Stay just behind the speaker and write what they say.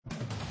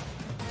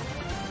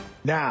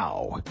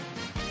Now,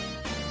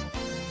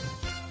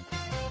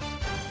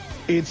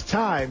 it's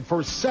time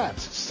for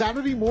SEP's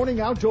Saturday Morning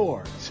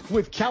Outdoors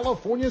with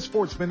California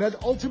Sportsmen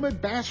at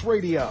Ultimate Bass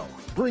Radio,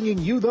 bringing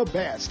you the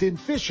best in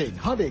fishing,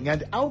 hunting,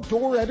 and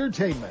outdoor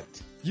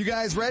entertainment. You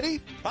guys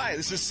ready? Hi,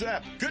 this is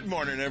Sep. Good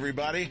morning,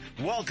 everybody.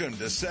 Welcome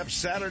to Sep's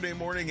Saturday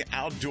Morning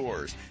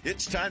Outdoors.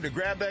 It's time to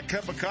grab that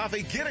cup of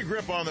coffee, get a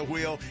grip on the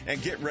wheel,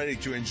 and get ready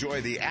to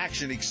enjoy the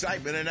action,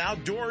 excitement, and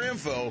outdoor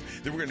info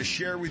that we're going to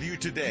share with you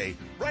today,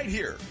 right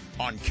here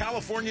on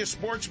California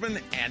Sportsmen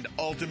and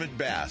Ultimate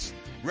Bass.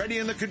 Ready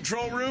in the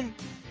control room?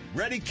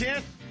 Ready,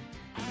 Kent?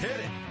 Hit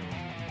it.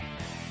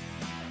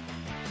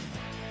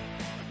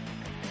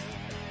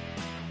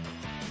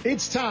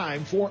 It's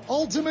time for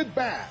Ultimate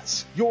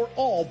Bass, your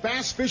all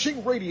bass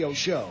fishing radio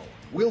show.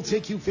 We'll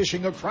take you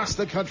fishing across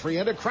the country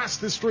and across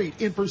the street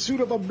in pursuit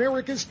of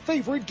America's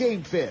favorite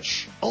game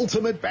fish.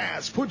 Ultimate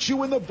Bass puts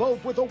you in the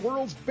boat with the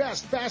world's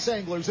best bass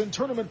anglers and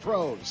tournament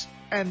pros.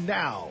 And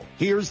now,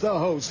 here's the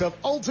host of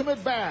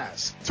Ultimate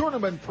Bass,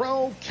 Tournament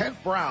Pro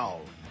Kent Brown.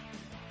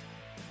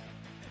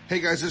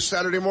 Hey guys, it's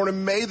Saturday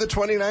morning, May the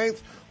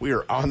 29th. We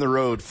are on the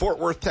road, Fort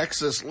Worth,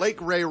 Texas,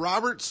 Lake Ray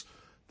Roberts,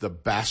 the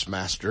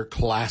Bassmaster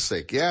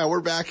Classic. Yeah,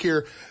 we're back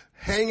here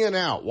hanging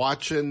out,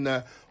 watching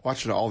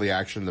all the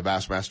action in the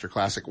Bassmaster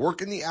Classic,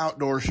 working the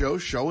outdoor show,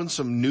 showing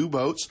some new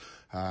boats.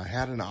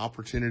 Had an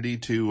opportunity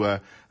to,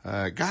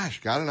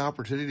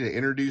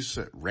 introduce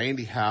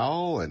Randy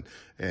Howell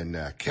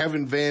and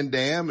Kevin Van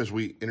Dam as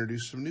we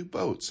introduce some new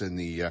boats in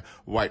the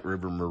White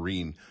River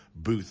Marine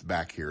booth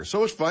back here. So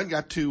it was fun.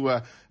 Got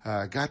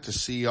to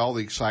see all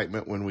the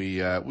excitement when we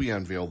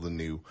unveiled the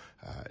new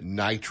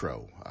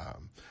Nitro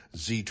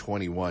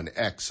Z21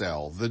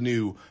 XL, the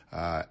new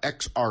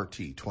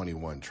XRT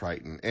 21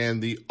 Triton,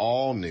 and the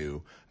all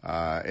new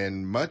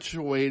and much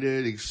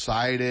awaited,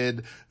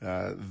 excited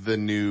the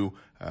new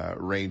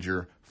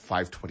Ranger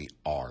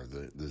 520R,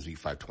 the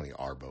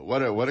Z520R boat.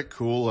 What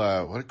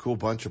a cool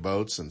bunch of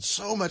boats, and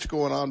so much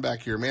going on back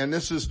here, man.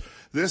 This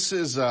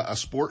is a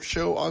sports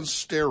show on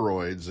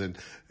steroids, and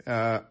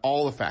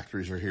all the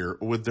factories are here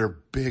with their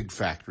big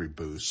factory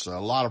booths. A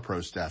lot of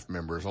pro staff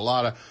members, a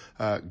lot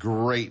of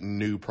great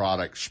new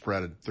products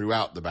spread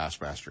throughout the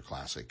Bassmaster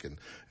Classic,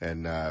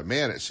 and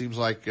man, it seems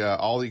like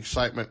all the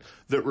excitement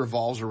that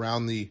revolves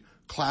around the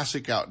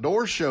Classic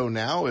Outdoor Show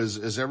now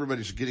is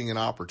everybody's getting an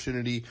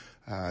opportunity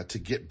to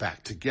get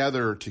back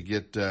together, to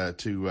get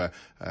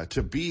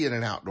to be in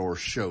an outdoor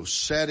show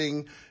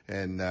setting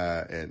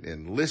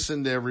and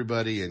listen to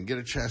everybody and get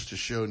a chance to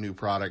show new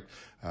product.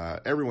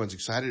 Everyone's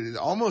excited.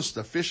 Almost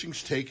the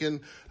fishing's taken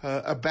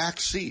a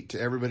back seat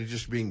to everybody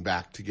just being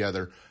back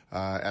together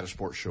at a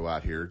sports show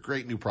out here.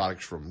 Great new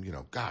products from,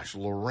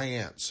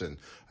 Lowrance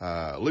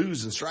and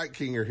Lew's and Strike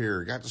King are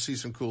here. Got to see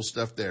some cool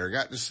stuff there.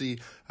 Got to see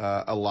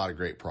a lot of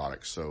great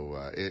products.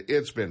 So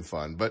it's been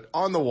fun. But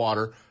on the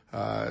water,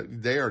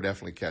 they are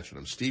definitely catching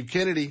them. Steve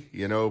Kennedy,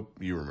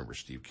 you remember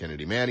Steve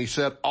Kennedy, man. He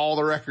set all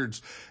the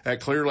records at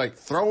Clear Lake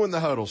throwing the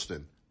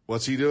Huddleston.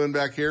 What's he doing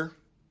back here?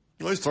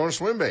 Well, he's throwing a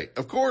swim bait,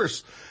 of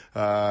course.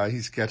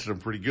 He's catching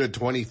them pretty good.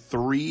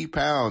 23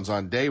 pounds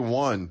on day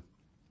one.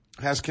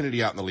 Has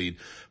Kennedy out in the lead.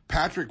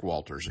 Patrick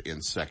Walters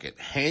in second.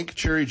 Hank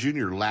Cherry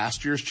Jr.,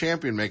 last year's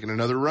champion, making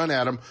another run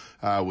at him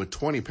with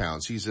 20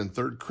 pounds. He's in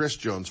third. Chris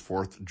Jones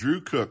fourth.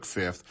 Drew Cook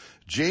fifth.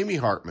 Jamie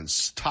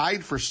Hartman's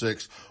tied for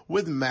sixth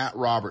with Matt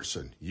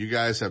Robertson. You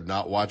guys have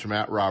not watched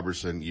Matt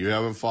Robertson. You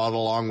haven't followed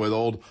along with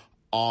old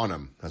On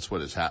him. That's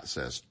what his hat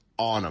says.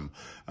 On him.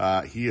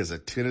 He is a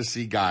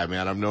Tennessee guy,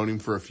 man. I've known him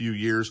for a few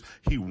years.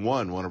 He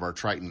won one of our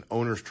Triton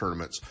owners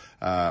tournaments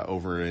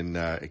over in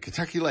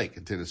Kentucky Lake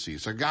in Tennessee.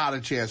 So I got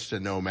a chance to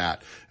know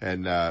Matt,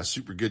 and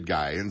super good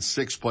guy. In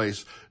sixth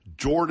place,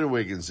 Jordan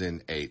Wiggins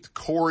in eighth.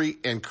 Corey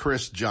and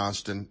Chris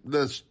Johnston,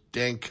 those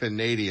dang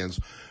Canadians,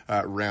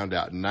 round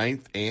out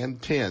ninth and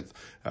 10th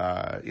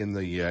in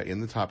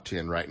the top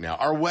 10 right now.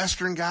 Our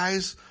Western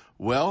guys,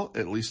 well,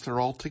 at least they're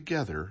all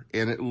together,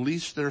 and at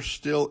least they're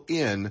still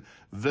in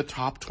the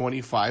top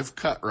 25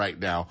 cut right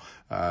now.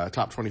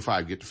 Top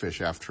 25 get to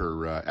fish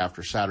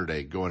after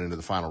Saturday, going into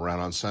the final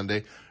round on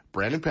Sunday.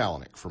 Brandon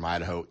Palaniuk from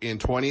Idaho in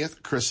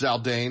 20th. Chris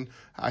Zaldane,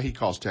 he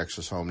calls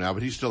Texas home now,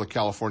 but he's still a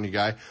California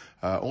guy.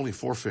 Only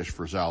 4 fish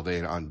for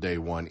Zaldane on day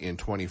one in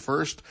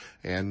 21st.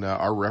 And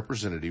our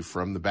representative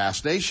from the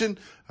Bass Nation,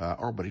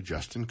 our buddy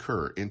Justin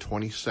Kerr in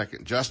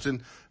 22nd.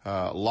 Justin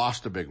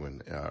lost a big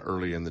one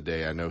early in the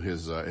day. I know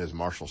his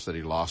marshal said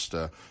he lost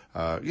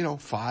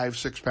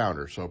 5-6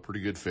 pounder, so pretty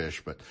good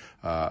fish, but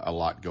a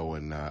lot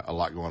going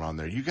on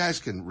there. You guys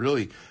can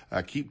really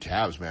keep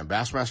tabs, man.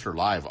 Bassmaster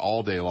Live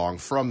all day long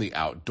from the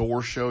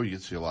outdoor show. You can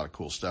see a lot of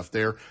cool stuff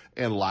there,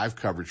 and live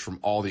coverage from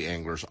all the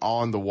anglers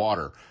on the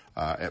water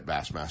at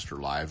Bassmaster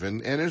Live,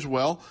 and as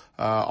well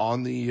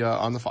on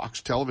the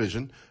Fox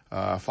television,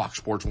 Fox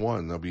Sports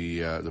 1. They'll be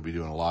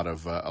doing a lot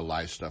of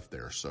live stuff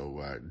there.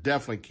 So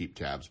definitely keep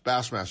tabs.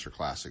 Bassmaster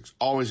Classics,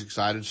 always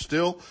excited.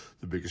 Still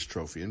the biggest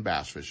trophy in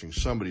bass fishing.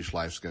 Somebody's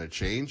life's going to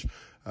change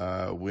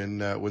when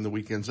the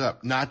weekend's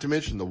up. Not to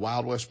mention the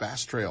Wild West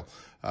Bass Trail.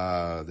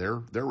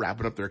 They're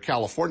wrapping up their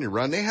California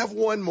run. They have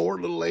one more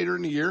a little later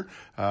in the year,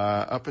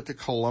 up at the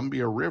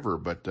Columbia River,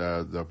 but,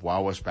 the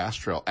Wild West Bass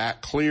Trail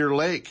at Clear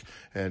Lake.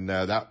 And,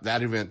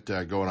 that event,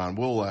 going on.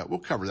 We'll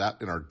cover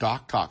that in our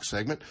Dock Talk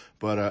segment,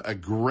 but, a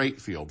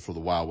great field for the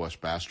Wild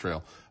West Bass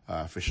Trail,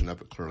 fishing up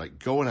at Clear Lake,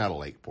 going out of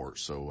Lakeport.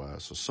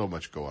 So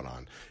much going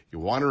on. You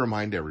want to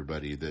remind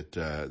everybody that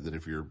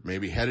if you're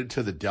maybe headed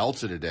to the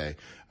Delta today,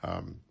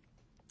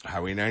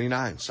 Highway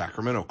 99,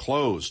 Sacramento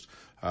closed.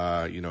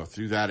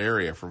 Through that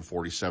area from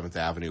 47th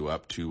Avenue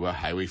up to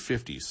Highway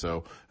 50.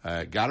 So,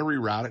 got to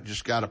reroute it.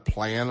 Just got to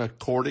plan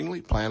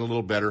accordingly, plan a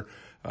little better,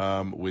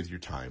 with your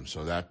time.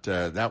 So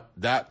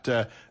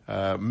that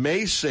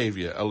may save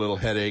you a little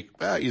headache,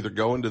 either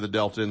going to the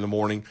Delta in the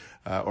morning,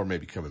 or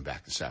maybe coming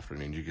back this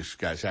afternoon. You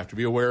guys have to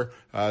be aware,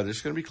 this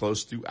is going to be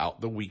closed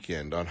throughout the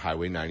weekend on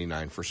Highway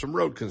 99 for some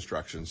road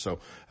construction. So,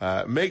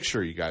 make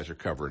sure you guys are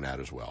covering that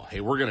as well. Hey,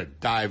 we're going to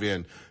dive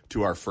in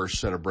to our first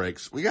set of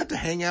breaks. We got to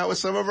hang out with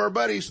some of our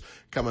buddies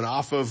coming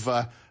off of,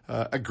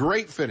 a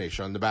great finish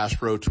on the Bass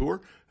Pro Tour.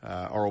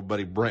 Our old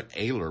buddy Brent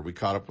Ayler, we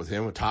caught up with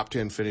him, a top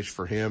 10 finish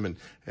for him.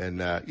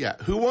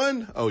 Who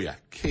won? Oh yeah,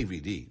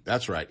 KVD.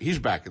 That's right. He's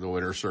back in the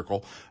winner's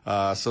circle.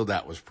 So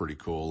that was pretty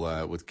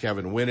cool, with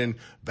Kevin winning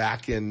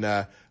back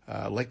in,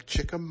 Lake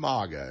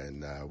Chickamauga.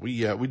 And,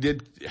 we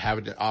did have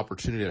an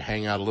opportunity to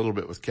hang out a little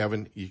bit with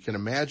Kevin. You can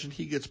imagine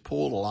he gets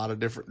pulled a lot of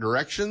different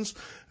directions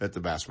at the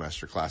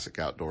Bassmaster Classic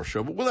Outdoor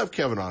Show, but we'll have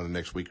Kevin on the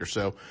next week or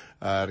so,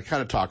 to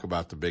kind of talk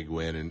about the big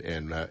win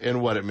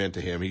and what it meant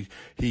to him.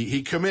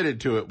 He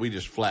committed to it. We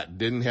just flat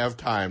didn't have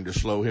time to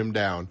slow him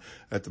down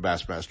at the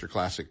Bassmaster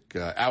Classic,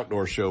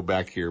 Outdoor Show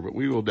back here, but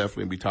we will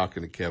definitely be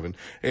talking to Kevin.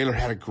 Ayler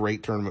had a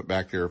great tournament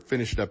back there,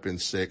 finished up in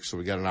 6th, so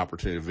we got an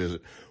opportunity to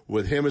visit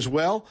with him as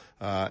well,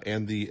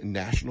 and the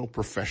National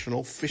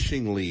Professional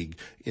Fishing League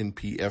in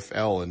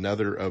PFL.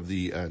 Another of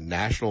the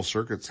national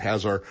circuits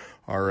has our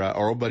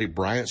old buddy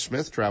Bryant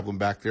Smith traveling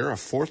back there, a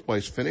 4th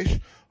place finish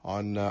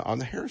on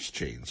the Harris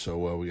chain.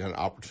 So we got an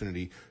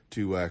opportunity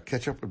to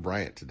catch up with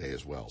Bryant today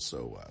as well.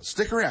 So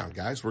stick around,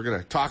 guys. We're going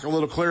to talk a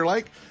little Clear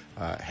Lake,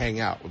 hang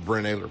out with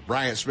Brent Ayler,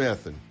 Bryant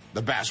Smith, and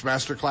the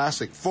Bassmaster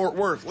Classic, Fort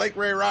Worth, Lake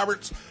Ray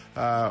Roberts.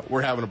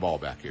 We're having a ball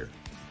back here.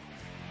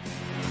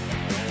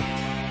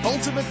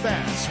 Ultimate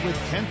Bass with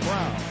Kent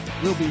Brown.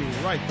 We'll be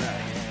right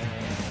back.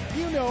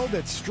 You know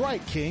that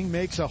Strike King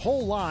makes a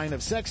whole line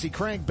of sexy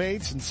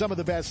crankbaits and some of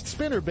the best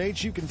spinner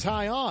baits you can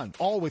tie on,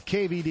 all with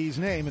KVD's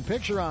name and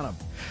picture on them.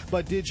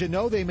 But did you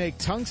know they make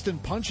tungsten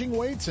punching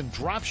weights and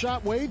drop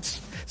shot weights?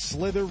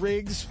 Slither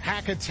rigs,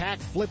 hack attack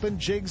flippin'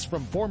 jigs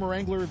from former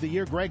Angler of the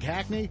Year Greg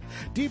Hackney,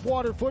 deep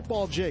water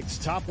football jigs,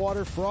 top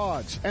water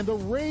frogs, and the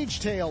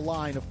Rage Tail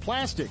line of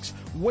plastics,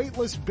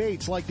 weightless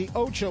baits like the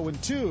Ocho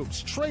and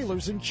tubes,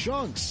 trailers and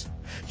chunks.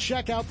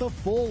 Check out the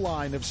full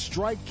line of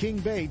Strike King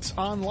baits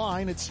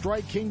online at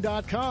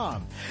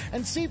StrikeKing.com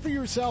and see for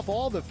yourself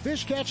all the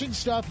fish-catching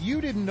stuff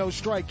you didn't know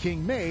Strike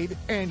King made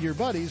and your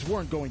buddies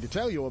weren't going to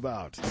tell you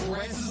about.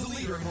 Lowrance is the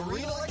leader in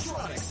marine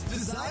electronics,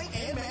 design,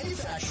 and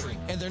manufacturing.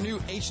 And their new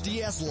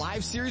HDS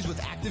Live series with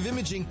active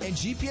imaging and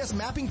GPS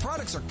mapping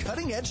products are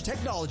cutting-edge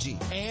technology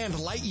and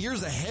light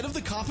years ahead of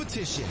the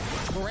competition.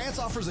 Lowrance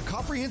offers a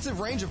comprehensive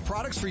range of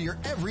products for your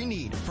every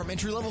need, from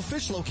entry-level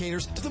fish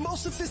locators to the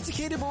most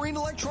sophisticated marine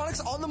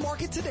electronics on the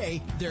market today.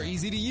 They're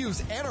easy to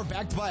use and are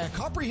backed by a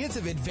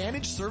comprehensive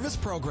Advantage service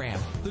program.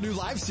 The new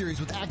Live series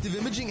with active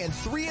imaging and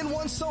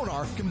 3-in-1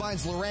 sonar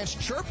combines Lowrance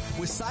Chirp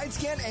with side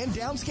scan and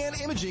down scan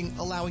imaging,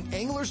 allowing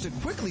anglers to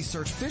quickly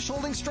search fish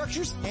holding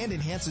structures and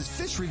enhances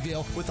fish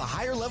reveal with a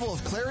higher level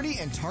of clarity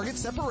and target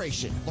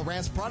separation.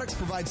 Lowrance products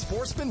provide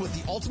Sportsmen with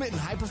the ultimate and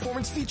high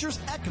performance features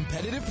at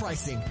competitive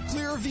pricing.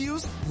 Clearer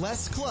views,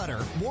 less clutter,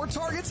 more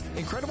targets,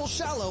 incredible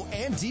shallow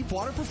and deep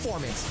water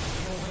performance.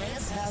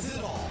 Lowrance has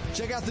it all.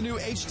 Check out the new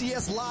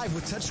HDS Live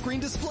with touchscreen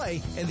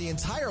display and the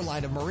entire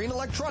line of marine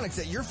electronics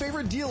at your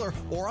favorite dealer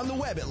or on the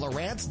web at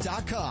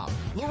Lowrance.com.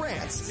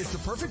 Lowrance is the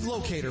perfect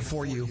locator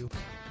for you.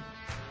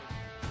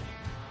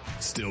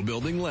 Still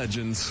building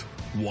legends,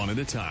 one at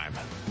a time.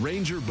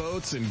 Ranger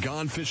Boats and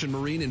Gone Fishing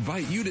Marine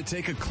invite you to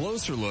take a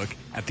closer look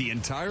at the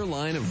entire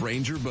line of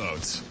Ranger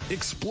boats.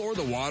 Explore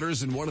the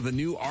waters in one of the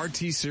new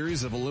RT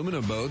series of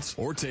aluminum boats,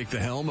 or take the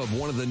helm of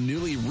one of the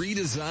newly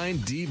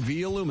redesigned Deep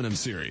V aluminum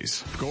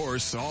series. Of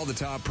course, all the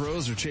top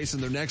pros are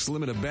chasing their next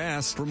limit of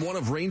bass from one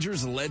of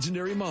Ranger's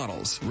legendary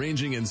models,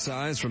 ranging in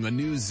size from the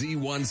new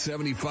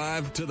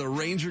Z175 to the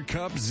Ranger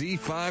Cup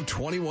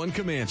Z521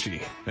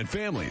 Comanche. And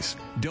families,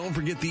 don't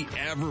forget the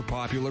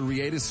ever-popular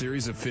Rieta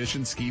series of fish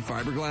and ski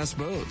fiberglass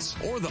boats,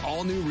 or the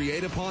all-new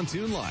Rieta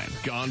pontoon line,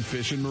 Gone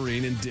Fishing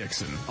Marine in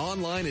Dixon.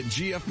 Online at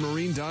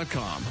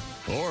gfmarine.com,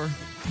 or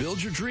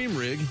build your dream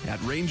rig at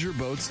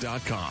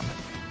rangerboats.com.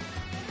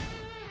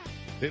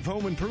 If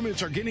home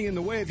improvements are getting in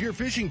the way of your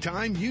fishing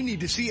time, you need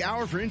to see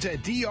our friends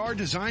at DR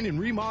Design and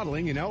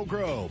Remodeling in Elk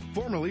Grove.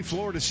 Formerly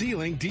Floor to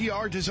Ceiling,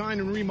 DR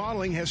Design and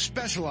Remodeling has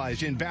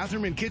specialized in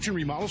bathroom and kitchen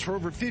remodels for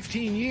over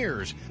 15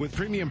 years with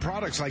premium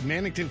products like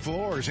Mannington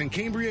floors and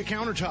Cambria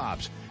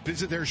countertops.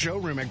 Visit their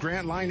showroom at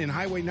Grant Line and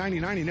Highway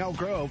 99 in Elk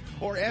Grove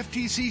or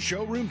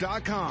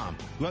ftcshowroom.com.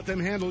 Let them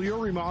handle your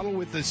remodel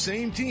with the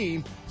same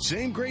team,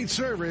 same great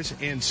service,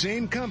 and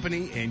same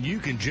company, and you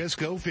can just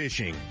go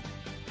fishing.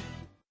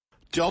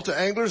 Delta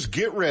anglers,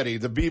 get ready.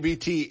 The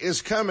BBT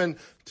is coming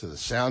to the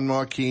San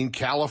Joaquin,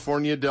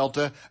 California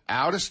Delta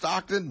out of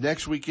Stockton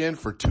next weekend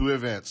for 2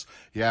 events.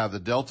 Yeah, the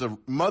Delta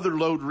Mother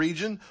Lode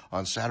region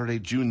on Saturday,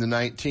 June the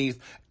 19th,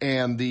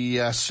 and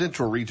the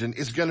Central region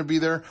is going to be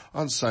there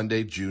on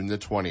Sunday, June the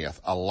 20th.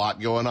 A lot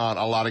going on,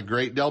 a lot of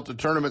great Delta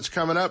tournaments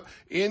coming up,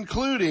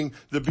 including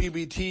the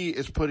BBT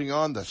is putting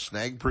on the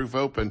Snag Proof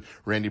Open.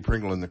 Randy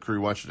Pringle and the crew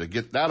want you to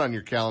get that on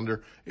your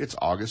calendar. It's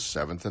August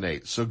 7th and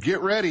 8th. So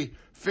get ready.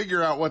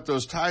 Figure out what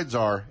those tides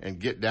are and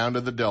get down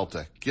to the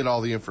Delta. Get all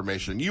the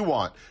information you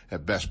want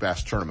at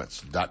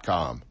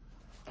bestbasstournaments.com.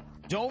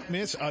 Don't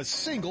miss a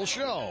single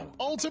show.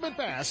 Ultimate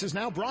Bass is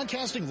now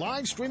broadcasting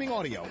live streaming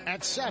audio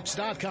at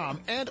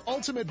seps.com and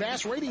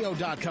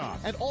ultimatebassradio.com.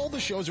 And all the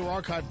shows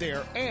are archived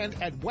there and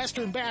at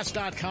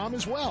westernbass.com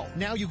as well.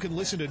 Now you can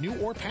listen to new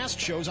or past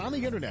shows on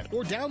the internet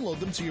or download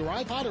them to your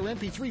iPod or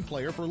MP3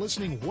 player for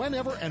listening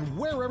whenever and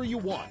wherever you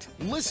want.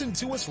 Listen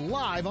to us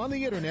live on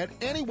the internet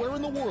anywhere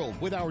in the world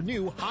with our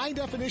new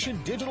high-definition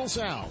digital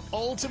sound.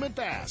 Ultimate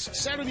Bass,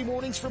 Saturday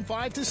mornings from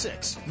 5 to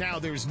 6. Now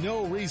there's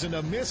no reason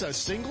to miss a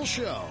single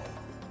show.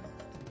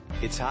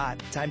 It's hot.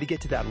 Time to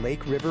get to that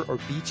lake, river, or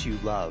beach you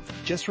love.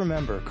 Just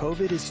remember,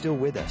 COVID is still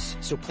with us,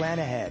 so plan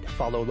ahead.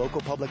 Follow local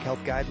public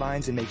health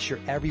guidelines and make sure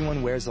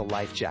everyone wears a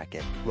life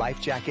jacket.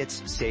 Life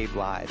jackets save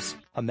lives.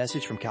 A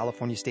message from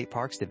California State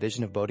Parks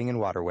Division of Boating and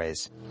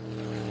Waterways.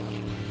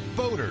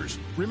 Boaters,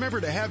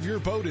 remember to have your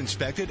boat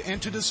inspected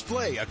and to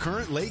display a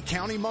current Lake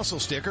County mussel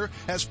sticker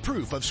as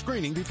proof of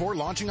screening before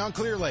launching on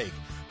Clear Lake.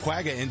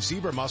 Quagga and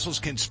zebra mussels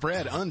can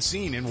spread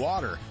unseen in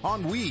water,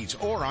 on weeds,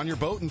 or on your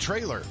boat and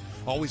trailer.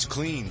 Always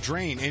clean,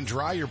 drain, and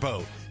dry your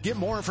boat. Get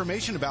more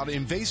information about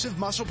invasive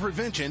mussel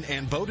prevention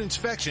and boat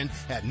inspection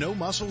at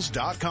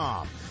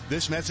nomussels.com.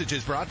 This message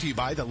is brought to you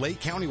by the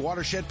Lake County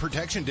Watershed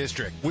Protection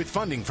District with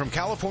funding from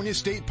California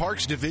State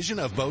Parks Division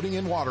of Boating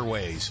and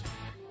Waterways.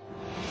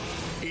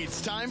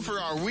 It's time for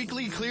our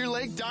weekly Clear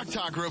Lake Dock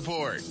Talk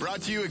Report,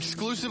 brought to you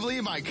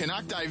exclusively by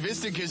Canocti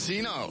Vista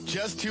Casino,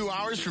 just 2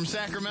 hours from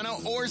Sacramento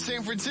or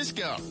San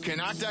Francisco.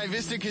 Canocti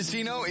Vista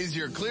Casino is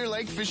your Clear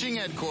Lake fishing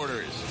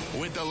headquarters.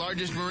 With the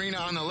largest marina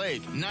on the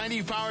lake,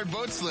 90 powered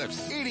boat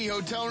slips, 80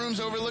 hotel rooms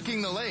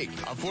overlooking the lake,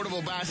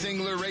 affordable bass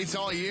angler rates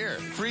all year,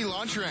 free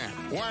launch ramp,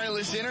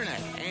 wireless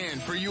internet,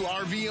 and for you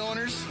RV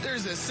owners,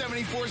 there's a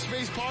 74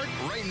 space park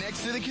right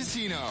next to the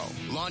casino.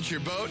 Launch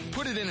your boat,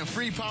 put it in a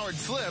free powered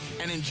slip,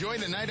 and enjoy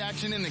the night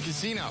action in the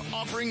casino,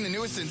 offering the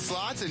newest in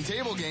slots and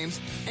table games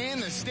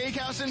and the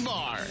steakhouse and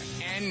bar.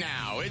 And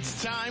now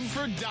it's time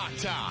for Dock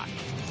Talk.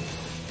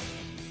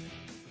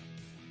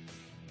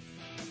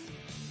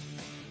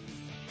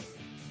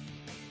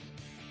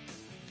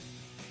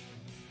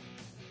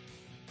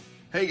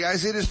 Hey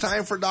guys, it is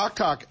time for Dock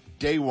Talk.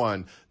 Day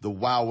 1, the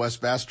Wild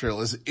West Bass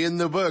Trail is in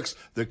the books.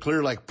 The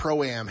Clear Lake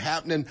Pro-Am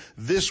happening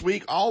this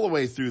week all the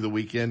way through the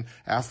weekend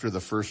after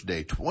the first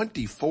day.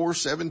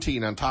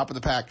 24-17 on top of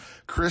the pack.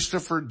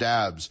 Christopher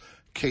Dabbs,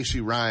 Casey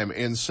Rhyme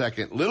in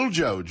second. Little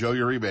Joe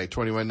Uribe,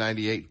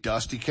 21.98.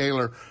 Dusty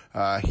Kaler,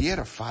 he had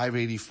a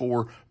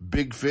 5.84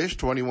 big fish,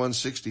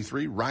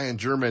 21.63. Ryan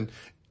German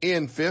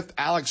in fifth.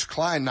 Alex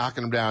Klein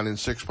knocking him down in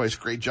sixth place.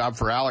 Great job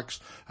for Alex.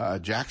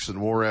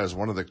 Jackson Juarez,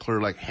 one of the Clear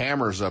Lake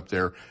hammers up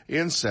there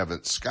in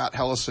seventh. Scott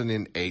Hellison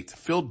in eighth.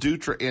 Phil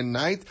Dutra in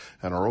ninth.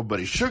 And our old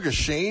buddy Sugar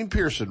Shane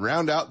Pearson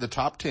round out the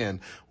top 10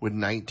 with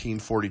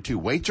 19.42.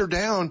 Weights are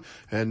down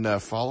and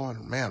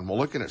following. Man, we're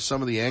looking at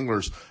some of the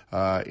anglers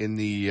in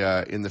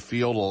the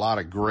field. A lot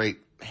of great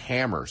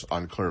hammers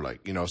on Clear Lake.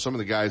 You know, some of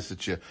the guys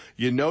that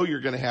you know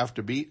you're going to have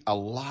to beat. A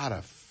lot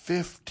of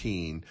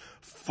 15,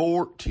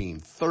 14,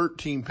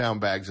 13 pound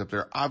bags up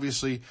there.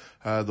 Obviously,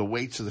 the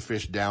weights of the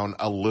fish down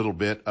a little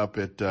bit up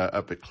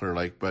at Clear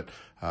Lake, but,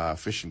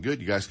 fishing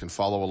good. You guys can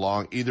follow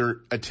along,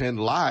 either attend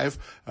live,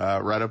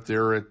 right up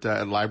there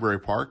at Library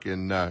Park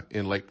in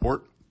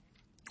Lakeport,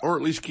 or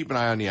at least keep an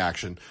eye on the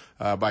action,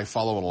 by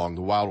following along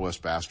the Wild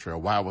West Bass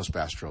Trail,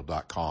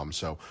 wildwestbasstrail.com.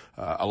 So,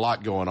 a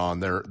lot going on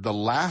there. The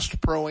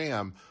last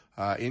Pro-Am,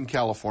 in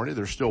California,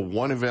 there's still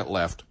one event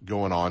left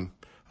going on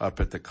up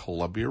at the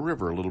Columbia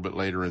River a little bit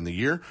later in the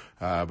year.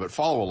 But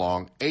follow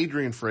along.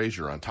 Adrian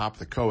Frazier on top of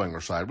the co-angler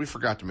side. We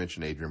forgot to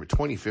mention Adrian, but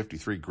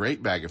 20.53,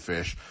 great bag of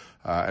fish.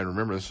 And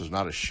remember, this is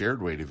not a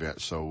shared weight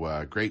event.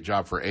 So, great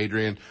job for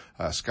Adrian.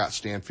 Scott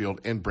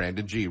Stanfield and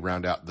Brandon G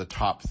round out the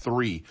top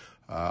three,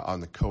 on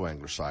the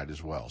co-angler side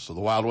as well. So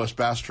the Wild West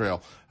Bass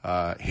Trail,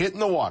 hitting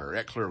the water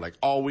at Clear Lake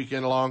all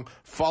weekend long.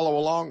 Follow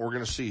along. We're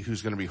going to see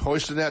who's going to be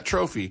hoisting that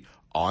trophy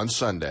on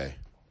Sunday.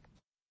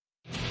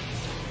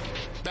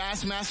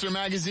 Bassmaster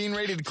Magazine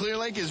rated Clear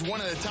Lake is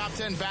one of the top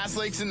 10 bass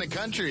lakes in the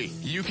country.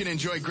 You can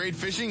enjoy great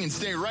fishing and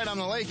stay right on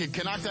the lake at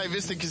Canocti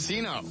Vista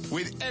Casino.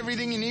 With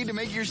everything you need to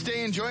make your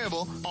stay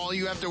enjoyable, all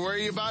you have to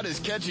worry about is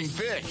catching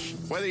fish.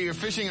 Whether you're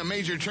fishing a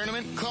major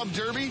tournament, club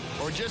derby,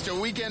 or just a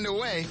weekend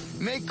away,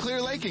 make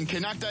Clear Lake and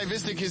Canocti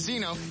Vista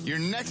Casino your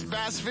next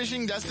bass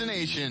fishing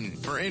destination.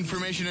 For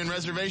information and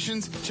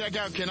reservations, check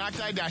out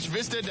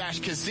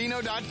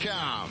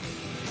canocti-vista-casino.com.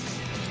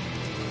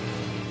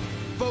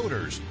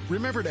 Boaters,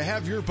 remember to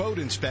have your boat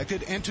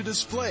inspected and to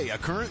display a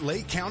current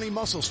Lake County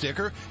mussel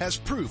sticker as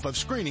proof of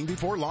screening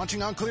before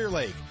launching on Clear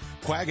Lake.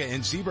 Quagga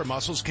and zebra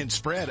mussels can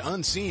spread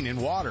unseen in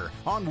water,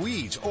 on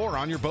weeds, or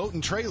on your boat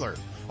and trailer.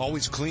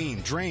 Always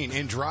clean, drain,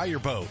 and dry your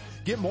boat.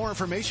 Get more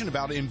information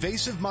about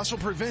invasive mussel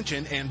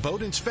prevention and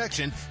boat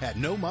inspection at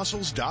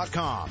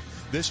nomussels.com.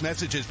 This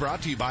message is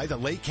brought to you by the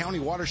Lake County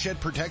Watershed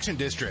Protection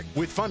District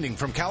with funding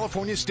from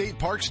California State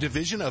Parks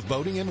Division of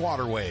Boating and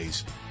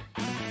Waterways.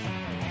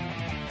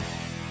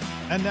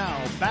 And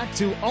now back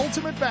to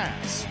Ultimate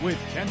Bass with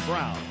Ken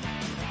Brown.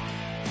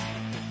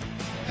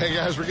 Hey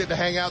guys, we're getting to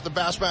hang out at the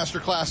Bassmaster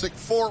Classic,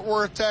 Fort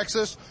Worth,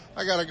 Texas.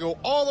 I got to go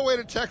all the way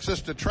to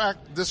Texas to track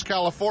this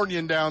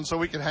Californian down so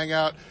we can hang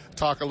out,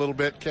 talk a little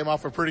bit. Came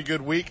off a pretty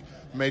good week.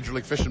 Major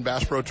League Fishing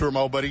Bass Pro Tour, my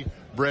old buddy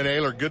Brent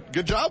Ayler.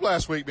 Good job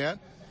last week, man.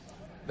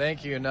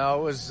 Thank you. No,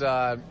 it was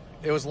a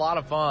lot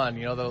of fun.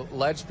 You know, the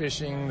ledge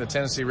fishing, the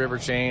Tennessee River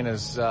chain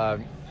is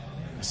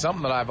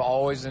something that I've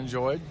always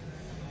enjoyed.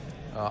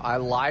 I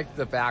like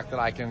the fact that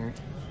I can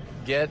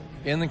get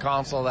in the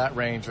console of that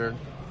Ranger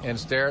and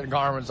stare at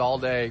garments all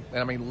day. And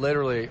I mean,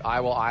 literally,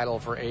 I will idle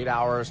for 8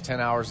 hours, 10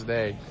 hours a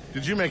day.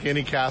 Did you make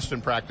any cast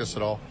in practice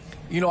at all?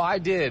 You know, I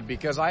did,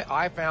 because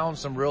I found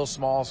some real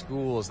small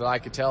schools that I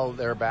could tell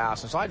they're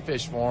bass. And so I'd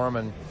fish for them,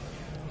 and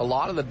a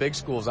lot of the big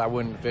schools I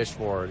wouldn't fish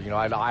for. You know,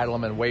 I'd idle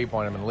them and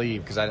waypoint them and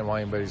leave because I didn't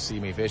want anybody to see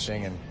me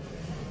fishing. And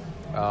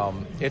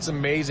it's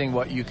amazing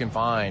what you can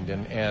find,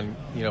 and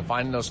you know,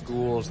 finding those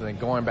schools and then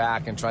going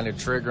back and trying to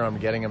trigger them,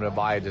 getting them to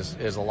bite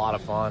is a lot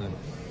of fun.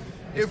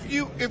 If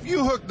you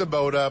hooked the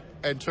boat up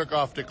and took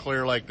off to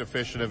Clear Lake to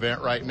fish an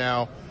event right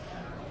now,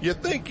 you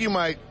think you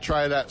might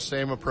try that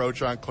same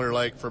approach on Clear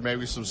Lake for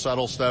maybe some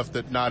subtle stuff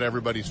that not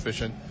everybody's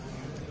fishing?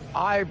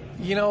 I'm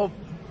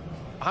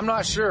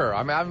not sure.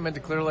 I mean, I haven't been to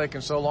Clear Lake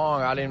in so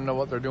long. I don't even know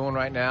what they're doing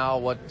right now,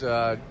 what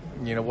kind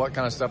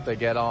of stuff they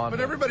get on.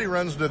 But everybody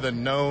runs to the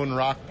known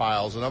rock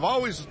piles, and I've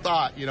always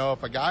thought, you know,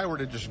 if a guy were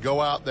to just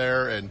go out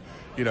there and,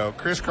 you know,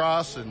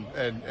 crisscross and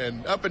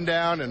up and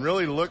down and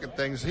really look at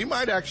things, he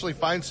might actually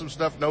find some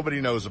stuff nobody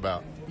knows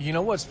about. You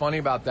know what's funny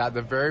about that?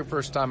 The very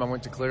first time I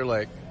went to Clear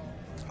Lake,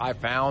 I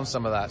found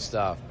some of that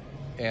stuff,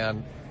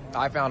 and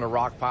I found a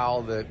rock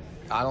pile that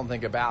I don't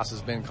think a bass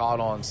has been caught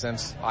on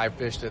since I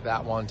fished it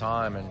that one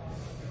time. And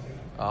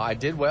I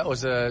did well. It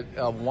was a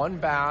one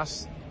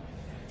bass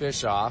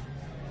fish off,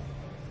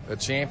 a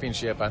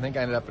championship. I think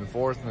I ended up in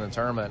fourth in the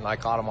tournament, and I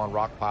caught them on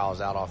rock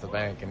piles out off the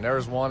bank. And there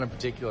was one in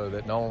particular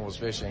that no one was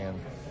fishing, and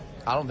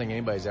I don't think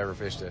anybody's ever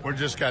fished it. We're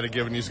just kind of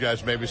giving these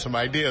guys maybe some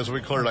ideas.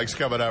 Clear Lake's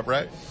coming up,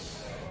 right?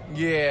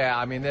 Yeah,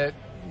 I mean, they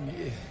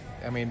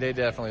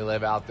definitely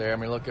live out there. I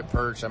mean, look at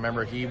Perch. I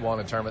remember he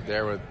won a tournament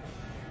there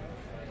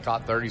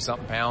caught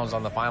 30-something pounds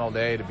on the final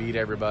day to beat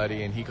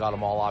everybody, and he caught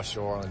them all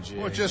offshore on the jig.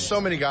 Well, just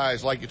so many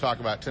guys, like you talk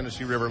about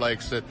Tennessee River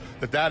Lakes,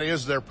 that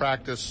is their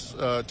practice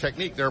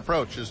technique, their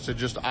approach is to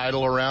just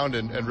idle around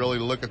and really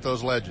look at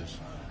those ledges.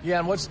 Yeah,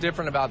 and what's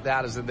different about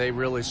that is that they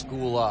really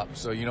school up.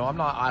 So, you know, I'm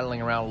not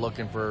idling around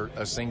looking for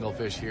a single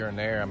fish here and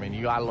there. I mean,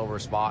 you idle over a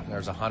spot and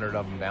there's 100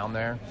 of them down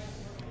there.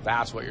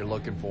 That's what you're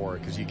looking for,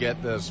 because you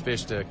get those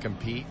fish to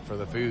compete for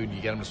the food, and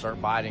you get them to start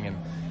biting, and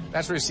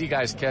that's where you see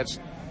guys catch.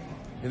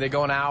 They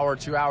go an hour,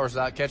 2 hours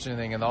without catching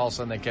anything, and all of a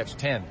sudden they catch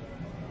 10.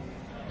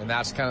 And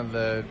that's kind of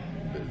the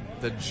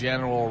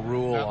general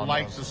rule. That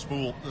lights the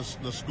school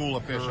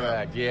of fish.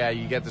 Correct. Yeah,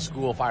 you get the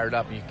school fired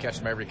up, and you catch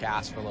them every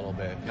cast for a little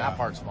bit. Yeah. That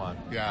part's fun.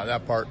 Yeah,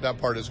 that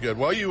part is good.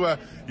 Well, you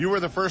were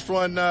the first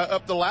one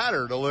up the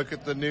ladder to look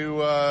at the new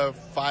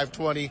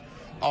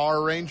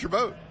 520R Ranger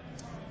boat.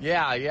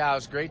 Yeah, it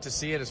was great to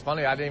see it. It's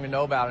funny, I didn't even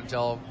know about it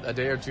until a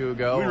day or two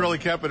ago. We really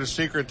kept it a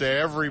secret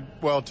to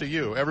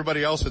you.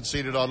 Everybody else had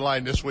seen it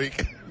online this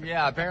week.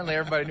 Yeah, apparently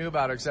everybody knew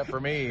about it except for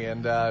me.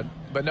 And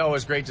but no, it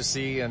was great to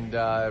see, and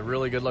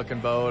really good looking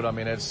boat. I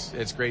mean,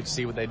 it's great to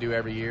see what they do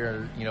every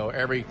year. You know,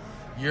 every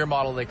year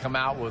model they come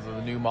out with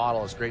a new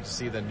model. It's great to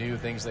see the new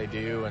things they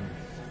do, and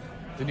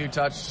the new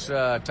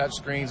touch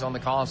screens on the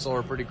console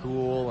are pretty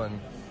cool,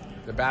 and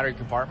the battery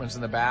compartments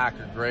in the back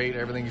are great.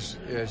 Everything is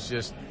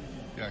just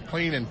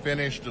clean and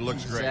finished. It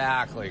looks great.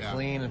 Exactly. Yeah.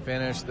 Clean and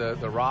finished.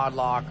 The rod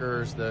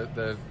lockers,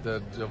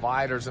 the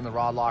dividers in the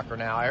rod locker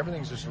now,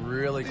 everything's just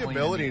really clean. The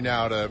ability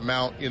now to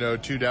mount,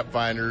 two depth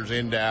finders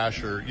in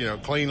dash or,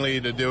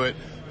 cleanly to do it.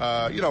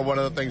 One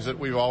of the things that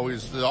we've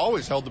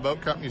always held the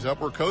boat companies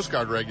up were Coast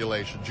Guard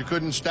regulations. You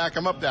couldn't stack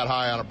them up that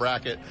high on a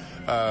bracket.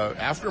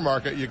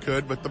 Aftermarket you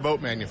could, but the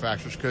boat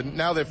manufacturers couldn't.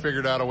 Now they've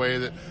figured out a way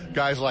that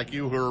guys like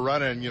you who are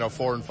running,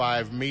 4 and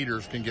 5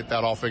 meters can get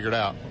that all figured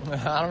out.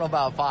 I don't know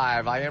about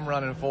 5. I am running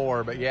 1 and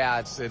 4. But yeah,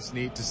 it's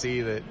neat to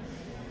see that,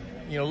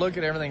 look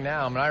at everything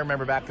now. I mean, I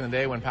remember back in the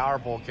day when Power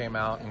Pole came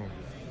out and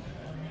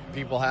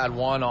people had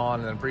 1 on,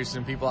 and then pretty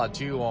soon people had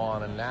 2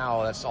 on, and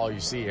now that's all you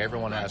see.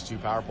 Everyone has 2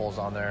 Power Poles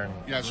on there.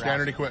 And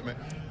standard equipment.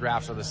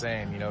 Drafts are the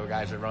same.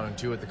 Guys are running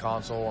 2 at the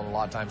console, and a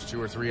lot of times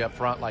 2 or 3 up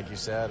front, like you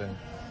said. And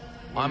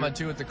I'm a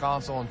 2 at the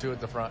console and 2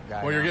 at the front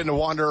guy. Well, you're getting to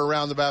wander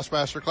around the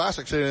Bassmaster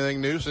Classic. See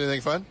anything new? See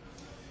anything fun?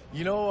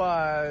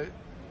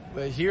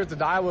 Here at the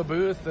Daiwa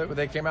booth,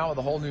 they came out with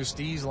a whole new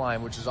Steez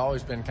line, which has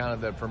always been kind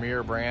of the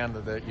premier brand,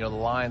 the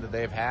line that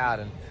they've had.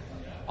 And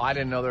I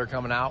didn't know they were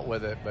coming out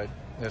with it, but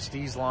the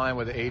Steez line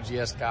with the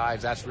AGS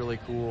guides, that's really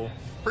cool.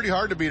 Pretty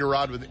hard to beat a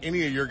rod with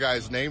any of your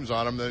guys' names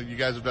on them. You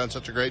guys have done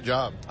such a great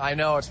job. I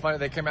know. It's funny.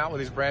 They came out with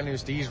these brand new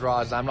Steez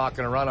rods. I'm not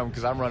going to run them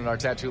because I'm running our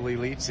Tattoo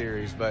Elite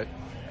series, but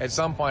at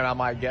some point I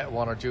might get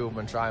 1 or 2 of them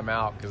and try them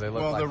out because they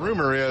look Well, the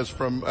rumor is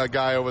from a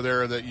guy over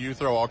there that you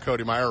throw all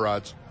Cody Meyer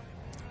rods.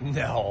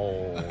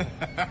 No.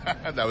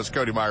 That was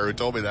Cody Meyer who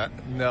told me that.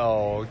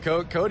 No.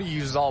 Cody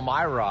uses all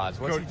my rods.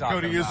 What's he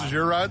talking Cody about? uses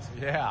your rods?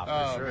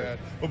 Yeah, for sure. Man.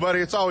 Well, buddy,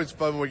 it's always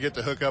fun when we get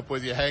to hook up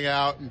with you, hang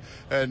out,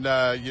 and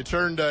you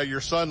turned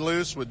your son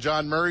loose with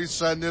John Murray's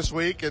son this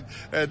week, and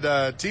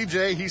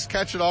TJ, he's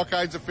catching all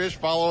kinds of fish,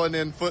 following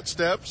in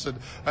footsteps, and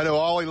I know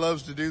Ollie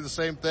loves to do the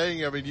same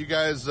thing. I mean, you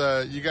guys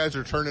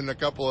are turning a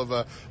couple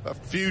of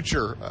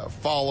future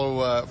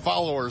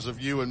followers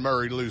of you and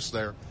Murray loose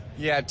there.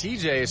 Yeah,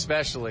 TJ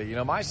especially.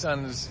 My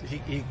son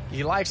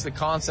he likes the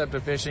concept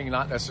of fishing,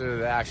 not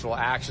necessarily the actual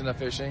action of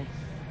fishing.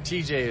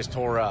 TJ is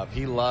tore up.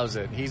 He loves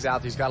it. He's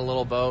out. He's got a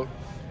little boat.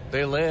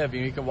 They live.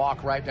 You can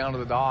walk right down to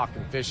the dock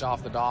and fish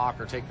off the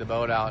dock or take the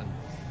boat out.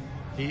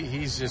 And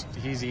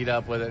he's eat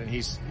up with it, and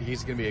he's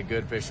going to be a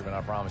good fisherman.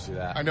 I promise you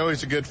that. I know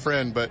he's a good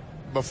friend, but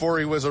before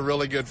he was a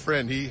really good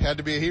friend, he had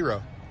to be a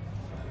hero.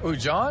 Oh,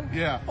 John?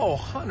 Yeah. Oh,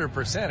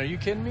 100%. Are you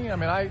kidding me? I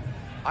mean,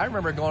 I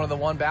remember going to the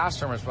one bass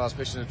tournaments when I was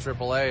fishing at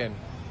AAA, and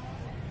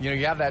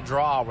you have that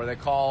draw where they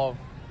call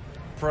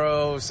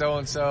pro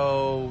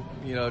so-and-so,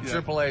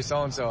 AAA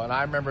so-and-so, and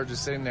I remember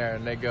just sitting there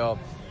and they go,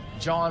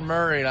 John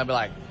Murray, and I'd be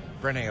like,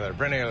 Brent Naylor.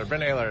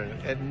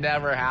 It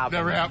never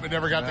happened.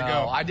 Never got to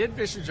go. I did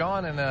fish with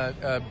John in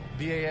a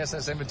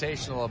BASS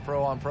Invitational, a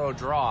pro-on-pro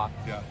draw.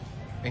 Yeah.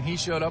 And he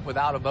showed up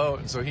without a boat,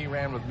 and so he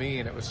ran with me,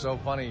 and it was so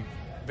funny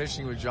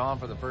fishing with John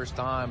for the first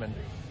time, and,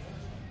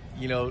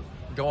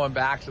 going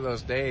back to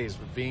those days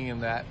with being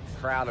in that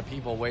crowd of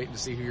people waiting to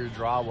see who your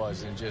draw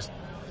was and just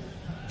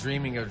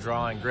dreaming of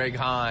drawing Greg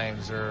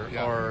Hines or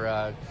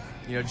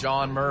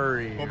John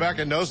Murray. Well, back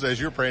in those days,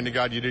 you were praying to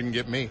God you didn't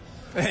get me.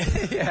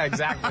 Yeah,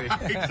 exactly.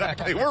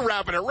 Exactly. We're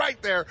wrapping it right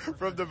there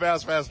from the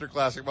Bassmaster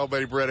Classic. My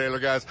buddy Brett Naylor,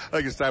 guys. I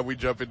think it's time we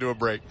jump into a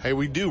break. Hey,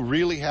 we do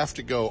really have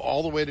to go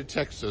all the way to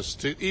Texas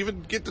to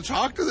even get to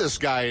talk to this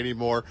guy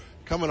anymore.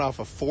 Coming off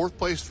a 4th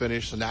place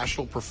finish, the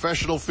National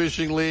Professional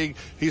Fishing League.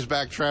 He's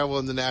back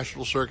traveling the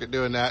national circuit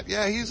doing that.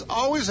 Yeah, he's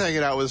always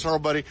hanging out with us. Our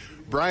buddy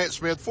Bryant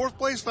Smith, 4th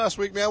place last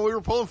week, man. We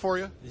were pulling for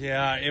you.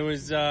 Yeah, it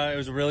was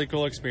a really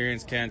cool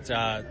experience, Kent.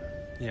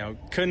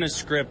 Couldn't have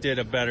scripted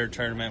a better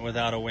tournament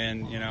without a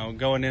win.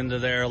 Going into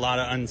there, a lot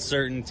of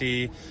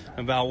uncertainty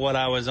about what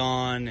I was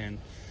on, and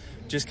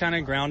just kind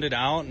of grounded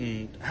out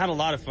and had a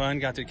lot of fun.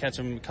 Got to catch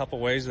them a couple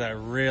ways that I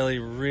really,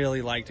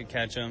 really like to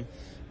catch them.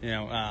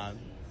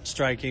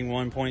 Striking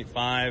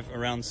 1.5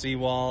 around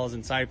seawalls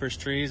and cypress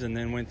trees, and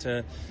then went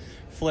to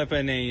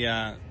flipping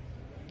a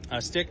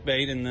stick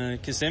bait in the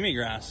Kissimmee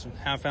grass,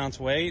 1/2 ounce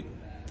weight,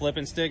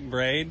 flipping stick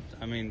braid.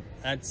 I mean,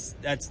 that's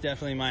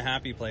definitely my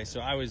happy place. So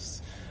I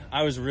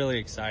was really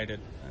excited.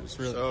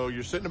 So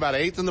you're sitting about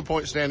 8th in the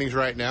point standings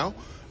right now,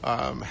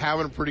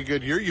 having a pretty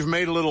good year. You've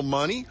made a little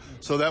money,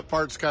 so that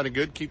part's kind of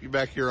good. Keep you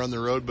back here on the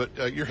road,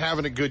 but you're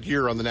having a good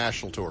year on the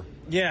national tour.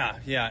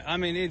 Yeah. I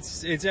mean,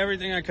 it's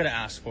everything I could have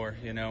asked for.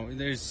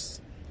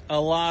 There's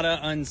a lot of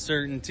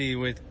uncertainty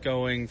with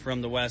going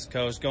from the West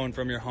Coast, going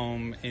from your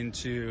home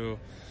into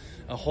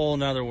a whole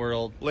nother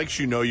world. Lakes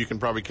you can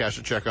probably cash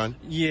a check on.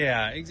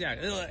 Yeah,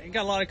 exactly. I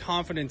got a lot of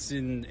confidence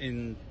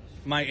in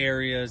my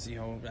areas.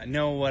 I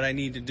know what I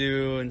need to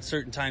do in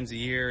certain times of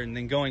year, and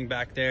then going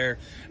back there,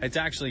 it's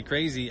actually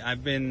crazy.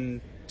 I've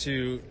been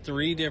to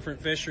 3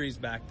 different fisheries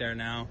back there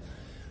now,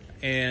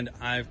 and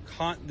I've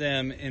caught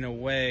them in a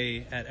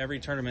way at every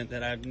tournament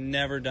that I've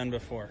never done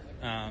before.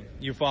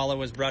 Eufaula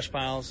was brush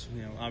piles.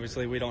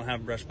 Obviously we don't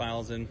have brush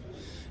piles in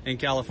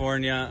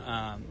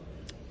California.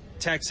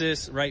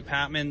 Texas, Wright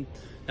Patman,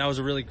 that was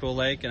a really cool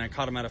lake, and I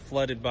caught them at a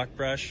flooded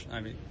buckbrush. I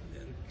mean,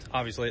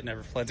 obviously it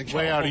never floods in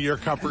California. Way out of your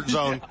comfort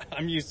zone.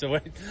 I'm used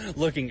to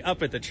looking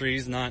up at the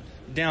trees, not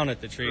down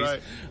at the trees.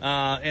 Right.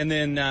 And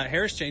then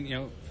Harris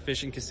Chain,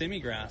 fishing Kissimmee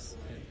grass.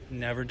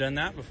 Never done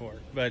that before,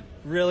 but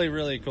really,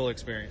 really cool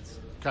experience.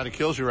 Kind of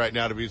kills you right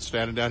now to be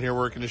standing down here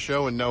working the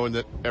show and knowing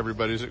that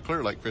everybody's at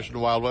Clear Lake fishing the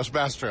Wild West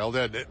Bass Trail,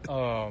 doesn't it?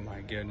 Oh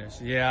my goodness.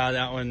 Yeah,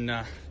 that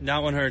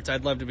one hurts.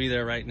 I'd love to be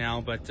there right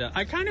now, but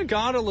I kind of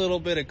got a little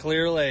bit of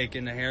Clear Lake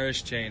in the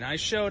Harris Chain. I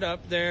showed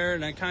up there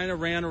and I kind of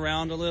ran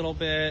around a little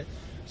bit,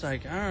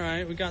 It's like, all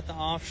right, we got the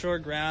offshore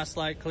grass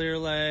like Clear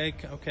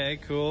Lake. Okay,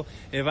 cool.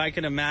 If I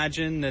can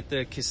imagine that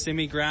the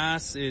Kissimmee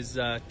grass is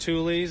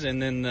tules, and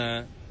then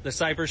the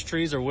cypress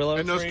trees or willow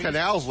trees. And those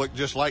canals look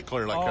just like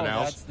Clear Lake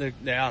canals.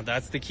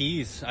 That's the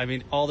Keys. I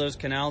mean, all those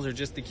canals are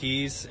just the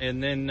Keys.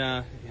 And then,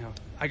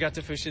 I got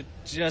to fish it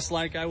just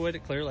like I would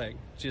at Clear Lake,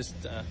 just,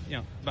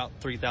 about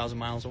 3,000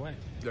 miles away.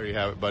 There you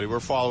have it, buddy. We're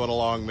following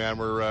along, man.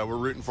 We're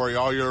rooting for you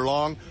all year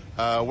long.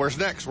 Where's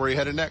next? Where are you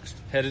headed next?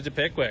 Headed to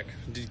Pickwick.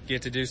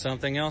 Get to do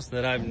something else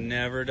that I've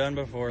never done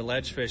before,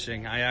 ledge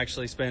fishing. I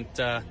actually spent,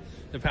 the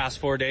past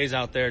 4 days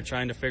out there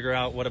trying to figure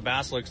out what a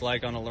bass looks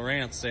like on a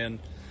Lowrance, and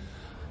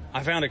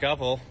I found a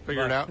couple.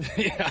 Figure it out?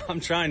 Yeah, I'm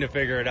trying to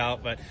figure it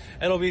out, but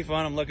it'll be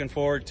fun. I'm looking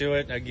forward to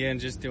it. Again,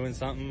 just doing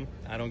something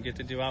I don't get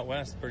to do out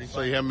west. Pretty fun.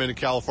 So you haven't been to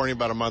California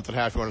about a month and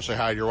a half. You want to say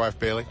hi to your wife,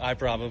 Bailey? I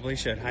probably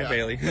should. Hi,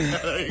 Bailey.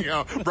 There you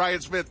go.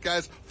 Bryant Smith,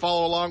 guys,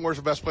 follow along. Where's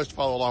the best place to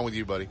follow along with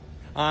you, buddy?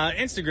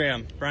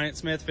 Instagram, Bryant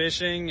Smith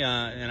Fishing,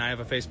 and I have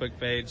a Facebook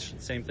page.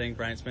 Same thing,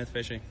 Bryant Smith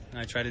Fishing.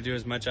 I try to do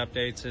as much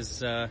updates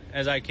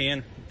as I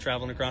can,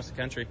 traveling across the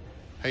country.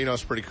 Hey,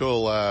 it's pretty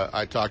cool.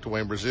 I talked to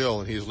Wayne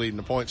Brazil, and he's leading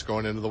the points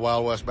going into the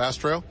Wild West Bass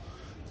Trail.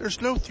 There's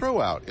no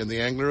throwout in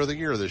the Angler of the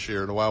Year this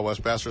year in the Wild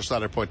West Bass Trail. So I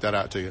thought I'd point that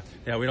out to you.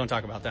 Yeah, we don't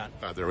talk about that.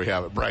 There we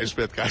have it. Bryant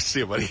Smith, guys.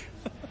 See you, buddy.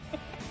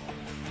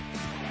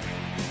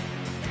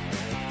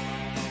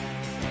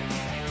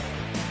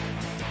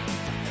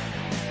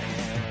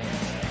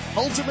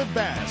 Ultimate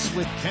Bass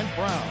with Kent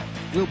Brown.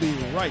 We'll be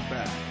right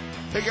back.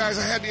 Hey guys,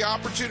 I had the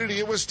opportunity.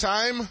 It was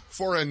time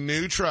for a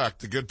new truck.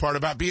 The good part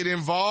about being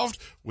involved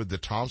with the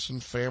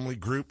Thompson family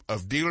group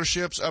of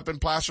dealerships up in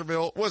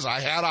Placerville was I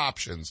had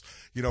options,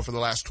 for the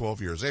last 12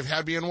 years. They've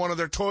had me in one of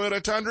their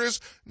Toyota Tundras.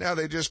 Now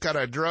they just kind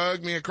of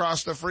drug me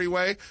across the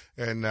freeway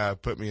and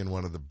put me in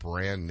one of the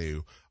brand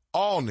new,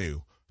 all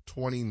new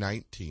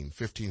 2019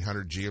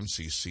 1500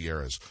 GMC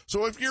Sierras.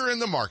 So if you're in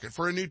the market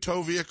for a new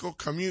tow vehicle,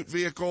 commute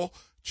vehicle,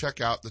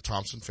 check out the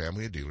Thompson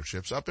family of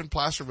dealerships up in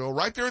Placerville,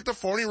 right there at the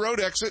Forney Road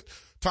exit.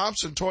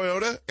 Thompson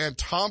Toyota and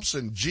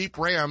Thompson Jeep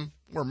Ram,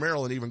 where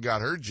Marilyn even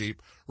got her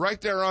Jeep, right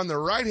there on the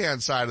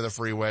right-hand side of the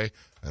freeway.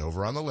 And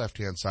over on the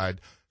left-hand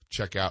side,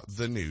 check out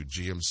the new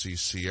GMC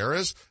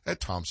Sierras at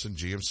Thompson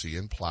GMC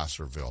in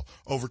Placerville.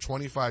 Over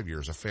 25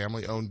 years, a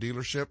family-owned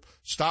dealership.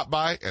 Stop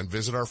by and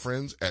visit our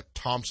friends at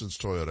Thompson's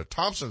Toyota,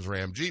 Thompson's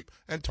Ram Jeep,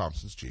 and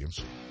Thompson's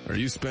GMC. Are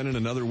you spending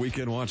another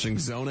weekend watching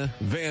Zona,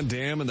 Van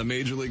Dam, and the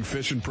Major League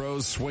Fishing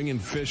pros swinging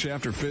fish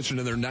after fishing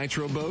in their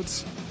nitro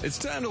boats? It's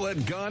time to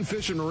let Gone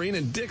Fishing Marine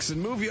and Dixon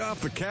move you off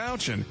the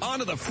couch and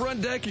onto the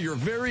front deck of your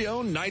very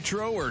own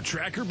nitro or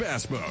tracker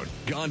bass boat.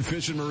 Gone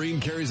Fishing Marine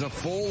carries a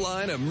full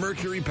line of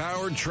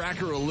Mercury-powered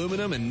tracker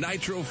aluminum and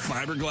nitro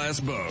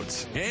fiberglass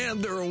boats.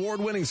 And their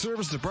award-winning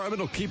service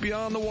department will keep you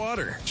on the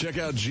water. Check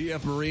out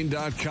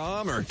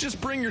gfmarine.com or just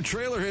bring your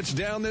trailer hitch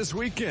down this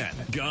weekend.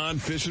 Gone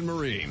Fishing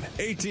Marine,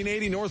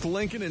 1880 North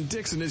Lincoln and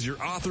Dixon is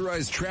your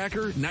authorized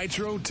tracker,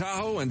 nitro,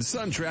 Tahoe, and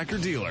Sun Tracker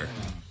dealer.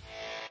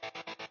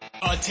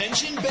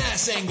 Attention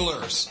bass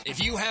anglers!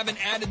 If you haven't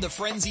added the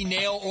Frenzy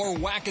Nail or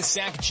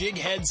Whack-A-Sack jig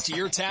heads to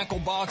your tackle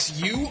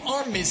box, you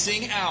are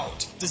missing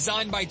out.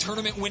 Designed by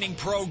tournament-winning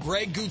pro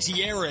Greg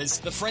Gutierrez,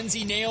 the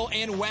Frenzy Nail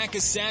and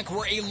Whack-A-Sack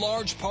were a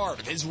large part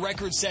of his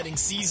record-setting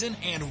season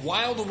and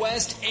Wild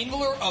West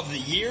Angler of the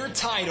Year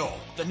title.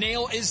 The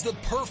nail is the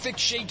perfect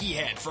shaky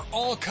head for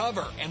all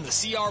cover, and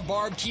the CR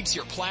barb keeps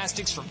your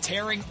plastics from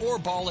tearing or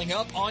balling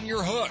up on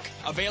your hook.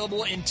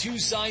 Available in 2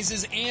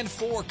 sizes and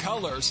 4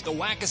 colors, the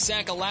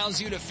Whack-A-Sack allows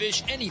you to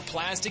fish any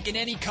plastic in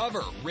any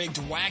cover, rigged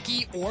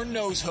wacky or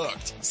nose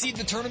hooked. See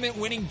the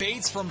tournament-winning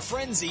baits from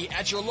Frenzy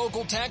at your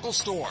local tackle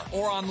store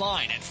or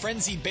online at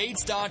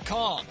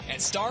frenzybaits.com and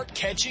start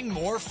catching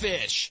more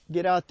fish.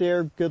 Get out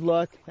there, good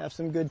luck, have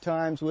some good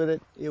times with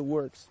it. It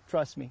works.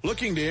 Trust me.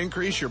 Looking to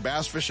increase your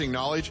bass fishing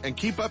knowledge and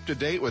keep up to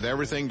date with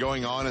everything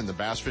going on in the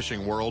bass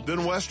fishing world? Then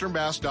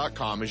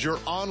westernbass.com is your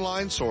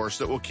online source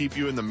that will keep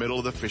you in the middle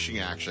of the fishing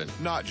action,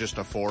 not just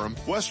a forum.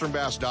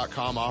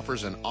 Westernbass.com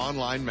offers an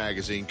online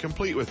magazine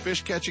complete with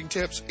fish catching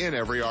tips in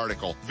every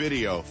article,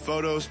 video,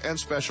 photos, and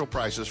special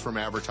prices from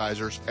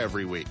advertisers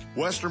every week.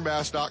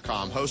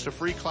 Westernbass.com hosts a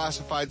free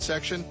classified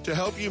section to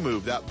help you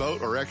move that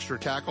boat or extra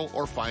tackle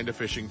or find a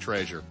fishing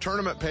treasure.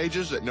 Tournament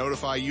pages that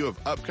notify you of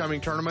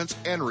upcoming tournaments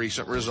and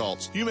recent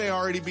results. You may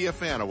already be a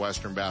fan of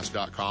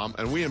westernbass.com,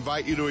 and we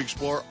invite you to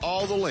explore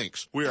all the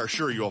links. We are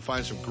sure you will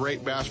find some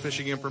great bass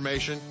fishing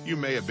information you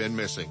may have been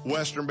missing.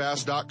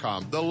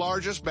 Westernbass.com, the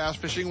largest bass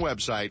fishing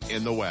website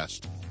in the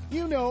West.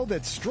 You know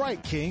that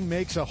Strike King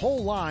makes a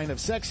whole line of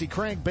sexy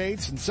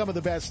crankbaits and some of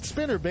the best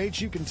spinner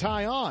baits you can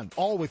tie on,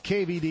 all with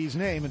KVD's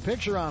name and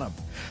picture on them.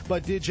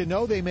 But did you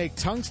know they make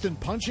tungsten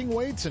punching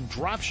weights and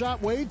drop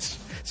shot weights?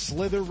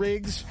 Slither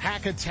rigs,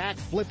 hack attack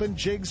flippin'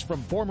 jigs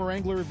from former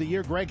Angler of the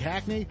Year Greg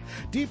Hackney,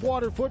 deep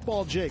water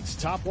football jigs,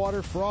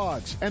 topwater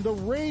frogs, and the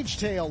Rage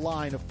Tail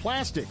line of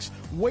plastics,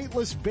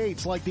 weightless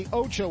baits like the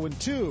Ocho and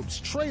tubes,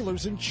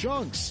 trailers and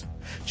chunks.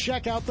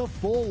 Check out the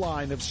full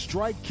line of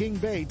Strike King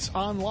baits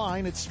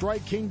online at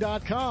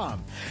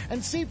StrikeKing.com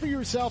and see for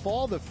yourself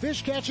all the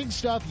fish catching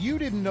stuff you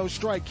didn't know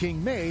Strike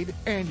King made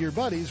and your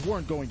buddies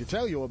weren't going to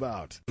tell you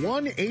about.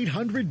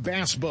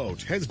 1-800-BASS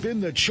BOAT has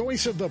been the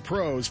choice of the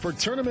pros for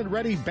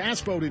tournament-ready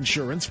bass boat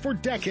insurance for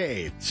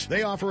decades.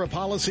 They offer a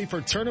policy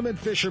for tournament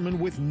fishermen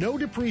with no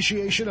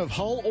depreciation of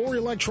hull or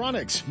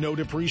electronics, no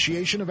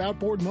depreciation of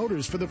outboard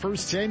motors for the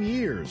first 10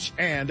 years,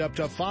 and up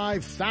to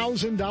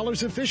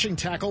 $5,000 of fishing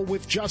tackle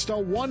with just a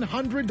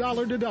 $100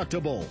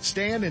 deductible.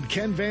 Stan and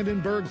Ken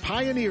Vandenberg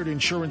pioneered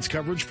insurance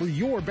coverage for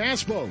your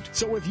bass boat.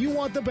 So if you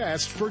want the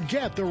best,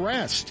 forget the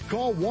rest.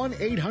 Call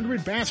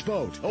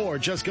 1-800-BASS-BOAT or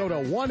just go to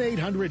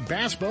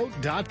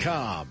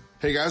 1-800-BASSBOAT.com.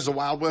 Hey guys, the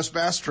Wild West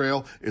Bass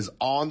Trail is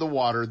on the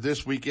water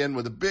this weekend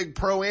with a big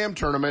Pro-Am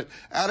tournament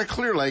at a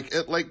Clear Lake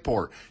at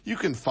Lakeport. You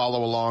can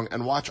follow along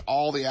and watch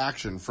all the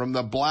action from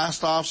the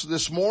blast-offs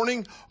this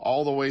morning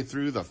all the way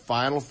through the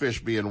final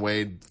fish being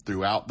weighed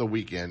throughout the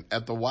weekend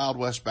at the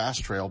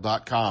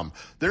WildWestBassTrail.com.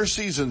 Their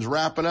season's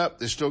wrapping up.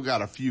 They still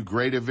got a few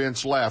great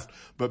events left,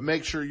 but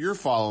make sure you're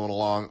following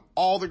along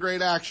all the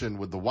great action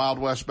with the Wild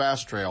West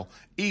Bass Trail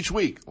each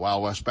week,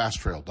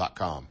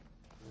 WildWestBassTrail.com.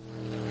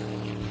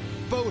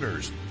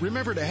 Boaters,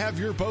 remember to have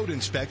your boat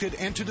inspected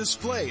and to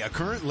display a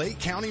current Lake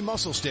County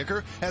mussel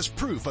sticker as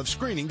proof of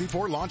screening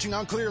before launching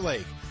on Clear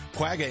Lake.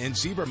 Quagga and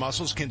zebra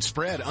mussels can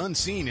spread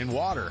unseen in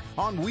water,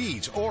 on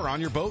weeds, or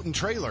on your boat and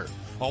trailer.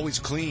 Always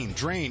clean,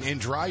 drain, and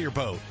dry your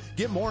boat.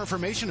 Get more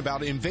information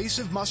about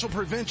invasive mussel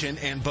prevention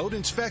and boat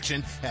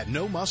inspection at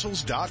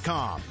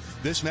nomussels.com.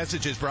 This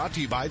message is brought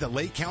to you by the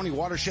Lake County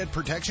Watershed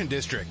Protection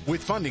District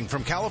with funding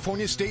from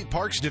California State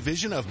Parks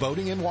Division of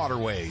Boating and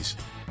Waterways.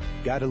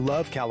 Gotta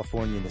love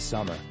California in the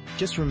summer.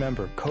 Just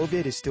remember,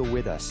 COVID is still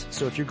with us.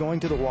 So if you're going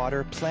to the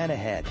water, plan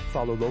ahead,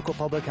 follow local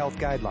public health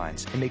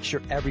guidelines, and make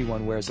sure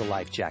everyone wears a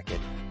life jacket.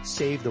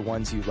 Save the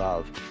ones you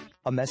love.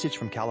 A message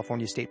from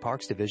California State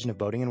Parks Division of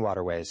Boating and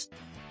Waterways.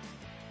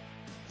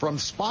 From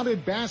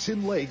spotted bass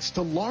in lakes to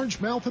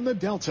largemouth in the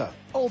Delta,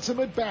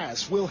 Ultimate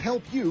Bass will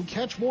help you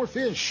catch more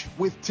fish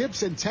with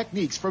tips and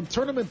techniques from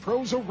tournament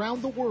pros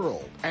around the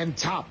world and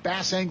top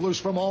bass anglers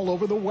from all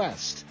over the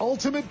West.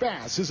 Ultimate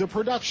Bass is a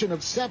production of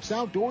Seps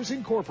Outdoors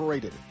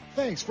Incorporated.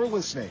 Thanks for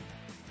listening.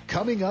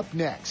 Coming up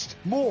next,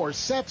 more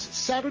Seps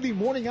Saturday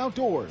Morning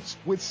Outdoors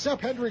with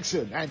Sepp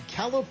Hendrickson and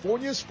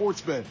California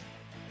Sportsmen.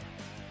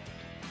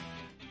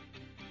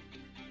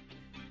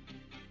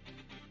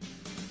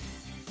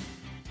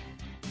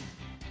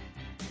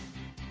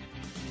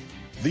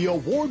 The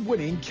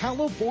award-winning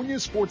California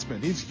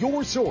Sportsman is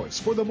your source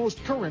for the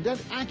most current and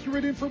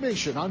accurate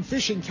information on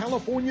fishing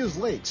California's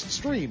lakes,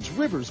 streams,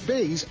 rivers,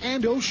 bays,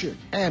 and ocean.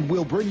 And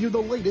we'll bring you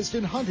the latest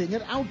in hunting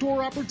and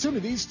outdoor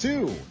opportunities,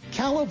 too.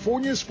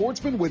 California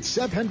Sportsman with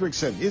Sepp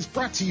Hendrickson is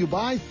brought to you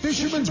by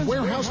Fisherman's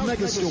Warehouse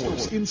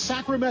Megastores in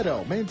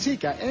Sacramento,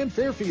 Manteca, and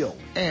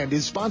Fairfield. And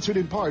is sponsored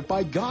in part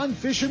by Gone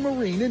Fishing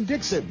Marine in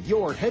Dixon,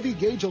 your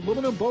heavy-gauge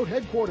aluminum boat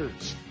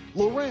headquarters.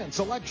 Lowrance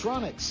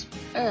Electronics,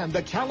 and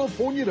the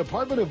California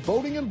Department of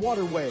Boating and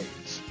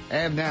Waterways.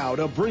 And now,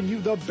 to bring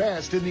you the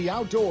best in the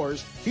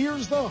outdoors,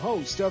 here's the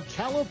host of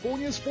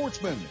California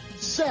Sportsman,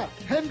 Sepp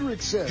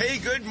Hendrickson. Hey,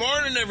 good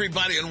morning,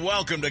 everybody, and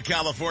welcome to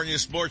California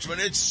Sportsman.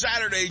 It's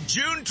Saturday,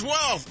 June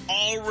 12th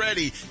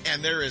already,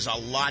 and there is a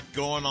lot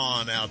going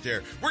on out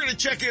there. We're going to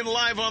check in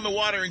live on the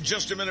water in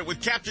just a minute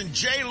with Captain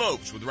Jay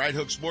Lopes with Right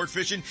Hook Sport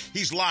Fishing.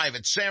 He's live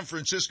at San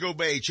Francisco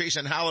Bay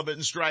chasing halibut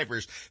and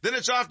stripers. Then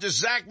it's off to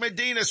Zach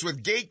Medinas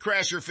with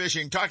Gatecrasher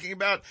Fishing, talking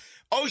about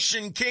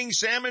Ocean King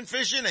salmon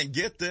fishing, and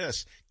get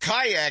this,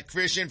 kayak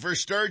fishing for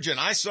sturgeon.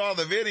 I saw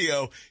the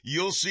video.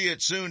 You'll see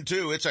it soon,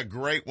 too. It's a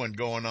great one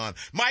going on.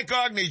 Mike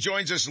Ogney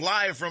joins us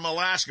live from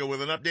Alaska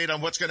with an update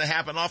on what's going to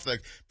happen off the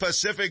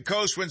Pacific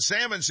Coast when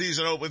salmon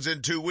season opens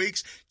in 2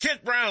 weeks.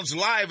 Kent Brown's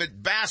live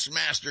at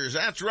Bassmasters.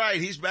 That's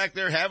right. He's back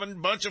there having a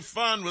bunch of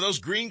fun with those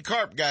green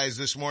carp guys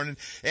this morning.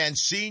 And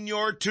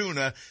Senior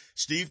Tuna,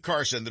 Steve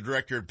Carson, the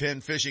director at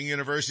Penn Fishing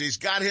University's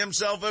got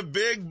himself a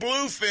big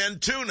bluefin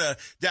tuna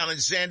down in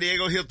San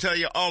Diego. He'll tell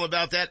you all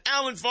about that.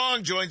 Alan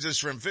Fong joins us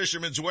from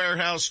Fisherman's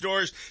Warehouse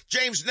Stores.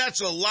 James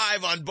Netzel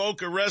live on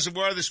Boca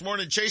Reservoir this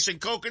morning chasing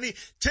kokanee.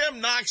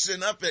 Tim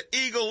Noxon up at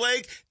Eagle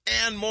Lake,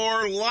 and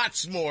more,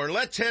 lots more.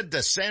 Let's head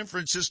to San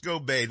Francisco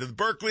Bay to the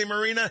Berkeley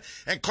Marina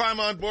and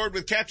climb on board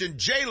with Captain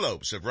Jay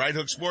Lopes of Right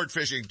Hook Sport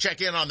Fishing. Check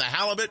in on the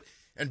halibut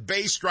and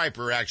bay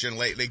striper action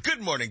lately.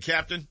 Good morning,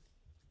 Captain.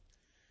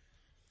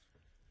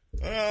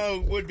 Oh,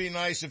 it would be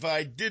nice if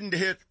I didn't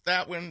hit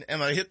that one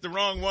and I hit the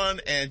wrong one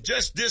and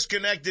just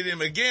disconnected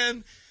him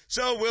again.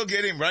 So we'll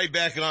get him right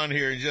back on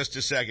here in just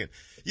a second.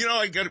 You know,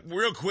 I got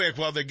real quick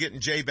while they're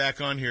getting Jay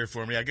back on here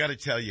for me. I got to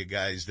tell you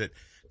guys that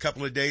a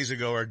couple of days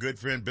ago, our good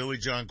friend Billy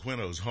John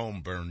Quino's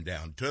home burned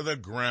down to the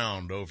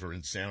ground over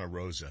in Santa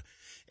Rosa.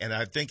 And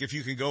I think if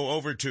you can go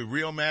over to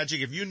Real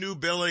Magic, if you knew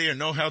Billy or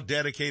know how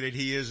dedicated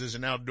he is as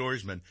an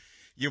outdoorsman,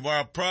 you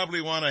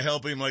probably want to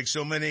help him like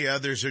so many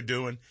others are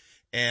doing.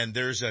 And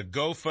there's a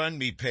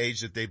GoFundMe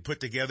page that they put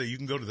together. You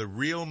can go to the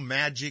Real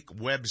Magic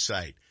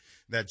website.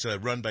 That's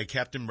run by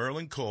Captain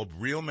Merlin Kolb.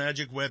 Real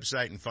Magic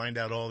website, and find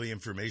out all the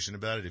information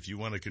about it. If you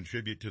want to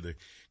contribute to the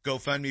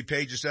GoFundMe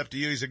page, it's up to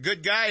you. He's a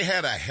good guy.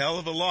 Had a hell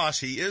of a loss.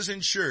 He is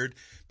insured,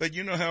 but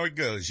you know how it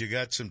goes. You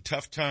got some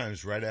tough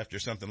times right after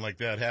something like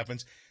that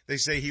happens. They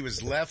say he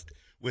was left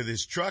with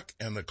his truck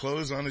and the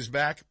clothes on his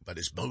back, but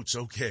his boat's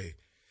okay.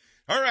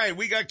 All right,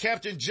 we got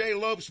Captain Jay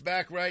Lopes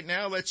back right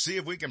now. Let's see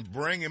if we can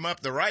bring him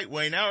up the right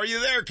way. Now, are you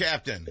there,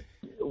 Captain?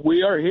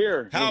 We are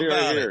here. How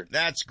about it?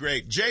 That's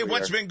great. Jay,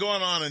 what's been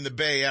going on in the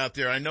bay out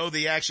there? I know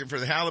the action for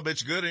the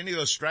halibut's good. Any of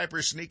those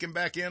stripers sneaking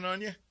back in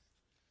on you?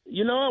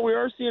 You know what? We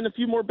are seeing a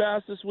few more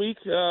bass this week.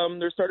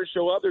 They're starting to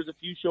show up. There's a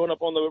few showing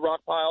up on the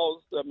rock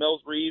piles,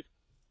 Mel's Reef,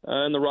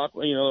 and the rock,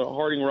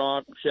 Harding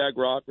Rock, Shag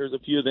Rock. There's a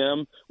few of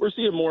them. We're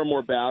seeing more and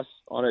more bass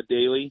on it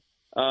daily.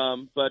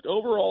 But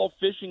overall,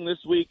 fishing this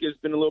week has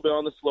been a little bit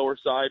on the slower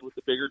side with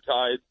the bigger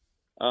tides.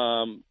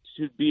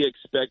 To be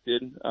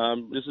expected.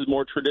 This is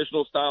more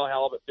traditional style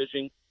halibut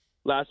fishing.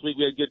 Last week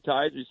we had good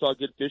tides. We saw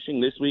good fishing.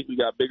 This week we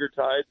got bigger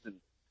tides and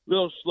a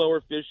little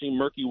slower fishing,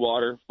 murky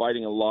water,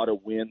 fighting a lot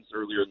of winds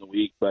earlier in the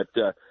week. But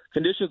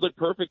conditions look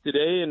perfect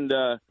today, and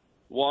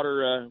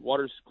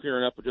water's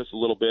clearing up just a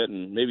little bit,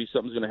 and maybe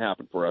something's going to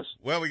happen for us.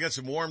 Well, we got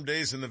some warm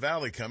days in the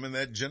valley coming.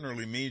 That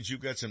generally means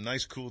you've got some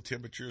nice, cool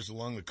temperatures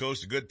along the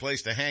coast. A good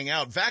place to hang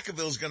out.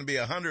 Vacaville's going to be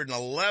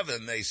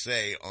 111, they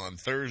say, on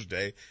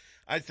Thursday.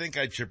 I think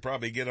I should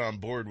probably get on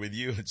board with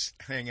you and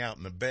hang out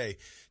in the bay.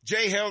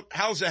 Jay,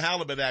 how's the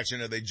halibut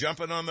action? Are they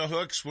jumping on the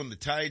hooks when the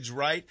tide's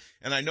right?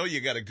 And I know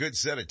you got a good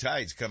set of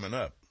tides coming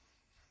up.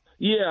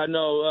 Yeah,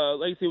 no,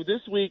 like I say,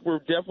 this week we're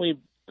definitely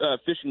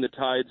fishing the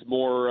tides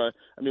more.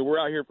 We're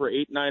out here for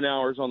 8-9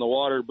 hours on the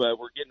water, but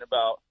we're getting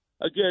about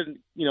a good,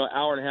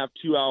 hour and a half,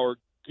 2 hour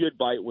good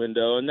bite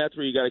window, and that's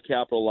where you got to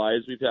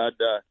capitalize. We've had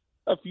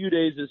a few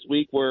days this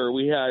week where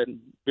we had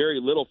very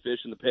little fish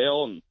in the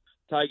pail, and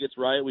tide gets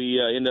right, we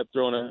end up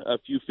throwing a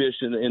few fish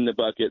in the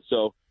bucket.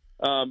 So,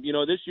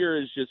 this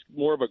year is just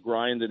more of a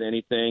grind than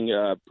anything.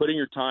 Putting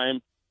your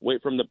time,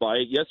 wait from the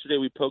bite. Yesterday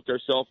we poked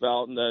ourselves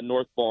out in the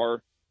North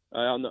Bar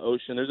out in the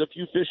ocean. There's a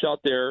few fish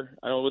out there.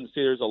 I wouldn't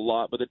say there's a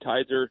lot, but the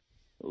tides are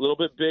a little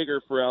bit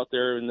bigger for out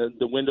there, and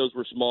the windows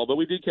were small. But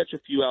we did catch a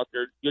few out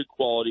there, good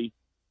quality.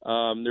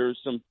 There's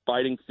some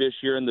biting fish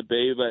here in the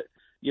bay, but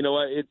you know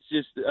what? It's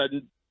just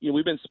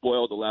we've been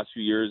spoiled the last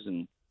few years,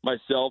 and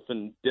myself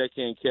and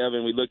Deckhand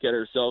Kevin, we look at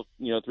ourselves,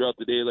 throughout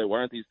the day, like, why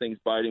aren't these things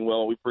biting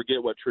well? We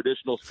forget what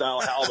traditional style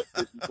halibut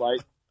fishing's like.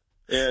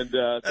 And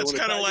that's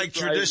kind of like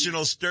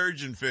traditional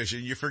sturgeon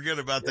fishing. You forget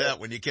about that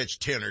when you catch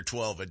 10 or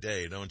 12 a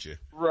day, don't you?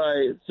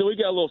 Right. So we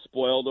got a little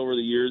spoiled over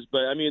the years,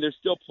 but there's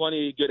still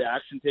plenty of good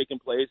action taking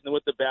place. And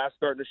with the bass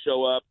starting to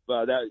show up,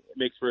 that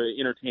makes for an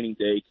entertaining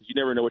day because you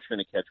never know what you're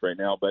going to catch right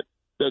now. But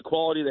the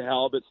quality of the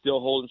halibut still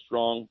holding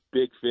strong,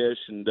 big fish,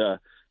 and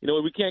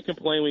we can't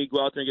complain when you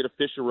go out there and get a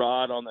fish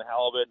rod on the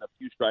halibut and a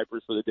few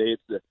stripers for the day.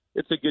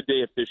 It's a good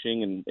day of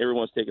fishing, and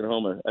everyone's taking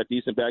home a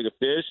decent bag of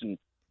fish, and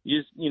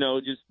you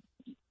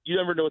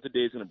never know what the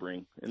day's going to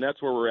bring. And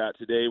that's where we're at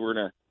today. We're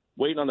going to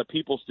waiting on the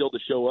people still to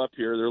show up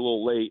here. They're a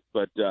little late,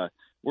 but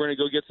we're going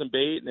to go get some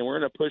bait, and then we're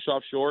going to push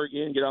offshore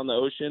again, get out in the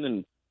ocean,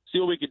 and see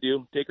what we could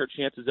do. Take our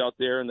chances out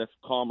there in the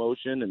calm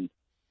ocean, and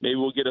maybe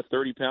we'll get a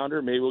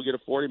 30-pounder, maybe we'll get a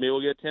 40, maybe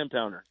we'll get a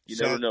 10-pounder. You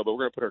never know, but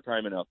we're going to put our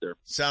time in out there.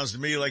 Sounds to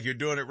me like you're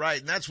doing it right,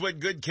 and that's what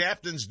good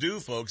captains do,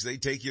 folks. They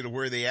take you to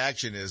where the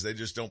action is. They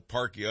just don't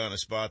park you on a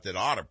spot that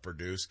ought to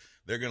produce.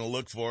 They're going to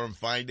look for them,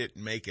 find it,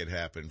 and make it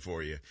happen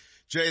for you.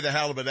 Jay, the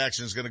halibut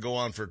action is going to go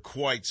on for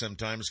quite some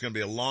time. It's going to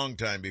be a long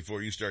time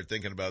before you start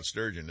thinking about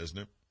sturgeon, isn't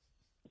it?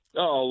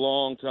 Oh, a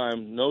long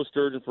time. No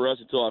sturgeon for us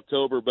until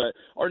October. But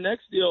our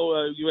next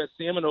deal, you have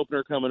salmon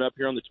opener coming up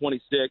here on the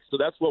 26th, so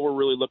that's what we're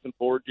really looking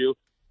forward to.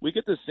 We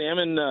get the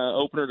salmon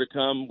opener to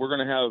come, we're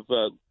going to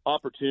have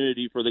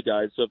opportunity for the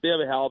guys. So if they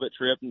have a halibut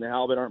trip and the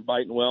halibut aren't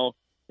biting well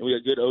and we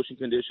got good ocean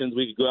conditions,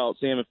 we could go out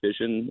salmon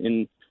fishing.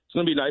 And it's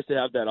going to be nice to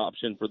have that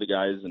option for the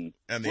guys. And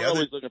we're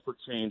always looking for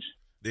change.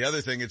 The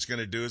other thing it's going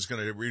to do is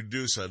going to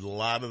reduce a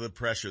lot of the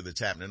pressure that's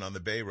happening on the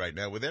bay right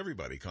now with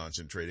everybody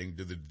concentrating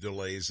to the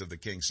delays of the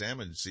king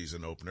salmon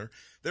season opener.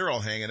 They're all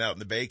hanging out in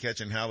the bay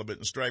catching halibut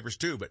and stripers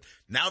too, but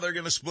now they're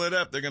going to split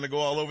up. They're going to go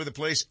all over the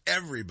place.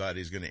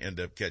 Everybody's going to end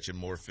up catching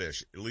more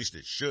fish. At least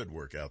it should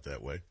work out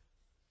that way.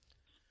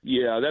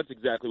 Yeah, that's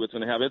exactly what's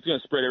going to happen. It's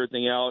going to spread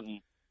everything out, and,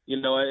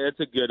 it's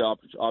a good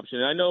option.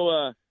 And I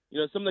know,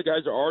 some of the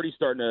guys are already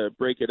starting to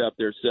break it up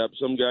there, Sep.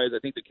 Some guys, I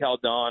think the Cal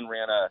Don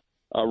ran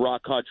a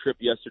rock cod trip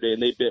yesterday, and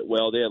they bit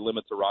well. They had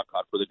limits of rock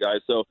cod for the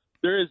guys. So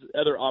there is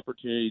other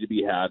opportunity to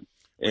be had.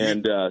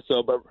 And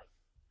but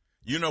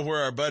you know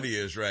where our buddy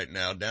is right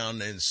now,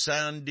 down in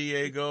San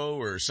Diego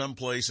or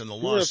someplace in the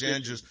Los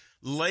Angeles,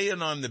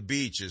 laying on the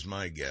beach is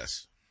my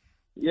guess.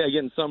 Yeah,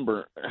 getting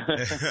sunburnt.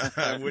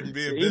 I wouldn't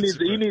be a bit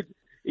surprised.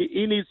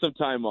 He needs some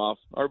time off.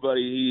 Our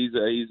buddy,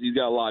 he's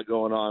got a lot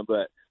going on,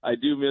 but I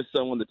do miss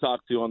someone to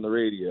talk to on the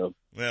radio.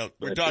 Well,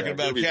 we're talking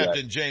about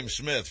Captain James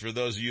Smith. For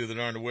those of you that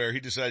aren't aware, he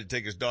decided to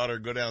take his daughter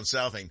and go down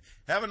south and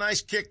have a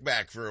nice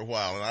kickback for a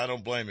while, and I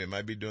don't blame him.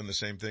 I'd be doing the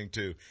same thing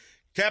too.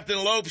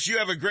 Captain Lopes, you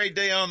have a great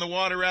day on the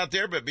water out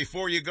there, but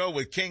before you go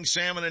with king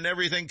salmon and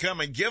everything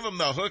coming, give them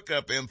the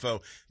hookup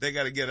info. They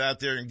got to get out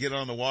there and get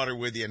on the water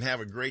with you and have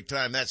a great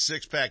time. That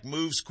six-pack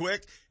moves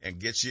quick and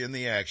gets you in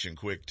the action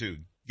quick, too.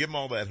 Give them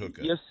all that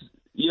hookup. Yes,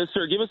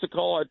 sir. Give us a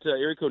call at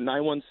area code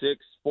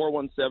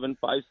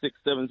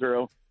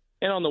 916-417-5670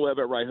 and on the web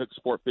at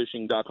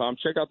righthooksportfishing.com.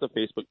 Check out the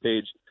Facebook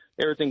page.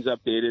 Everything's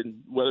updated.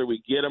 Whether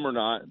we get them or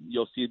not,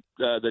 you'll see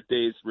the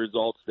day's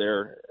results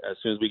there as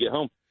soon as we get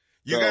home.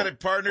 You got it,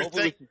 partner.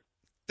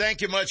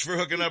 Thank you much for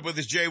hooking up with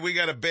us, Jay. We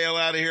got to bail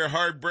out of here.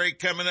 Hard break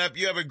coming up.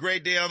 You have a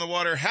great day on the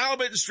water.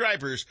 Halibut and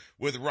stripers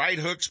with Right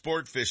Hook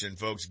Sport Fishing,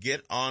 folks.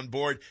 Get on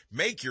board.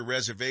 Make your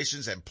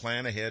reservations and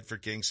plan ahead for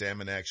king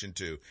salmon action,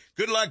 too.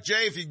 Good luck,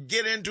 Jay. If you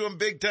get into them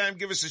big time,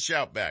 give us a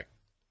shout back.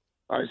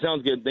 All right,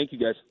 sounds good. Thank you,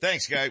 guys.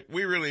 Thanks, guy.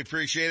 We really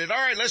appreciate it. All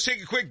right, let's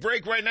take a quick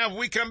break right now. When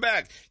we come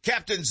back,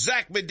 Captain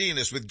Zach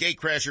Medinas with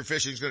Gatecrasher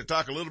Fishing is going to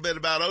talk a little bit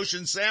about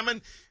ocean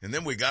salmon, and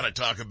then we got to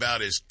talk about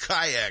his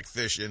kayak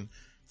fishing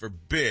for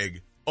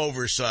big,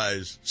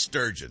 oversized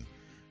sturgeon.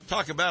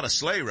 Talk about a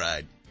sleigh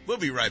ride. We'll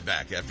be right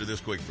back after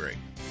this quick break.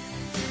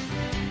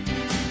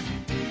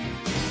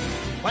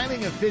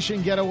 Planning a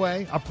fishing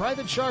getaway, a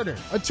private charter,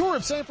 a tour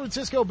of San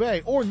Francisco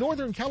Bay, or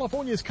Northern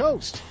California's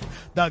coast?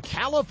 The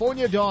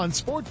California Dawn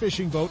Sport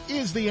Fishing Boat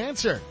is the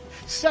answer.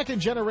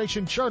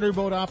 Second-generation charter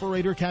boat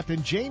operator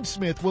Captain James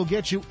Smith will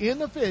get you in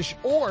the fish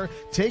or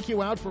take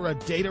you out for a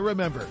day to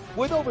remember.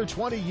 With over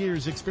 20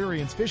 years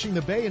experience fishing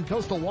the bay and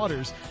coastal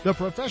waters, the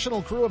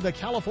professional crew of the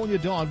California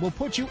Dawn will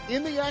put you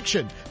in the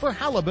action for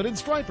halibut and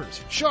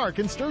stripers, shark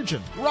and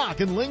sturgeon, rock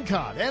and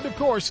lingcod, and of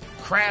course,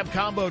 crab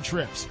combo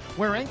trips,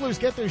 where anglers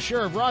get their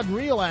share of rod and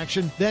reel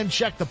action, then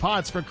check the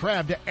pots for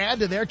crab to add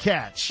to their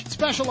catch.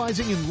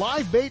 Specializing in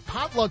live bait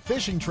potluck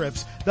fishing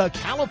trips, the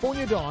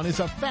California Dawn is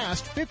a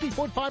fast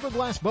 50-foot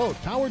fiberglass boat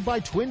powered by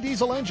twin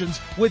diesel engines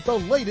with the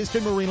latest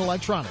in marine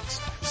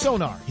electronics.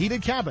 Sonar,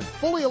 heated cabin,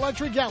 fully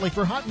electric galley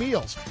for hot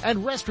meals, and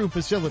restroom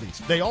facilities.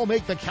 They all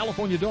make the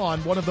California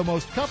Dawn one of the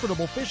most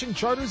comfortable fishing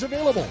charters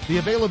available. The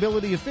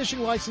availability of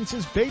fishing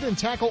licenses, bait, and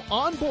tackle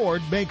on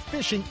board make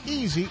fishing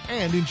easy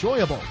and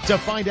enjoyable. To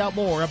find out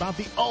more about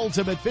the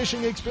ultimate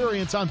fishing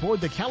experience on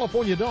board the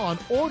California Dawn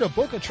or to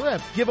book a trip,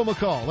 give them a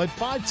call at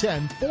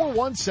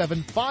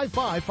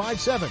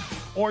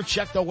 510-417-5557 or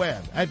check the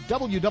web at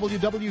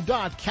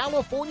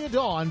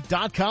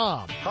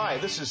www.californiadawn.com. Hi,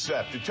 this is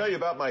Seth to tell you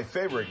about my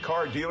favorite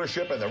car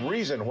dealership and the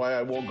reason why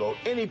I won't go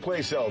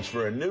anyplace else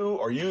for a new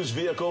or used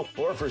vehicle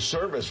or for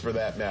service for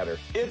that matter.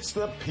 It's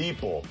the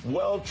people.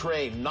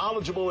 Well-trained,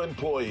 knowledgeable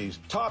employees,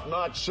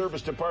 top-notch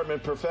service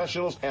department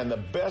professionals, and the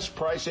best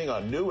pricing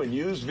on new and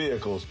used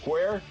vehicles.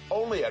 Where?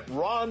 Only at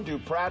Ron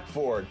Duprat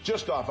Ford,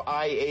 just off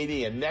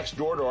I-80 and next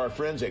door to our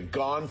friends at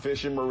Gone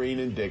Fishing Marine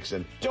in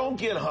Dixon. Don't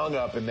get hung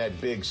up in that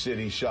big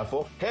city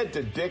shuffle. Head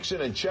to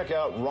Dixon and check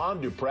out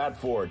Ron Duprat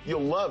Ford.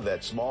 You'll love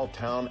that small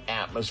town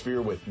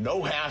atmosphere with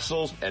no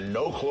hassles and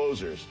no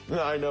closers.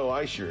 I know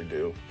I sure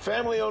do.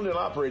 Family owned and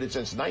operated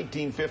since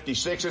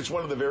 1956, it's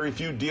one of the very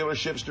few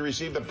dealerships to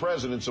receive the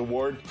President's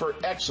Award for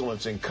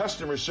excellence in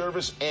customer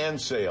service and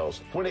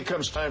sales. When it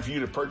comes time for you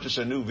to purchase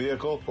a new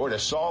vehicle or to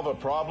solve a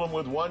problem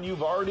with one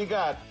you've already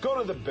got, go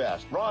to the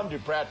best. Ron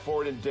Duprat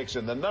Ford in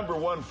Dixon, the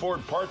 #1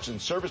 Ford parts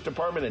and service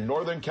department in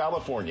Northern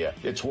California.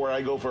 It's where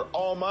I go for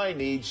all my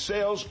needs,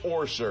 sales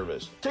or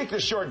service. Take the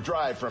short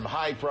drive from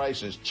high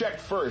prices. Check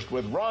first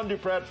with Ron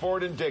Duprat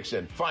Ford in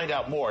Dixon. Find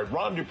out more at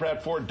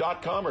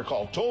rondupratford.com or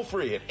call toll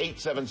free at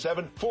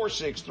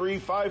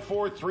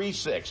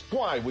 877-463-5436.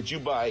 Why would you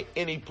buy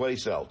any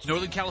place else?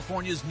 Northern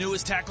California's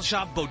newest tackle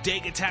shop,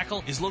 Bodega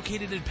Tackle, is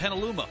located in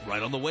Petaluma,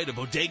 right on the way to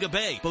Bodega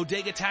Bay.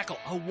 Bodega Tackle,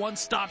 a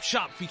one-stop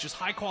shop, features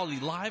high-quality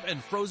live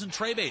and frozen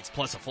tray baits,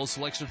 plus a full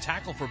selection of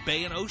tackle for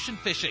bay and ocean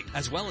fishing,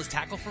 as well as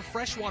tackle for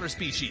freshwater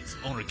species.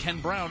 Owner Ken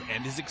Brown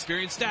and his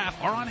experienced staff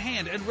are on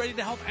hand and ready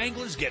to help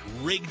anglers get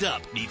rigged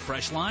up. Need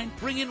fresh line?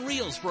 Bring in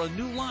reels for a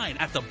new line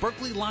at the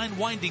Berkeley Line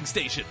Winding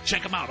Station.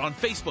 Check them out on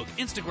Facebook,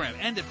 Instagram,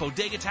 and at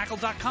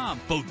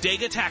bodegatackle.com.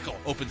 Bodega Tackle,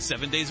 open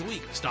 7 days a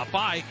week. Stop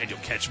by and you'll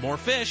catch more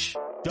fish.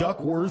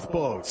 Duckworth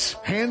Boats.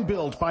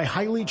 Hand-built by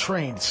highly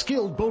trained,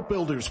 skilled boat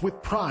builders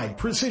with pride,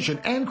 precision,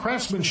 and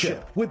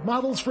craftsmanship. With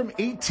models from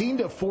 18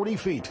 to 40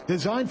 feet.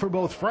 Designed for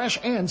both fresh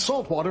and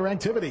saltwater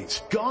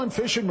activities. Gone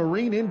Fishing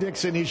Marine in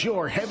Dixon is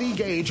your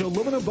heavy-gauge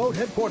aluminum boat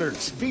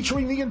headquarters.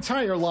 Featuring the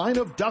entire line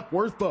of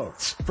Duckworth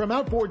boats. From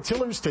outboard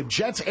tillers to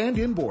jets and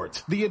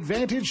inboards. The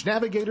Advantage,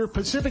 Navigator,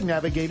 Pacific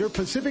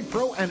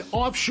Pro, and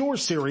Offshore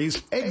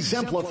series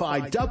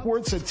exemplify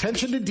Duckworth's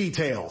attention to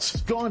details.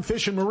 Gone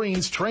Fishing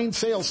Marine's trained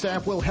sales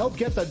staff will help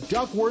get the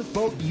Duckworth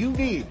boat you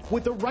need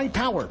with the right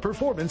power,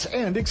 performance,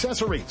 and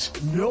accessories.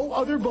 No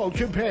other boat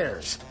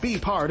compares. Be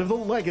part of the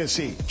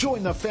legacy.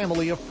 Join the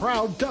family of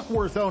proud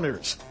Duckworth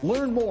owners.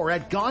 Learn more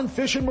at Gone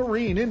Fishing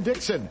Marine in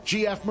Dixon,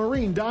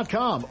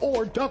 gfmarine.com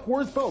or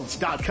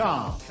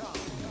duckworthboats.com.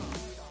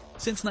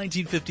 Since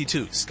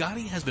 1952,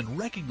 Scotty has been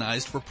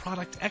recognized for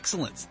product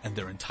excellence, and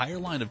their entire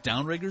line of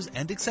downriggers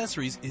and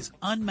accessories is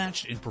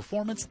unmatched in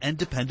performance and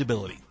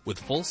dependability. With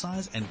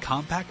full-size and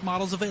compact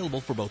models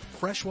available for both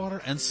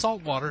freshwater and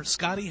saltwater,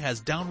 Scotty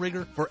has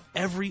downrigger for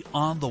every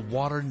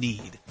on-the-water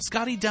need.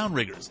 Scotty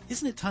Downriggers,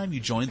 isn't it time you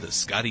joined the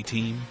Scotty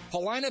team?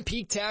 Paulina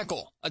Peak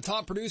Tackle, a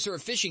top producer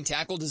of fishing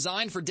tackle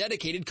designed for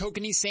dedicated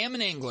kokanee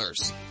salmon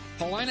anglers.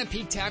 Paulina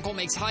Peak Tackle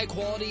makes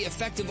high-quality,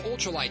 effective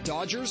ultralight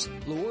dodgers,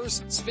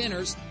 lures,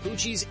 spinners,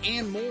 hoochies,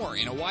 and more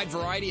in a wide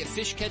variety of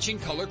fish-catching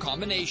color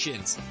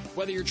combinations.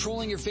 Whether you're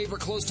trolling your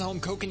favorite close-to-home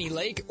kokanee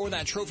lake or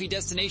that trophy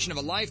destination of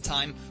a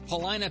lifetime,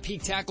 Paulina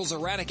Peak Tackle's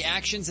erratic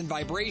actions and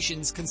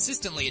vibrations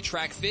consistently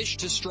attract fish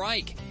to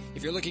strike.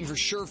 If you're looking for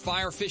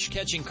surefire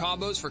fish-catching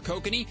combos for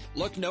kokanee,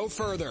 look no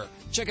further.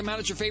 Check them out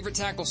at your favorite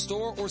tackle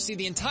store or see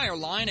the entire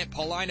line at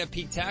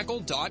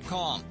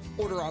paulinapeaktackle.com.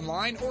 Order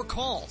online or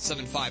call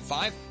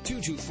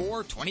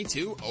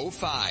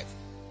 755-224-2205.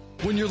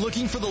 When you're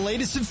looking for the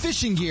latest in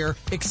fishing gear,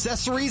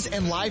 accessories,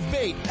 and live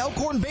bait,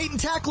 Elkhorn Bait and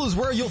Tackle is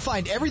where you'll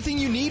find everything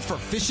you need for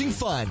fishing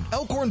fun.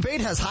 Elkhorn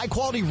Bait has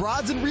high-quality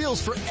rods and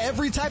reels for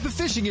every type of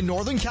fishing in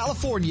Northern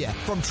California,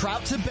 from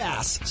trout to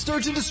bass,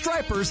 sturgeon to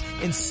stripers,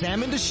 and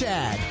salmon to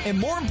shad. And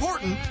more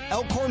important,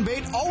 Elkhorn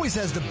Bait always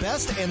has the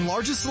best and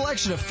largest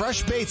selection of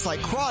fresh baits like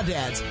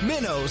crawdads,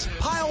 minnows,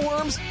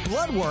 pileworms,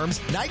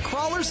 bloodworms, night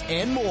crawlers,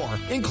 and more,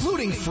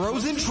 including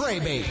frozen tray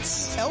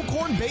baits.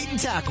 Elkhorn Bait and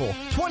Tackle,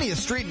 20th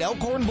Street and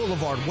Elkhorn Boulevard,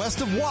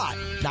 west of Watt,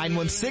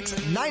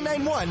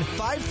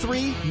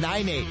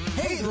 916-991-5398.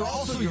 Hey, they're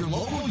also your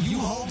local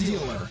U-Haul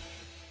dealer.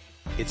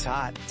 It's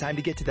hot. Time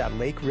to get to that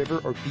lake,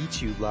 river, or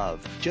beach you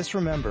love. Just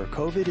remember,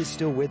 COVID is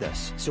still with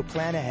us, so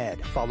plan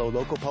ahead. Follow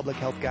local public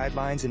health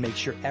guidelines and make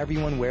sure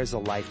everyone wears a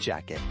life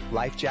jacket.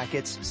 Life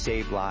jackets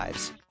save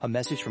lives. A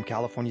message from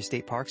California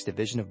State Parks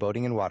Division of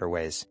Boating and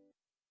Waterways.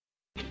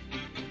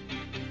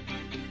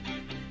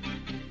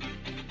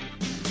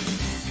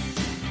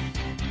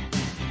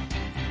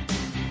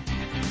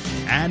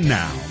 And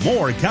now,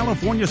 more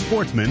California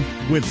Sportsmen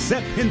with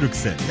Seth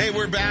Hendrickson. Hey,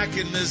 we're back,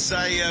 and as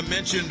I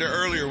mentioned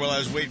earlier while I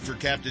was waiting for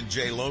Captain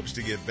Jay Lopes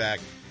to get back,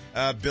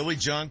 Billy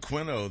John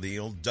Quino, the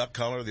old duck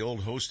caller, the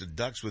old host of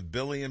Ducks with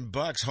Billy and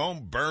Bucks,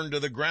 home burned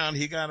to the ground.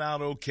 He got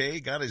out okay,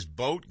 got his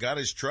boat, got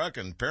his truck,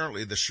 and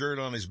apparently the shirt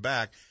on his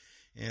back.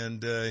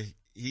 And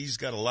he's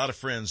got a lot of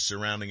friends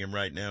surrounding him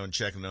right now and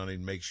checking on him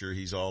to make sure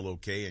he's all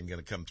okay and going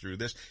to come through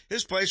this.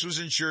 His place was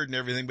insured and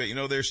everything, but, you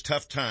know, there's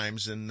tough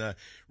times. And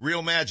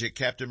Real Magic,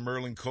 Captain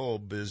Merlin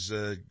Kolb, has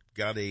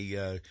got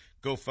a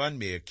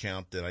GoFundMe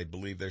account that I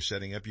believe they're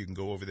setting up. You can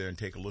go over there and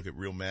take a look at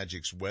Real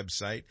Magic's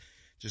website.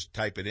 Just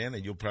type it in,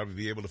 and you'll probably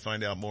be able to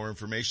find out more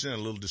information and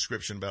a little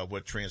description about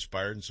what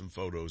transpired and some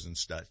photos and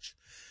such.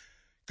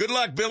 Good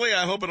luck, Billy.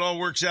 I hope it all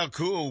works out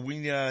cool. We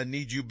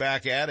need you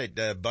back at it,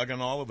 bugging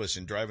all of us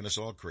and driving us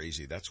all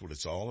crazy. That's what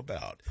it's all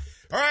about.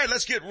 All right,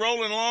 let's get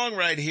rolling along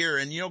right here.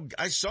 And, you know,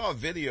 I saw a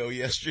video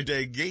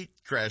yesterday, Gate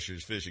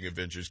Crashers Fishing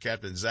Adventures.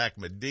 Captain Zach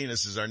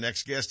Medinas is our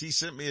next guest. He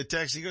sent me a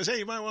text. He goes, hey,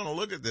 you might want to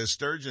look at this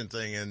sturgeon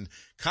thing in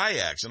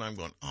kayaks. And I'm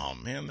going, oh,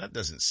 man, that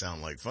doesn't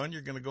sound like fun.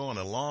 You're going to go on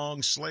a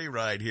long sleigh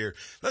ride here.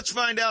 Let's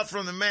find out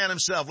from the man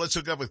himself. Let's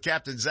hook up with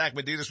Captain Zach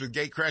Medinas with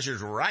Gate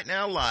Crashers right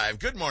now live.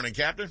 Good morning,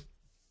 Captain.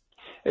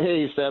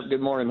 Hey, Seth.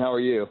 Good morning. How are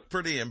you?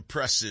 Pretty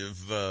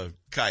impressive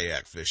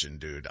kayak fishing,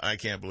 dude. I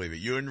can't believe it.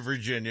 You in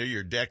Virginia,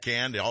 your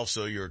deckhand,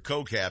 also your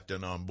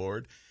co-captain on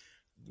board,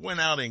 went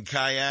out in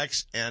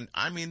kayaks, and,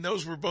 I mean,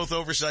 those were both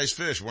oversized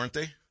fish, weren't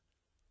they?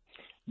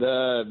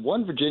 The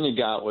one Virginia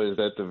got was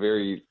at the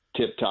very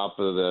tip top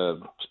of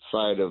the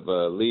side of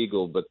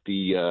legal, but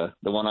the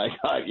one I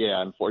got,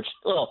 yeah,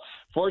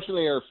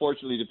 fortunately or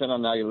fortunately, depending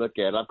on how you look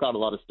at it. I've caught a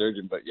lot of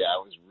sturgeon, but yeah,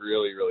 it was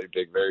really, really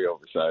big, very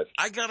oversized.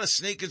 I got a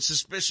sneaking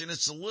suspicion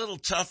it's a little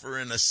tougher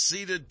in a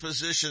seated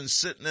position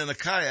sitting in a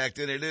kayak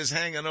than it is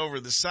hanging over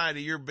the side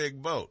of your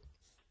big boat.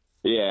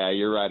 Yeah,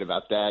 you're right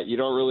about that. You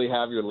don't really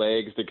have your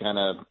legs to kind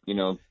of, you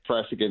know,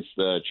 press against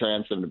the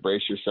transom to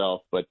brace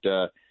yourself, but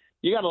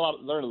you got to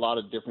learn a lot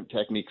of different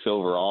techniques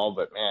overall.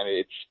 But man,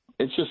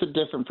 it's just a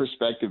different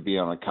perspective being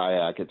on a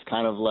kayak. It's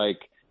kind of like,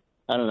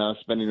 I don't know,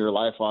 spending your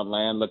life on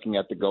land looking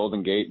at the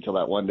Golden Gate until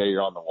that one day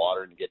you're on the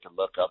water and you get to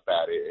look up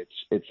at it.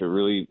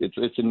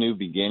 It's a new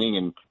beginning,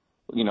 and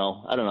you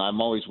know, I don't know, I'm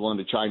always willing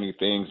to try new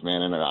things,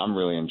 man, and I'm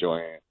really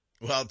enjoying it.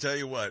 Well, I'll tell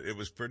you what, it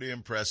was pretty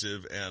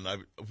impressive, and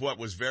what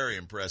was very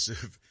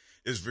impressive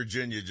is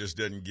Virginia just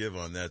doesn't give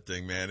on that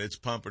thing, man. It's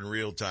pumping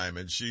real time,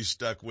 and she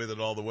stuck with it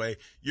all the way.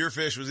 Your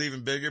fish was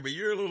even bigger, but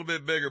you're a little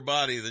bit bigger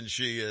body than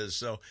she is,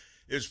 so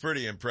it's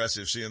pretty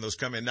impressive seeing those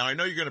come in. Now, I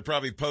know you're going to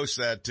probably post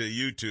that to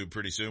YouTube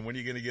pretty soon. When are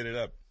you going to get it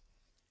up?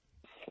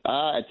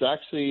 It's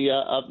actually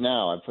up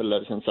now. I put it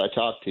up since I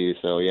talked to you,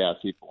 so yeah,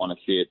 if people want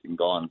to see it, you can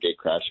go on Gate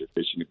Crasher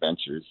Fishing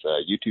Adventures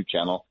YouTube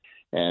channel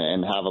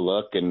and have a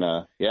look, and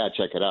yeah,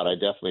 check it out. I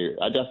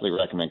definitely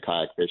recommend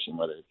kayak fishing.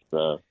 Whether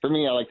it's for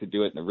me, I like to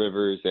do it in the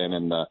rivers and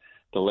in the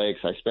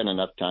lakes. I spend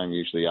enough time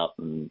usually out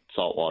in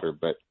saltwater,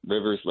 but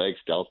rivers,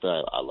 lakes,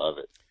 delta, I love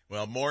it.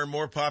 Well, more and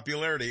more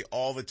popularity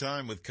all the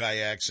time with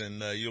kayaks,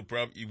 and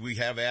we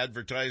have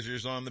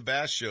advertisers on the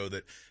Bass Show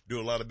that do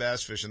a lot of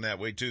bass fishing that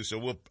way too. So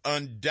we'll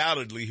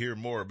undoubtedly hear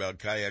more about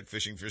kayak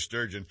fishing for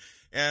sturgeon.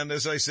 And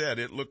as I said,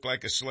 it looked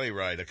like a sleigh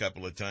ride a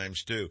couple of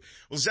times too.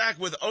 Well, Zach,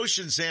 with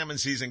ocean salmon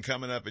season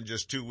coming up in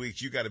just 2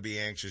 weeks, you got to be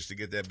anxious to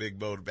get that big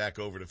boat back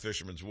over to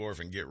Fisherman's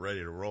Wharf and get ready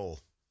to roll.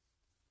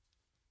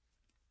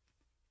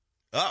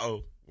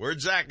 Uh-oh,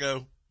 where'd Zach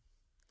go?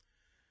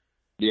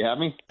 Do you have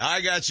me?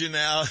 I got you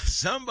now.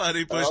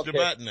 Somebody pushed a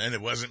button, and it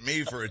wasn't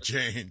me for a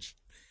change.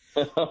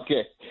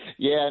 Okay.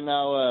 Yeah,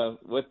 now,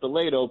 with the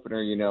late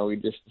opener, we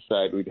just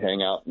decided we'd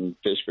hang out and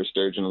fish for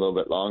sturgeon a little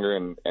bit longer,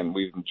 and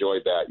we've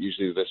enjoyed that.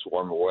 Usually this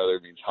warmer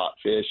weather means hot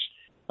fish,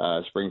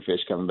 spring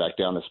fish coming back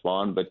down to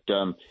spawn. But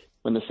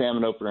when the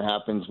salmon opener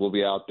happens, we'll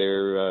be out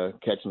there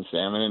catching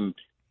salmon. And,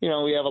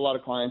 we have a lot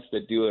of clients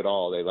that do it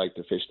all. They like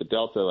to fish the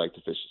Delta, like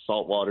to fish the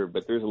saltwater,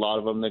 but there's a lot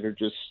of them that are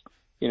just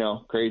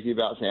crazy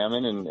about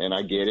salmon, and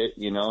I get it,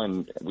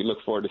 and we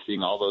look forward to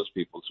seeing all those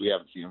people because we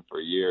haven't seen them for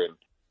a year. And,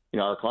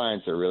 our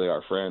clients are really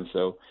our friends.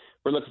 So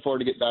we're looking forward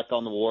to get back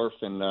on the wharf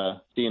and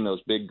seeing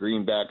those big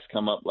greenbacks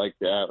come up like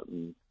that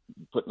and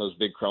putting those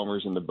big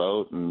chromers in the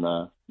boat and,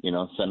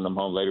 sending them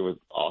home later with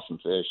awesome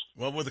fish.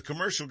 Well, with the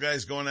commercial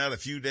guys going out a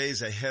few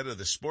days ahead of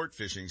the sport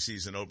fishing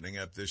season opening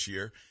up this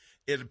year,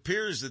 it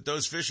appears that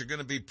those fish are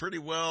going to be pretty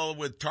well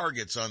with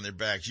targets on their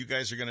backs. You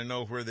guys are going to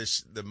know where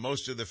the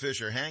most of the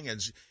fish are hanging.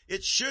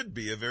 It should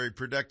be a very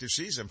productive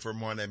season from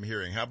what I'm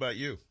hearing. How about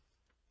you?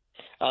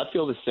 I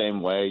feel the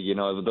same way.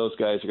 Those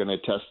guys are going to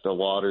test the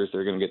waters.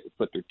 They're going to get to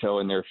put their toe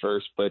in there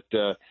first. But,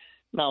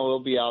 no,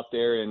 we'll be out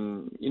there.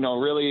 And,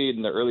 really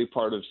in the early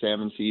part of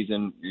salmon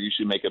season, you're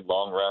usually making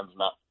long runs,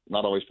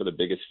 not always for the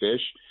biggest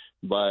fish.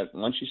 But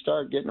once you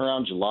start getting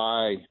around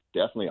July,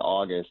 definitely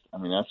August,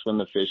 that's when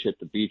the fish hit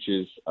the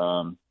beaches.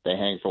 They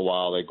hang for a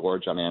while. They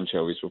gorge on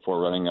anchovies before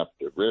running up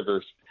the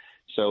rivers.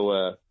 So,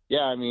 I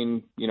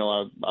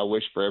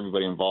wish for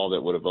everybody involved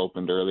it would have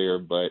opened earlier.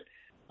 But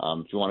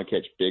if you want to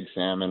catch big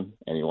salmon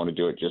and you want to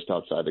do it just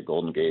outside the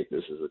Golden Gate,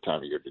 this is the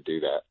time of year to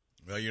do that.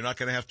 Well, you're not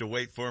going to have to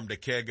wait for them to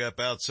keg up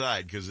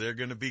outside because they're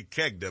going to be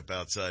kegged up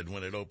outside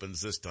when it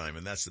opens this time,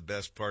 and that's the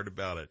best part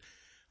about it.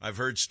 I've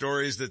heard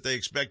stories that they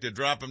expect to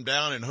drop them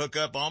down and hook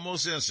up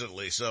almost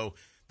instantly. So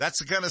that's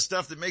the kind of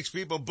stuff that makes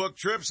people book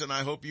trips. And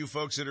I hope you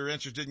folks that are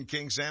interested in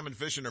king salmon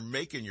fishing are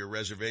making your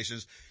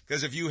reservations,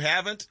 because if you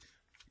haven't,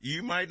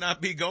 you might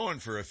not be going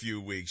for a few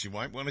weeks. You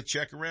might want to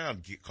check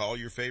around, call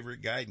your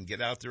favorite guide and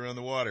get out there on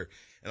the water.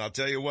 And I'll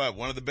tell you what,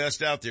 one of the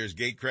best out there is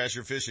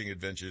Gatecrasher Fishing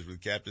Adventures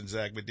with Captain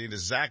Zach Medina.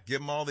 Zach,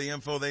 give them all the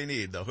info they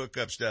need, the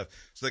hookup stuff,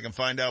 so they can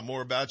find out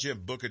more about you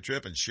and book a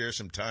trip and share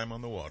some time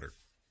on the water.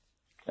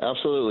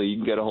 Absolutely. You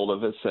can get a hold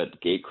of us at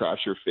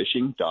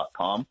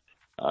gatecrasherfishing.com.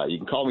 You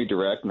can call me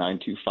direct,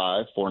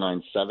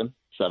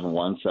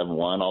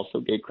 925-497-7171.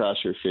 Also,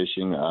 Gatecrasher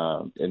Fishing,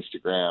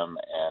 Instagram,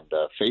 and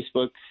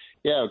Facebook.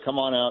 Yeah, come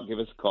on out, give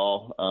us a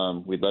call.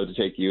 We'd love to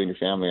take you and your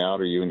family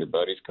out, or you and your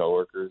buddies,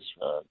 coworkers,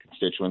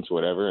 constituents,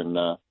 whatever,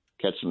 and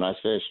catch some nice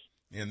fish.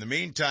 In the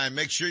meantime,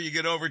 make sure you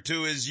get over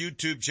to his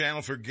YouTube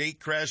channel for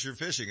Gatecrasher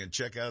Fishing and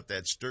check out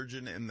that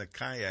sturgeon in the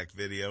kayak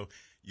video.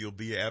 You'll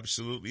be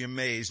absolutely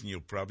amazed, and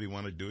you'll probably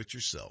want to do it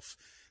yourself.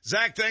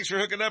 Zach, thanks for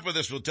hooking up with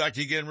us. We'll talk to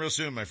you again real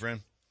soon, my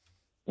friend.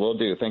 Will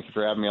do. Thank you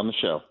for having me on the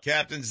show.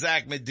 Captain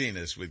Zach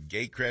Medinas with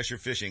Gatecrasher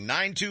Fishing,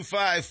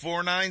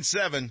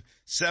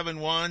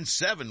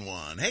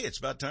 925-497-7171. Hey, it's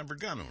about time for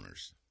gun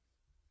owners.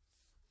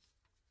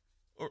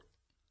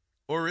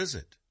 Or is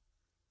it?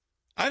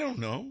 I don't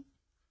know.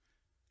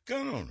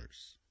 Gun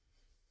owners.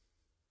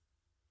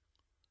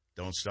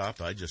 Don't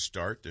stop. I just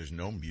start. There's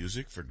no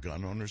music for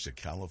gun owners of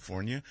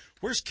California.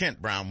 Where's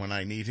Kent Brown when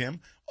I need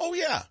him? Oh,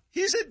 yeah.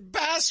 He's at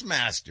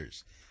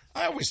Bassmasters.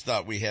 I always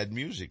thought we had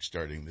music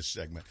starting this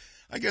segment.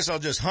 I guess I'll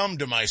just hum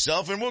to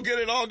myself and we'll get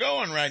it all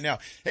going right now.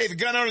 Hey, the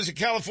Gun Owners of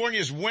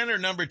California's winner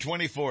number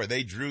 24.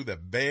 They drew the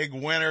big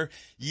winner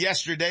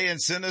yesterday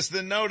and sent us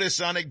the notice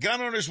on it.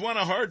 Gun owners won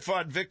a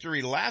hard-fought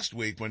victory last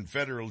week when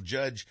federal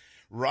judge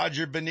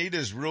Roger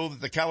Benitez ruled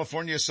that the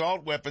California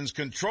Assault Weapons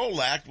Control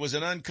Act was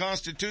an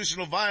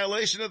unconstitutional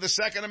violation of the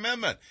Second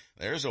Amendment.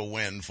 There's a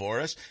win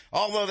for us.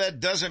 Although that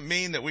doesn't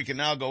mean that we can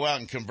now go out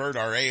and convert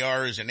our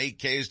ARs and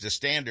 8Ks to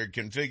standard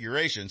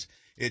configurations.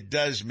 It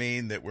does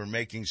mean that we're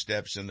making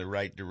steps in the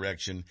right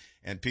direction,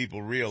 and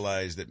people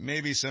realize that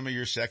maybe some of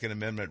your Second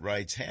Amendment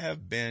rights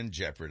have been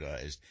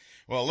jeopardized.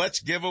 Well, let's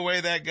give away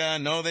that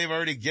gun. No, they've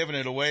already given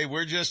it away.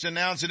 We're just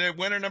announcing it.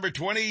 Winner number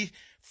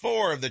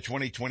 24 of the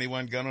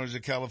 2021 Gun Owners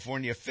of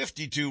California,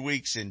 52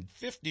 weeks and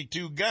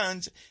 52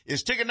 guns,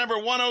 is ticket number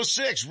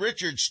 106,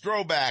 Richard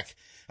Stroback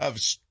of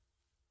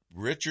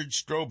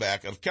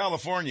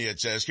California, it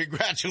says.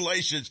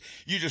 Congratulations.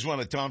 You just won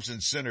a Thompson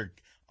Center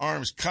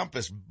Arms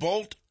Compass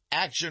Bolt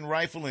action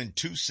rifle in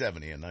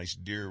 .270, a nice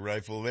deer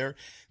rifle there.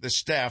 The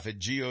staff at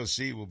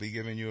GOC will be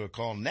giving you a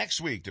call next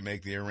week to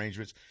make the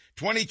arrangements.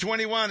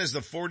 2021 is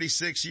the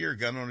 46th year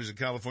Gun Owners of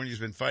California has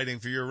been fighting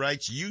for your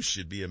rights. You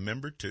should be a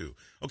member too.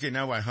 Okay,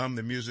 now I hum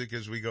the music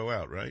as we go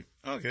out, right?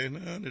 Okay.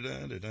 Lowrance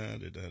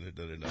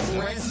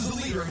is the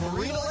leader in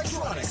marine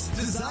electronics,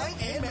 design,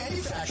 and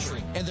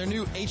manufacturing. And their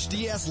new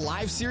HDS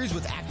Live series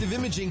with active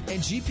imaging and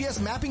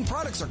GPS mapping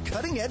products are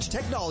cutting-edge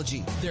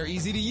technology. They're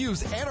easy to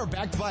use and are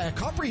backed by a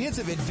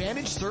comprehensive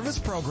Advantage service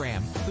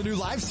program. The new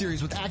Live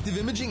series with active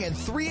imaging and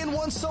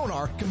 3-in-1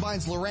 sonar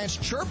combines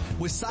Lowrance Chirp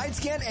with side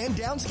scan and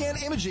down scan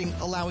imaging,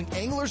 allowing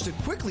anglers to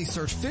quickly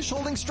search fish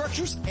holding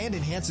structures, and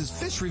enhances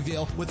fish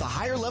reveal with a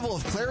higher level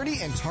of clarity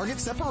and target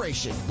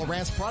separation.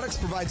 Lowrance products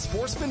provide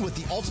Sportsmen with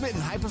the ultimate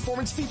and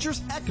high-performance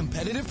features at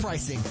competitive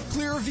pricing.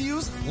 Clearer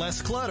views, less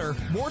clutter,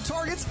 more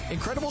targets,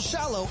 incredible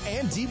shallow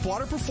and deep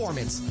water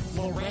performance.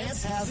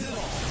 Lowrance has it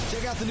all.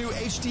 Check out the new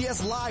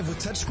HDS Live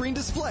with touchscreen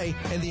display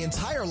and the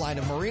entire line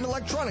of marine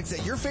electronics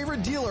at your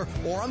favorite dealer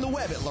or on the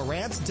web at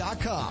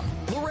Lowrance.com.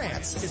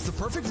 Lowrance is the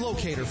perfect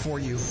locator for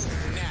you.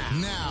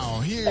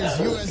 Now, here's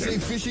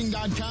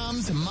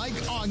USAFishing.com's Mike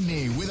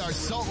Ogney with our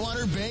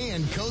Saltwater Bay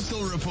and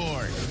Coastal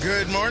Report.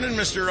 Good morning,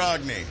 Mr.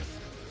 Ogney.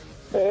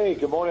 Hey,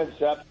 good morning,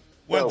 Seth.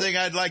 One thing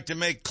I'd like to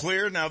make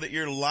clear now that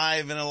you're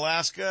live in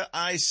Alaska,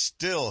 I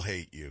still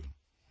hate you.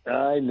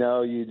 I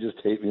know you just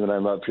hate me when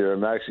I'm up here.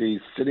 I'm actually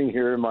sitting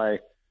here in my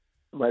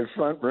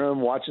front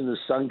room watching the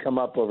sun come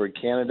up over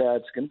Canada.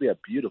 It's going to be a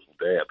beautiful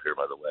day up here,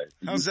 by the way.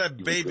 How's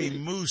that baby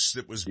moose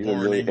that was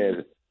born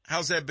in?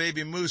 How's that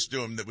baby moose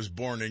doing that was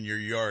born in your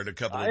yard a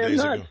couple of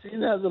days ago? I have not seen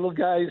that little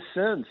guy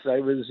since.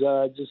 I was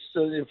just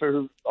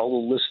for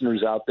all the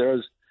listeners out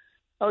there.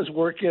 I was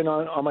working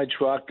on my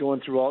truck,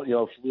 going through all,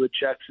 fluid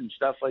checks and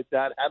stuff like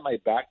that. Had my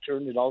back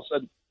turned, and all of a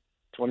sudden,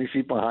 20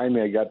 feet behind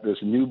me, I got this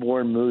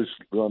newborn moose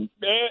going,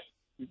 bleh,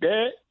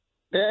 bleh,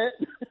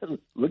 bleh,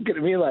 looking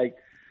at me like,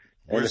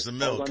 "Where's the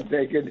milk?" I'm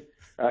thinking,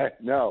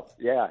 no,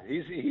 yeah,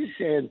 he's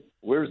saying,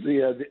 "Where's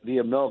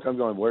the milk?" I'm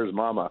going, "Where's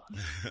Mama?"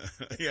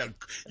 Yeah,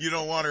 you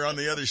don't want her on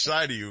the other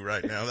side of you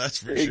right now. That's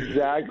for sure.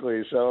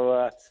 Exactly.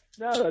 So,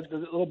 no, the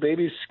little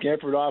baby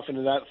scampered off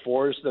into that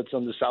forest that's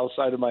on the south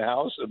side of my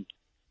house, and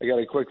I got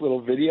a quick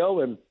little video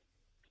and,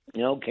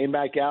 came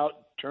back out,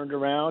 turned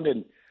around,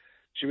 and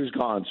she was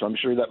gone. So I'm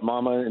sure that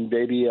Mama and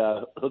baby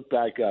hooked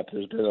back up.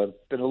 There's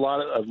been a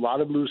lot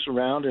of moose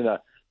around and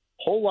a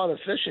whole lot of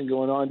fishing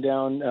going on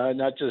down,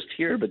 not just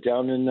here, but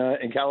down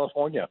in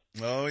California.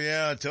 Oh,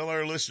 yeah. Tell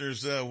our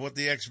listeners what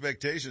the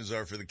expectations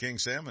are for the king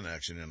salmon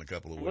action in a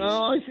couple of weeks.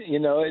 Well, I think,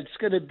 it's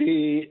going to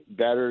be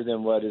better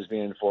than what is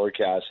being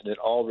forecast, and it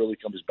all really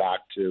comes back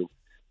to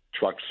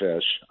truck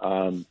fish.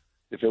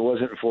 If it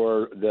wasn't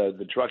for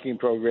the trucking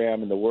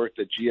program and the work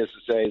that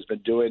GSSA has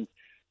been doing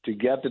to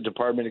get the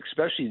department,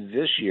 especially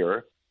this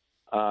year,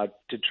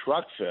 to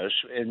truck fish,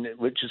 and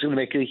which is going to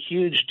make a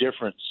huge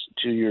difference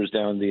 2 years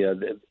down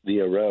the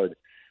road,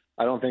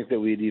 I don't think that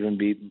we'd even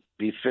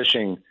be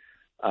fishing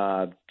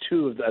at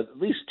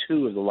least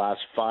two of the last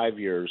 5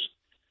 years,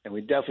 and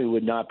we definitely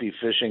would not be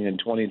fishing in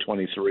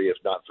 2023 if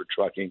not for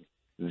trucking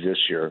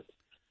this year.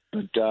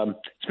 But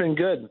it's been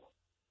good.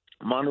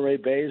 Monterey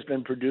Bay has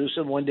been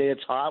producing. One day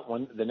it's hot,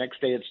 the next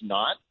day it's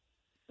not.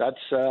 That's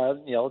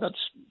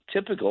that's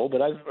typical.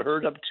 But I've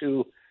heard up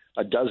to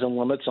a dozen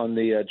limits on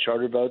the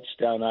charter boats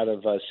down out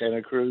of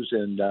Santa Cruz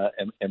and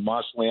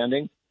Moss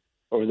Landing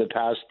over the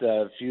past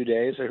few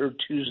days. I heard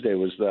Tuesday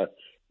was the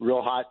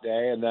real hot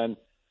day, and then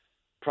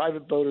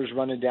private boaters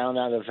running down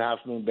out of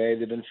Half Moon Bay.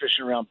 They've been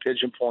fishing around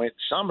Pigeon Point.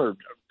 Some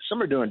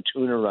are doing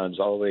tuna runs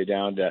all the way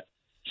down to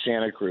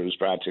Santa Cruz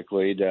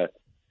practically to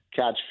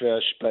catch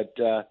fish, but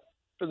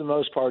for the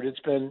most part, it's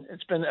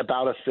been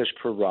about a fish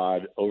per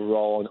rod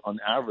overall on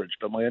average.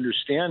 But my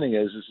understanding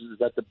is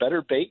that the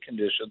better bait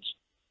conditions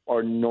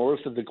are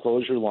north of the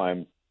closure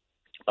line,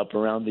 up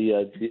around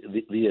the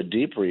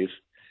deep reef,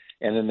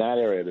 and in that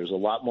area, there's a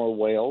lot more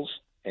whales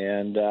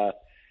and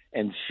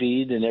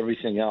feed and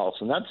everything else.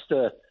 And that's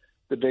the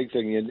big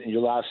thing. In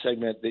your last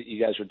segment that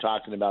you guys were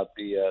talking about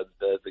the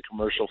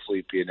commercial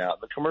fleet being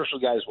out. The commercial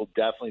guys will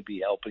definitely be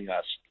helping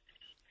us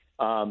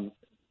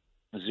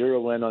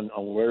zero in on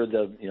where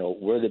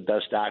the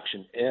best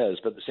action is.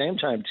 But at the same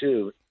time,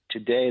 too,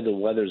 today the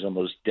weather's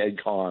almost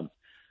dead calm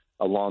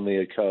along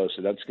the coast.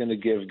 So that's going to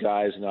give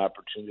guys an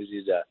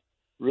opportunity to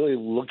really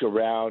look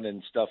around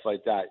and stuff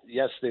like that.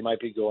 Yes, they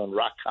might be going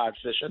rock cod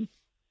fishing,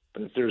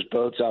 but if there's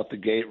boats out the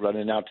gate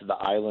running out to the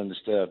islands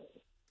to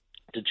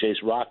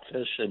chase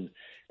rockfish and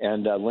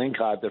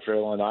lingcod at the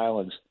Fairlawn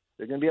Islands,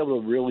 they're going to be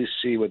able to really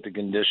see what the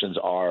conditions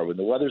are. When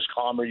the weather's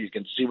calmer, you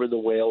can see where the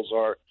whales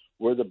are,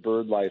 where the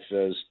bird life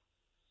is,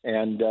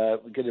 and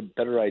get a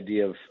better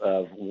idea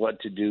of what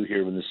to do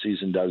here when the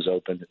season does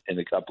open in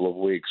a couple of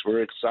weeks.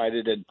 We're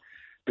excited in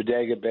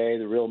Bodega Bay,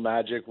 the Real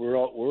Magic. We're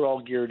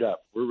all geared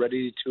up. We're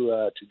ready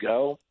to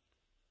go,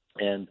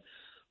 and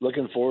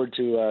looking forward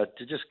to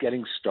just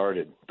getting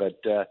started. But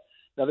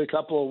another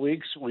couple of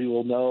weeks, we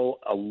will know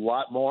a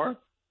lot more.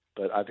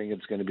 But I think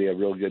it's going to be a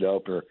real good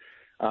opener.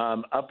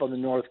 Up on the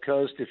North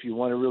Coast, if you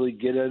want to really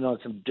get in on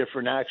some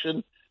different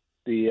action,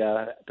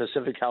 the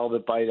Pacific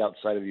halibut bite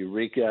outside of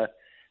Eureka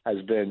has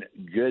been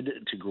good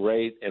to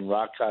great, and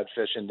rock cod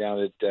fishing down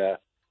at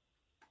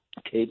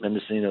Cape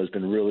Mendocino has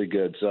been really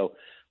good. So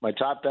my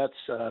top bets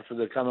for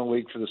the coming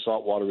week for the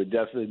saltwater would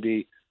definitely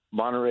be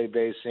Monterey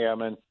Bay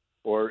salmon,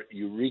 or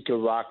Eureka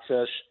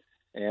rockfish.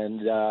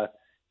 And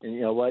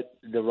you know what?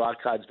 The rock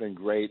cod's been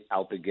great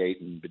out the gate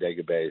in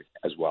Bodega Bay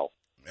as well.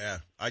 Yeah,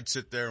 I'd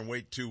sit there and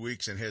wait 2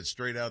 weeks and head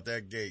straight out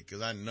that gate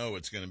because I know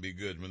it's going to be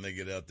good when they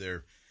get out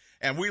there.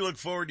 And we look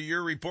forward to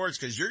your reports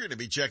because you're going to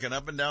be checking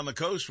up and down the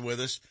coast with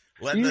us,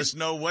 letting us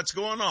know what's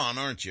going on,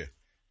 aren't you?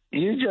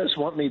 You just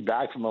want me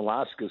back from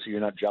Alaska so you're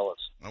not jealous.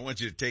 I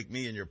want you to take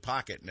me in your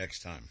pocket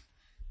next time.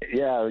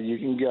 Yeah, you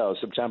can go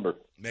September.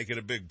 Make it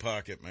a big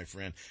pocket, my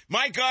friend.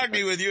 Mike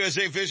Ogney with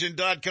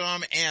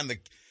USAFishing.com, and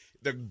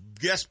the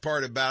guest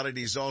part about it,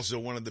 he's also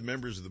one of the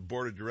members of the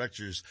board of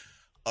directors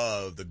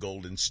of the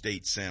Golden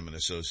State Salmon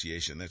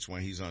Association. That's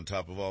why he's on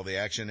top of all the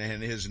action,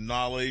 and his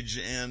knowledge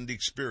and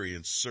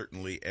experience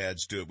certainly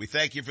adds to it. We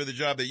thank you for the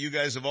job that you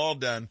guys have all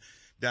done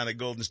down at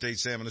Golden State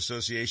Salmon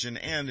Association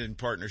and in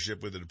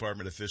partnership with the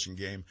Department of Fish and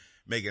Game,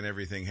 making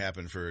everything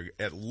happen for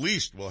at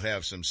least we'll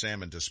have some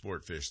salmon to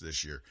sport fish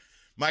this year.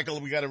 Michael,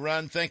 we got to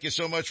run. Thank you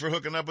so much for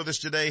hooking up with us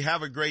today.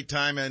 Have a great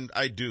time, and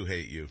I do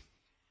hate you.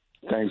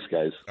 Thanks,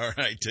 guys. All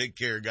right, take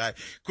care, guy.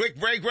 Quick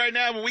break right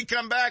now. When we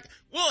come back,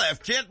 we'll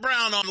have Kent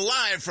Brown on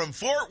live from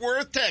Fort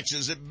Worth,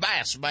 Texas at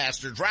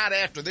Bassmasters right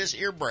after this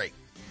here break.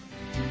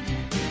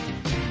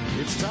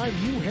 It's time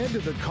you head to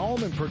the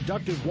calm and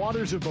productive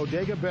waters of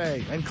Bodega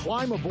Bay and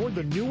climb aboard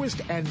the newest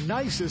and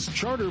nicest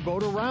charter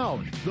boat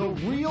around, the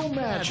Real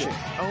Magic,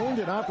 owned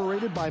and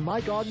operated by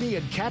Mike Ogney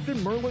and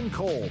Captain Merlin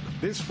Kolb.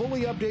 This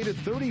fully updated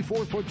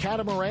 34-foot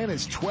catamaran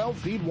is 12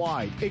 feet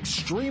wide,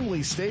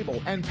 extremely stable,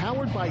 and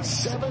powered by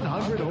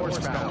 700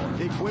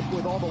 horsepower. Equipped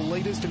with all the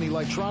latest in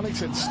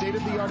electronics and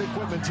state-of-the-art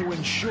equipment to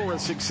ensure a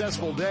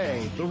successful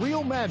day, the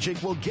Real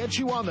Magic will get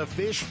you on the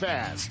fish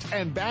fast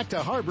and back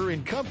to harbor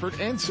in comfort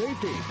and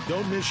safety.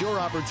 Don't miss your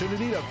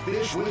opportunity to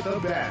fish with the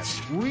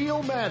best.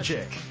 Real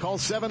Magic. Call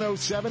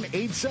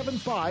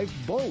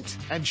 707-875-BOAT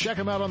and check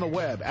them out on the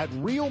web at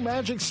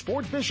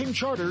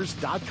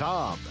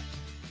realmagicsportfishingcharters.com.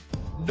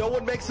 No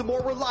one makes a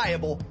more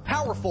reliable,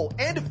 powerful,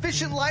 and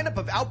efficient lineup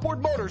of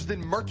outboard motors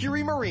than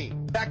Mercury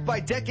Marine. Backed by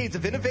decades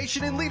of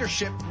innovation and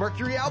leadership,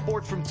 Mercury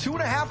outboards from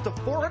 2.5 to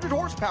 400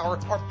 horsepower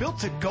are built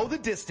to go the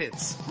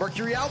distance.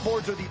 Mercury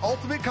outboards are the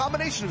ultimate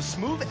combination of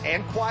smooth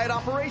and quiet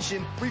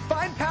operation,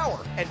 refined power,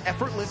 and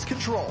effortless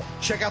control.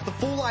 Check out the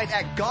full line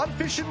at Gone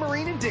Fishing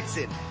Marine in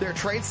Dixon. Their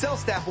trained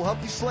sales staff will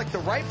help you select the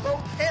right boat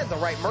and the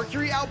right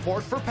Mercury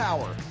outboard for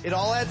power. It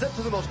all adds up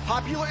to the most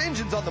popular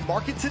engines on the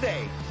market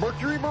today.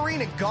 Mercury Marine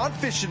and Gone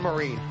Fishing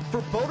Marine, for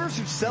boaters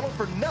who settle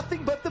for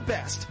nothing but the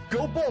best.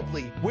 Go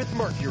boldly with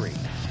Mercury.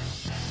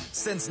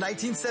 Since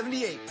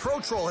 1978,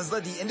 ProTroll has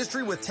led the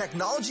industry with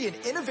technology and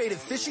innovative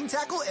fishing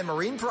tackle and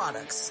marine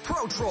products.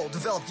 ProTroll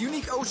developed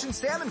unique ocean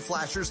salmon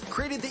flashers,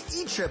 created the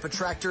E-Trip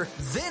attractor,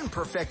 then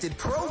perfected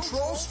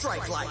ProTroll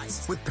strike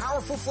lights with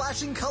powerful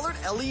flashing colored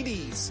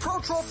LEDs.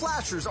 ProTroll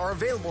flashers are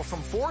available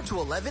from 4 to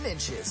 11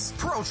 inches.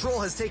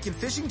 ProTroll has taken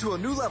fishing to a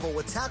new level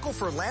with tackle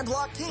for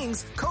landlocked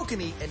kings,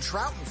 kokanee, and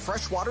trout in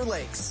freshwater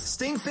lakes.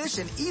 Stingfish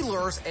and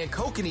e-lures and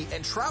kokanee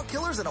and trout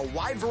killers in a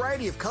wide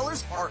variety of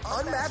colors are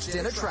unmatched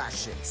in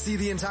attraction. See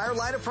the entire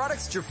line of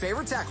products at your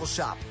favorite tackle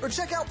shop or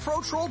check out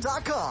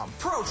ProTroll.com.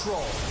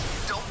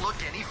 ProTroll. Don't look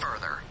any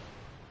further.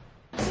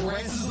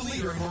 Lowrance is the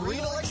leader in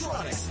marine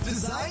electronics,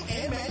 design,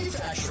 and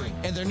manufacturing.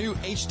 And their new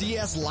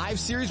HDS Live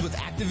series with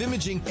active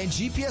imaging and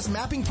GPS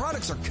mapping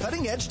products are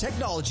cutting-edge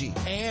technology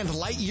and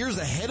light years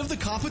ahead of the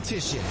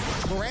competition.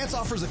 Lowrance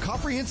offers a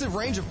comprehensive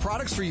range of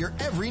products for your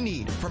every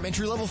need. From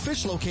entry-level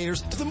fish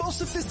locators to the most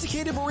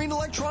sophisticated marine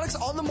electronics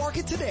on the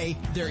market today,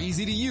 they're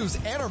easy to use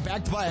and are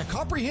backed by a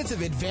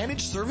comprehensive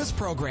Advantage service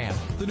program.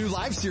 The new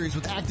Live series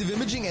with active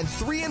imaging and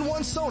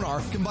 3-in-1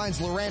 sonar combines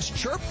Lowrance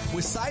Chirp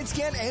with side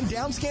scan and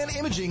down scan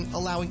imaging,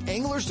 allowing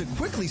anglers to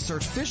quickly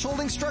search fish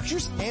holding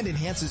structures and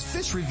enhances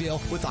fish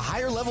reveal with a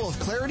higher level of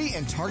clarity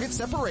and target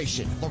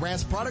separation.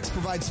 Lowrance products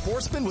provide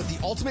Sportsmen with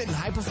the ultimate and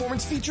high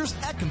performance features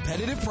at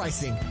competitive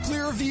pricing.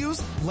 Clearer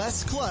views,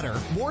 less clutter,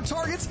 more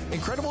targets,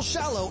 incredible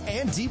shallow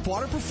and deep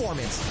water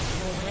performance.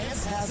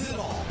 Lowrance has it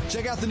all.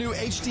 Check out the new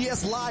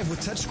HDS Live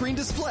with touchscreen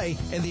display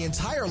and the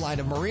entire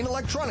line of marine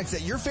electronics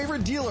at your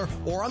favorite dealer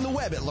or on the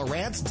web at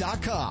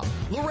Lowrance.com.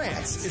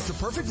 Lowrance is the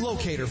perfect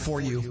locator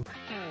for you.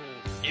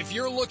 If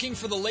you're looking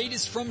for the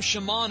latest from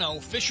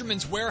Shimano,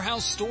 Fisherman's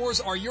Warehouse stores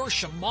are your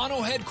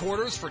Shimano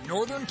headquarters for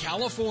Northern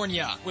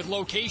California. With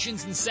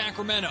locations in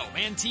Sacramento,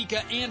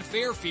 Manteca, and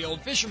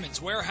Fairfield,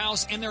 Fisherman's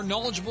Warehouse and their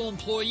knowledgeable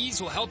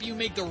employees will help you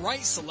make the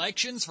right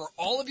selections for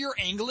all of your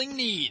angling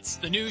needs.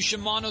 The new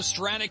Shimano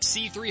Stratic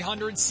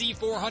C300,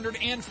 C400,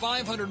 and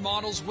 500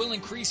 models will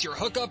increase your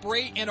hookup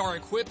rate and are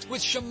equipped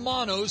with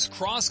Shimano's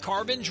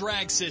cross-carbon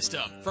drag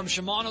system. From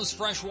Shimano's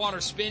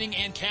freshwater spinning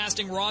and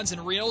casting rods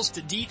and reels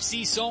to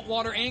deep-sea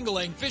saltwater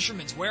angling,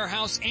 Fisherman's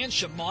Warehouse and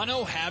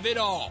Shimano have it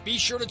all. Be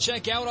sure to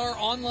check out our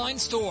online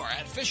store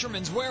at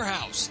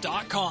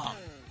fishermanswarehouse.com.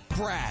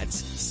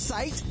 Brad's.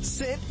 Sight,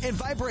 scent, and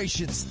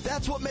vibrations.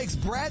 That's what makes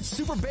Brad's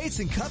super baits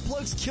and cut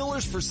plugs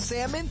killers for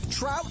salmon,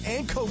 trout,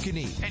 and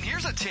kokanee. And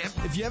here's a tip.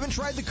 If you haven't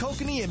tried the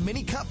kokanee and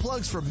mini cut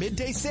plugs for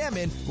midday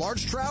salmon,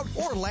 large trout,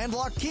 or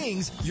landlocked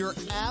kings, you're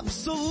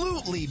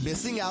absolutely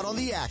missing out on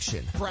the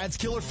action. Brad's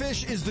Killer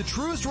Fish is the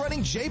truest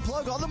running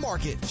J-plug on the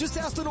market. Just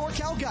ask the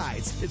NorCal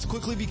guides. It's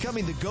quickly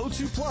becoming the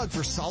go-to plug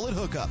for solid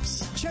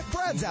hookups. Check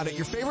Brad's out at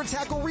your favorite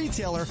tackle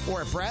retailer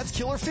or at Brad's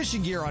Killer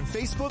Fishing Gear on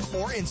Facebook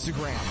or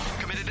Instagram.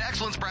 Committed to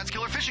excellence, Brad's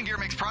Killer Fishing Gear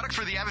makes products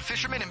for the avid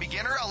fisherman and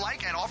beginner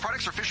alike, and all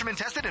products are fisherman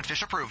tested and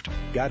fish approved.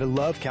 Gotta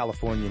love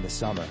California in the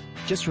summer.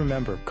 Just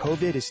remember,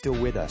 COVID is still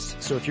with us,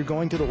 so if you're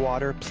going to the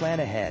water, plan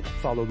ahead,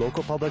 follow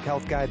local public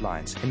health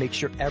guidelines, and make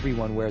sure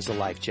everyone wears a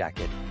life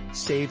jacket.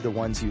 Save the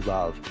ones you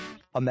love.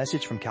 A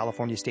message from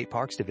California State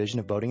Parks Division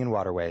of Boating and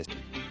Waterways.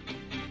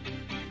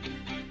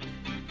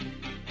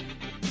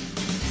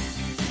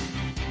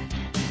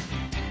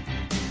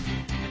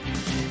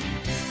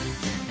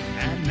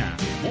 And now,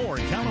 more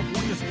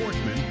California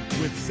Sportsmen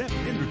with Seth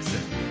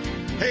Hendrickson.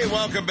 Hey,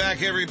 welcome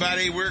back,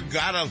 everybody. We've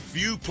got a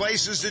few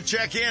places to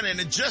check in, and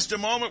in just a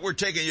moment, we're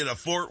taking you to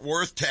Fort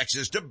Worth,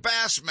 Texas, to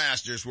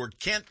Bassmasters, where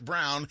Kent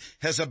Brown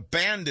has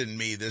abandoned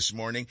me this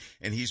morning,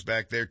 and he's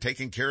back there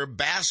taking care of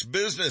bass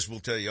business. We'll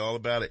tell you all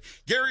about it.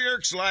 Gary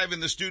Erk's live in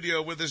the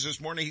studio with us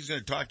this morning. He's going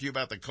to talk to you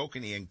about the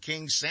Kokanee and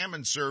King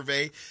Salmon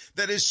Survey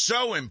that is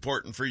so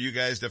important for you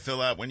guys to fill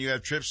out when you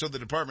have trips, so the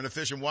Department of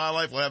Fish and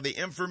Wildlife will have the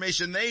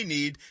information they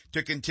need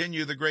to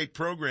continue the great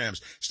programs.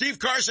 Steve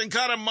Carson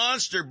caught a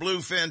monster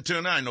bluefin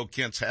tuna. I know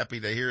Kent's happy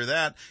to hear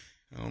that.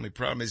 The only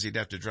problem is he'd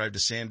have to drive to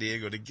San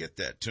Diego to get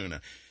that tuna.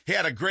 He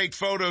had a great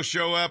photo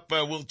show up.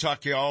 We'll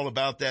talk to you all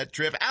about that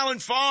trip. Alan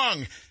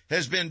Fong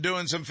has been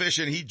doing some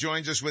fishing. He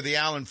joins us with the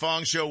Alan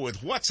Fong Show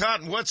with what's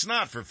hot and what's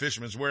not for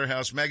Fisherman's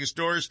Warehouse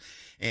Megastores.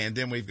 And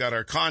then we've got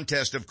our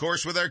contest, of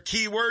course, with our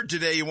keyword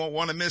today. You won't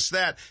want to miss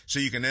that. So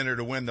you can enter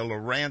to win the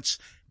Lowrance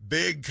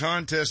big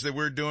contest that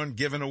we're doing,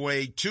 giving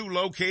away 2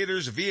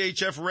 locators, a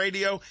VHF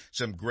radio,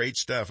 some great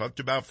stuff, up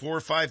to about $4,000 or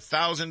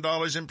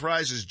 $5,000 in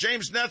prizes.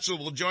 James Netzel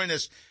will join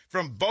us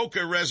from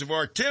Boca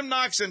Reservoir, Tim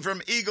Noxon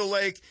from Eagle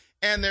Lake,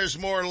 and there's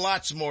more,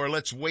 lots more.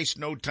 Let's waste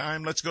no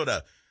time. Let's go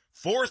to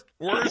Fort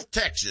Worth,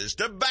 Texas,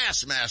 to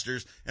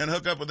Bassmasters and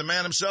hook up with the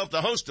man himself,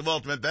 the host of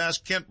Ultimate Bass,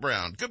 Kent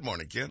Brown. Good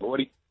morning, Kent.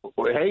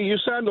 Hey, you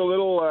sound a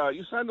little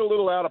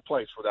out of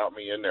place without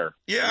me in there.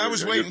 Yeah, I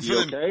was waiting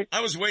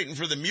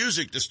for the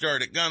music to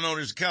start at Gun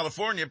Owners of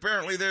California.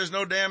 Apparently, there's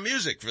no damn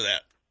music for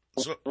that.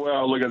 So,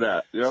 well, look at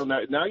that. You know,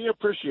 now you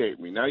appreciate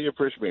me. You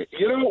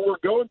know, we're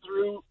going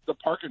through the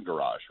parking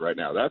garage right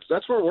now.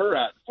 That's where we're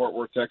at in Fort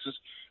Worth, Texas.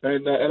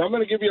 And I'm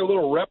going to give you a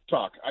little rep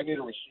talk. I need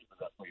a receipt for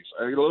that, please.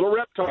 I need a little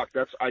rep talk.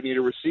 I need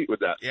a receipt with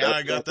that. Yeah,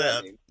 I got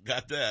that.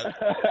 Got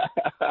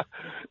that.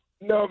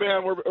 No,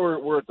 man,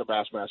 we're at the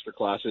Bassmaster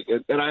Classic,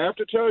 and I have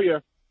to tell you,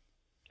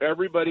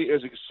 everybody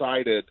is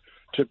excited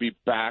to be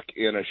back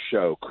in a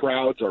show.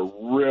 Crowds are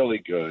really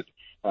good.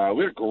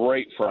 We had a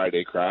great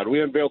Friday crowd.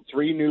 We unveiled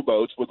 3 new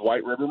boats with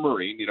White River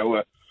Marine. You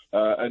know,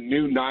 a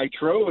new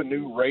Nitro, a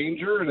new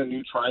Ranger, and a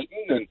new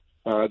Triton,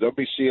 and they'll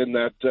be seeing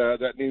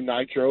that new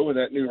Nitro and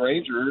that new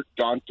Ranger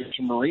Gone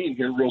Fishing Marine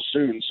here real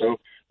soon. So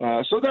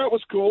that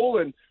was cool,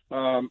 and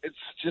it's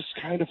just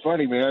kind of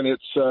funny, man.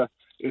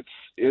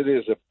 It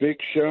is a big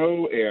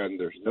show, and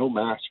there's no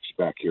masks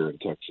back here in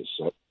Texas.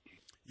 So.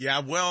 Yeah,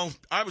 well,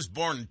 I was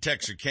born in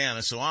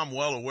Texarkana, so I'm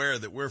well aware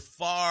that we're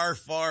far,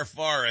 far,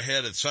 far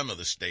ahead of some of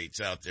the states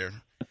out there.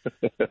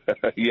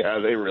 Yeah,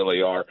 they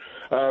really are.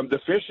 The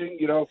fishing,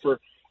 you know, for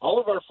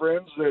all of our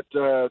friends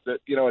that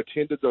you know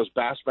attended those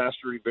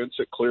Bassmaster events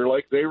at Clear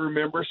Lake, they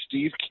remember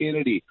Steve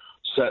Kennedy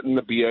setting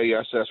the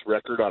BASS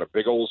record on a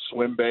big old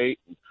swim bait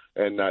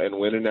and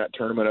winning that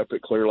tournament up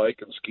at Clear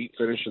Lake, and Skeet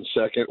finishing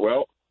second.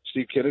 Well,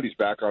 Steve Kennedy's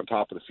back on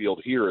top of the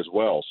field here as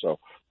well. So,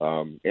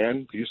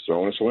 and he's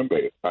throwing a swim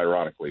bait,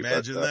 ironically.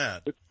 Imagine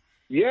that.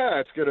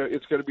 Yeah, it's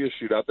gonna be a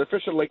shootout. They're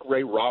fishing Lake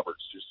Ray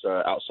Roberts, just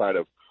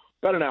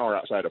about an hour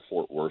outside of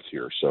Fort Worth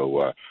here.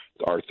 So,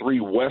 our 3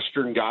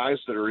 Western guys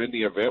that are in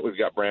the event, we've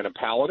got Brandon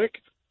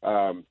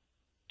Palaniuk,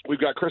 we've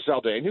got Chris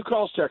Zaldane, who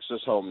calls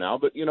Texas home now,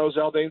 but you know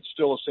Zaldane's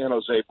still a San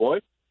Jose boy.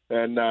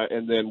 And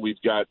then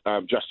we've got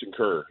Justin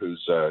Kerr,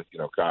 who's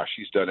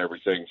he's done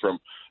everything from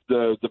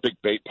the Big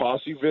Bait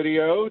Posse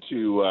video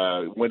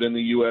to winning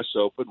the U.S.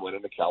 Open,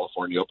 winning the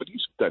California Open.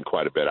 He's done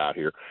quite a bit out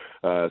here.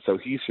 So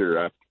he's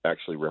here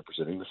actually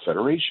representing the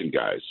Federation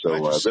guys.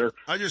 So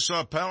I just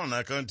saw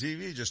Palaniuk on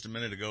TV just a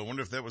minute ago. I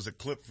wonder if that was a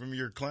clip from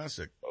your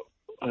classic.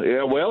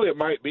 Yeah, well, it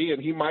might be,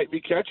 and he might be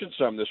catching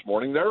some this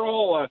morning. They're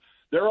all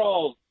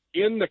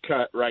in the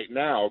cut right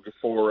now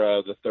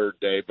for the third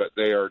day, but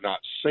they are not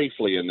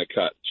safely in the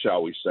cut,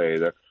 shall we say.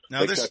 They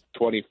cut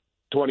 20,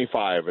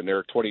 25, and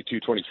they're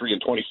 22, 23,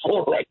 and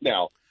 24 right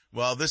now.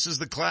 Well, this is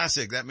the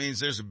classic. That means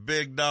there's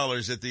big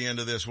dollars at the end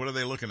of this. What are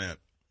they looking at?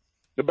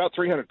 About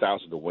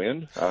 $300,000 to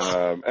win.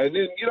 And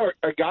then, you know,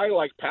 a guy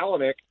like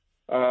Palaniuk,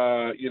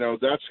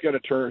 that's going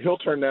to he'll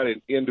turn that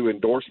into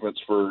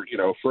endorsements for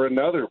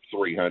another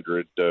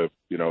 300,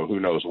 who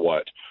knows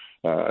what.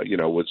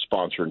 with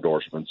sponsor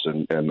endorsements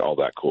and all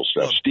that cool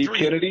stuff. Well, Steve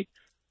Kennedy.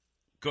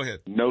 Go ahead.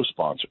 No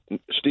sponsor.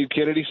 Steve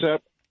Kennedy,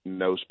 Sepp,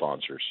 no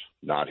sponsors.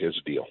 Not his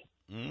deal.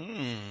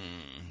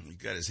 He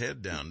got his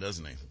head down,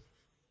 doesn't he?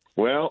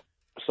 Well,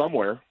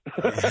 somewhere.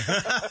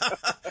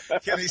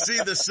 Can he see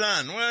the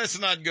sun? Well, let's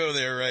not go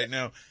there right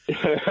now.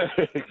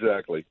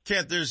 Exactly.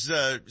 Kent, there's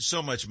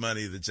so much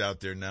money that's out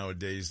there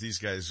nowadays. These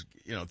guys,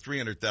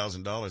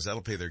 $300,000,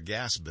 that'll pay their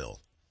gas bill.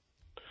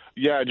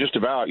 Yeah, just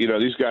about.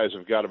 These guys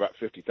have got about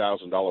 $50,000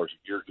 a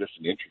year just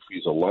in entry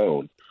fees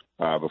alone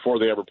before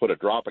they ever put a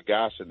drop of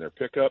gas in their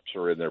pickups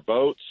or in their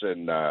boats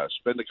and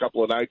spend a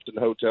couple of nights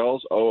in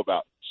hotels.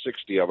 About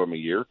 60 of them a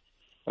year.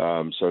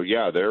 So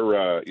yeah,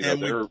 they're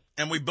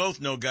and we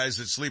both know guys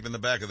that sleep in the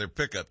back of their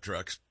pickup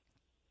trucks.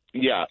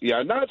 Yeah,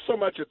 not so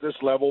much at this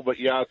level, but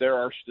yeah, there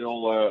are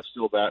still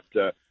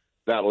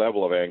that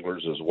level of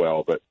anglers as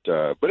well. But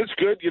it's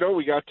good.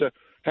 We got to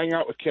hang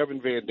out with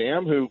Kevin Van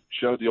Dam, who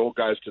showed the old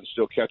guys can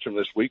still catch them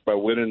this week by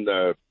winning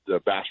the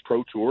Bass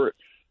Pro Tour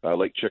at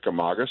Lake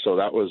Chickamauga. So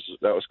that was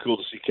cool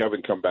to see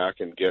Kevin come back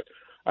and get,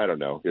 I don't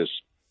know, his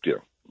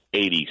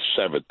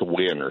 87th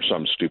win or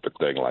some stupid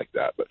thing like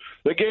that. But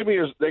they gave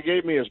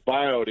me his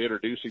bio to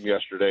introduce him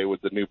yesterday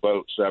with the new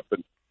boat, Sepp,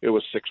 and it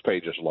was 6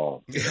 pages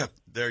long. Yeah,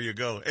 there you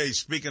go. Hey,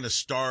 speaking of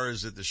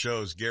stars at the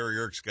shows, Gary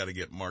Irk's got to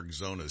get Mark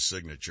Zona's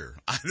signature.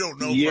 I don't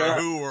know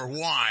for who or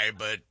why,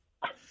 but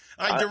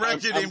I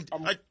directed him.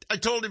 I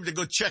told him to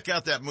go check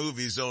out that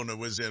movie Zona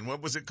was in.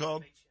 What was it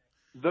called?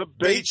 The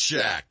Bait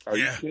Shack. Are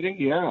you kidding?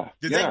 Yeah.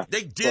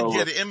 They did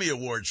get Emmy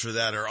Awards for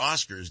that, or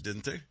Oscars,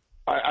 didn't they?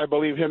 I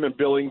believe him and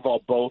Bill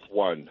Engvall both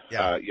won for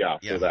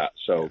that.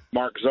 So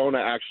Mark Zona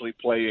actually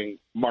playing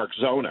Mark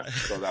Zona.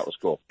 So that was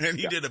cool. And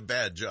he did a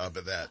bad job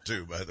of that,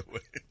 too, by the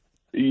way.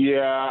 Yeah,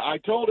 I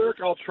told Irk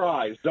I'll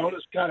try.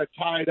 Zona's kind of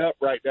tied up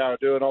right now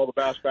doing all the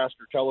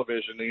Bassmaster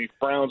television, and he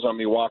frowns on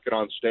me walking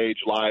on stage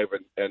live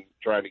and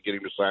trying to get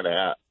him to sign a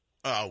hat.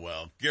 Oh,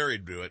 well,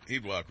 Gary'd do it.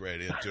 He'd walk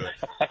right into it.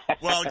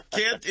 Well,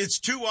 Kent, it's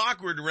too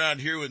awkward around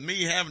here with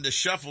me having to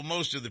shuffle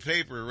most of the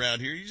paper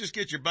around here. You just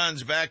get your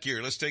buns back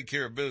here. Let's take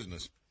care of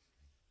business.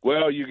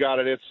 Well, you got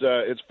it.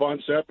 It's fun,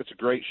 Sepp. It's a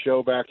great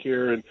show back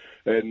here, and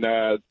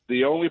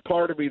the only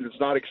part of me that's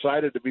not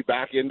excited to be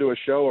back into a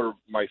show are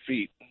my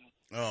feet.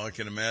 Oh, I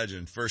can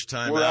imagine. First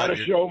time We're out of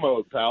show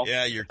mode, pal.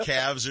 Yeah, your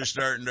calves are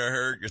starting to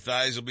hurt. Your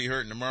thighs will be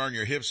hurting tomorrow, and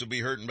your hips will be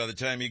hurting by the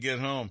time you get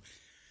home.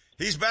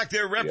 He's back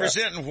there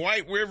representing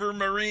White River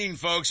Marine,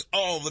 folks.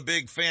 All the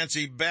big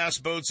fancy bass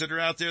boats that are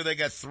out there. They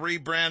got 3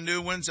 brand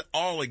new ones,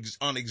 all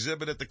on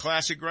exhibit at the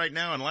Classic right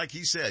now. And like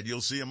he said,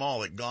 you'll see them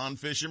all at Gone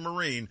Fishing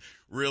Marine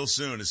real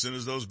soon. As soon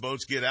as those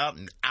boats get out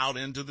and out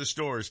into the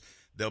stores,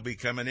 they'll be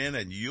coming in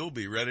and you'll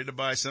be ready to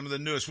buy some of the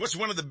newest. What's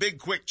one of the big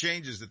quick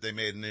changes that they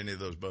made in any of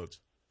those boats?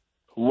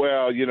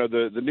 Well,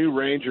 the new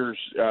Rangers,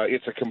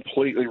 it's a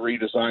completely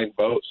redesigned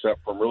boat, set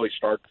from really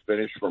start to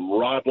finish, from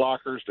rod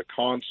lockers to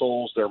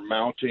consoles. They're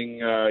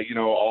mounting,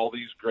 all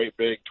these great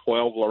big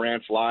 12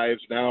 Lowrance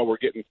Lives. Now we're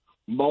getting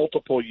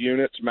multiple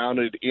units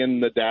mounted in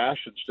the dash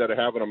instead of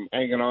having them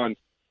hanging on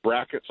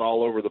brackets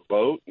all over the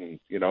boat. And,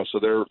 so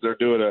they're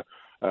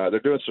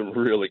doing some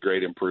really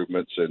great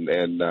improvements, and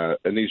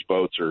these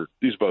boats are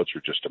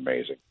just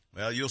amazing.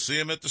 Well, you'll see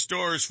them at the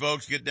stores,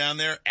 folks. Get down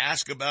there,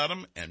 ask about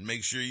them, and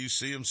make sure you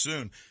see them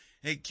soon.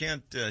 Hey,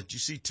 Kent, did you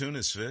see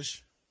Tuna's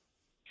fish?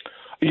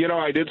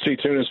 I did see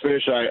Tuna's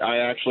fish. I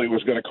actually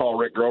was going to call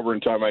Rick Grover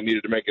in time I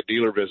needed to make a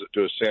dealer visit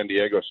to his San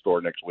Diego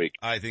store next week.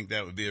 I think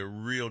that would be a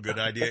real good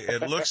idea.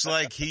 It looks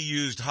like he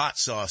used hot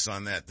sauce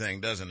on that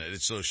thing, doesn't it?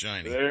 It's so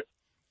shiny.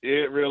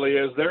 It really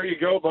is. There you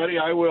go, buddy.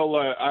 I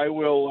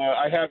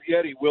have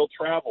Yeti. We'll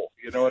travel.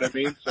 You know what I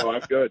mean? So I'm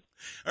good.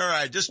 All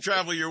right. Just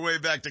travel your way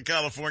back to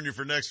California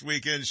for next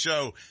weekend's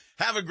show.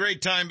 Have a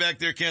great time back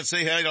there. Can't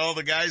say hi to all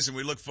the guys, and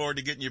we look forward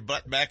to getting your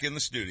butt back in the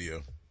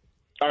studio.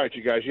 All right,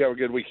 you guys. You have a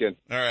good weekend.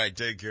 All right.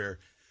 Take care.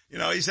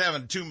 He's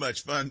having too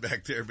much fun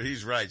back there, but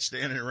he's right.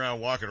 Standing around,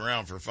 walking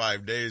around for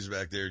 5 days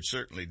back there would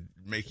certainly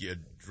make you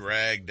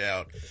dragged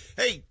out.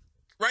 Hey,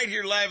 right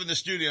here live in the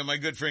studio, my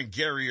good friend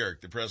Gary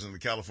Irk, the president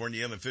of the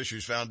California Inland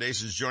Fisheries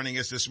Foundation, is joining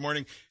us this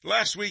morning.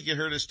 Last week you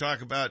heard us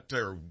talk about,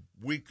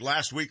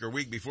 last week or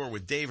week before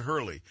with Dave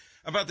Hurley,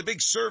 about the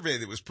big survey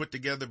that was put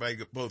together by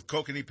both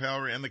Kokanee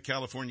Power and the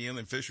California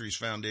Inland Fisheries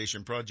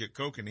Foundation, Project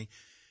Kokanee,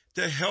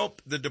 to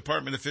help the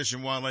Department of Fish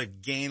and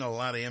Wildlife gain a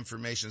lot of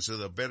information so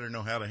they'll better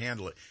know how to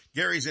handle it.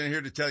 Gary's in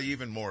here to tell you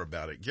even more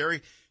about it.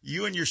 Gary,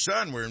 you and your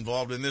son were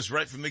involved in this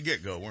right from the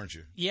get-go, weren't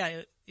you?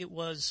 Yeah, it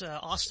was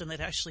Austin that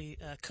actually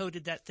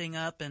coded that thing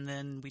up, and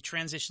then we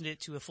transitioned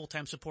it to a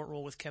full-time support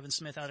role with Kevin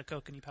Smith out of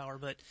Kokanee Power.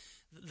 But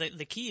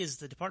the key is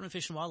the Department of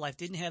Fish and Wildlife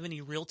didn't have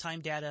any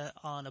real-time data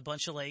on a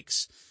bunch of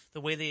lakes.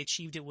 The way they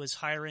achieved it was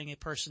hiring a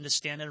person to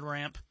stand at a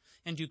ramp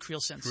and do creel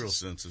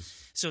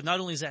census. So not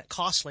only is that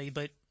costly,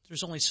 but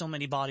there's only so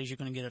many bodies you're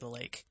going to get at a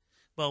lake.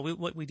 Well,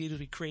 what we did is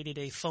we created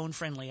a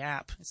phone-friendly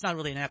app. It's not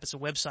really an app, it's a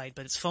website,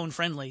 but it's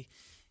phone-friendly.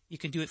 You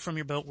can do it from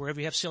your boat wherever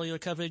you have cellular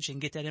coverage and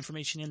get that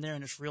information in there,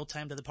 and it's real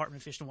time to the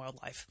Department of Fish and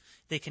Wildlife.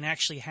 They can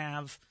actually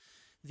have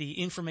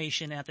the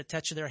information at the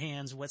touch of their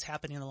hands, what's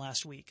happening in the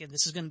last week. And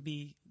this is going to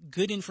be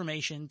good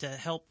information to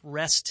help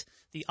rest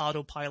the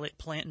autopilot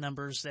plant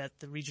numbers that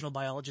the regional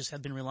biologists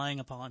have been relying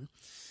upon,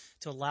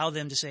 to allow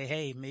them to say,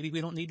 hey, maybe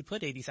we don't need to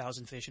put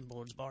 80,000 fish in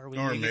Bullard's Bar.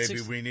 Or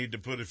maybe we need to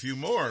put a few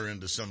more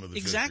into some of the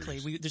Exactly.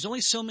 fisheries. There's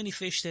only so many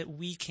fish that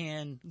we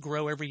can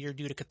grow every year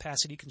due to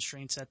capacity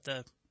constraints at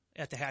the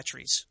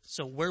hatcheries.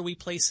 So where we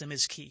place them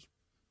is key.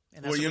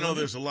 And that's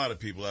there's a lot of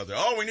people out there.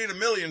 Oh, we need 1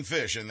 million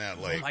fish in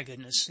that lake. Oh, my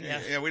goodness.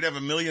 Yeah, we'd have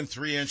 1 million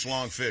 3-inch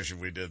long fish if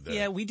we did that.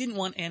 Yeah, we didn't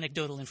want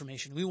anecdotal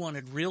information. We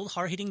wanted real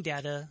hard-hitting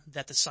data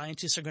that the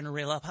scientists are going to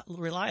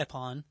rely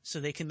upon so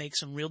they can make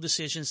some real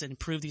decisions and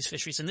improve these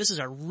fisheries. And this is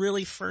our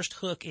really first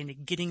hook into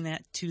getting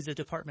that to the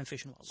Department of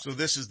Fish and Wildlife. So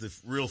this is the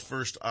real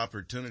first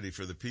opportunity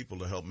for the people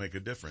to help make a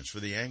difference, for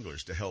the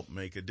anglers to help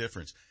make a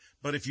difference.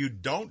 But if you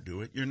don't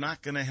do it, you're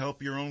not going to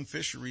help your own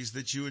fisheries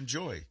that you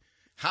enjoy.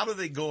 How do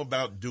they go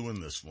about doing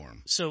this for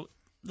them? So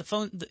the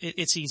phone,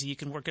 it's easy. You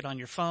can work it on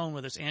your phone,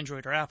 whether it's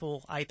Android or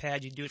Apple,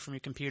 iPad. You can do it from your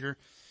computer.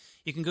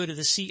 You can go to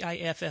the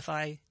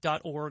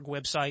CIFFI.org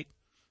website.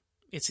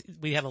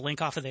 We have a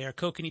link off of there.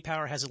 Kokanee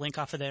Power has a link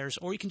off of theirs.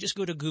 Or you can just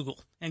go to Google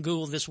and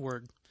Google this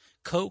word,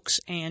 Cokes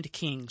and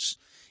Kings.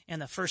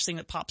 And the first thing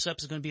that pops up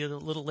is going to be a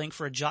little link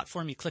for a jot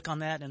form. You click on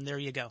that, and there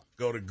you go.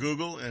 Go to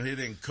Google and hit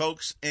in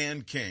Cokes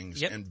and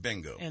Kings, and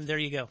bingo. And there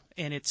you go.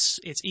 And it's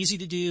easy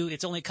to do.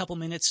 It's only a couple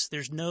minutes.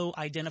 There's no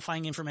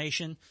identifying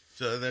information.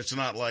 So that's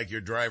not like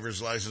your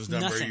driver's license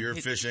number, Nothing. Your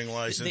fishing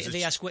license.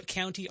 They ask what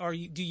county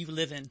do you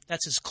live in.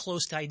 That's as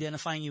close to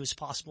identifying you as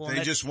possible.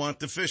 They just want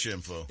the fish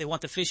info. They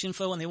want the fish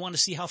info, and they want to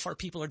see how far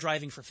people are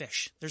driving for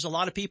fish. There's a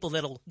lot of people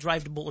that'll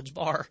drive to Bullard's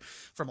Bar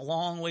from a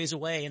long ways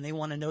away, and they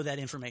want to know that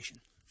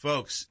information.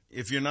 Folks,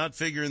 if you're not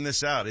figuring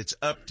this out, it's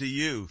up to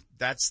you.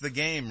 That's the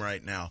game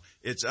right now.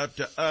 It's up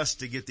to us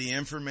to get the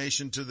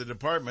information to the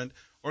department,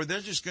 or they're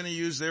just going to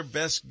use their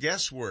best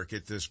guesswork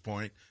at this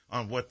point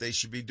on what they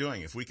should be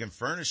doing. If we can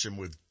furnish them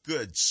with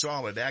good,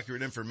 solid,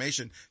 accurate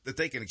information that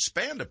they can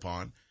expand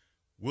upon,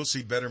 we'll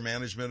see better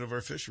management of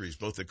our fisheries,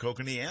 both the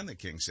kokanee and the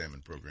king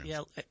salmon programs.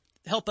 Yeah,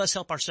 help us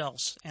help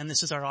ourselves, and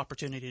this is our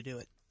opportunity to do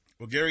it.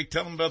 Well, Gary,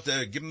 tell them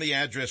give them the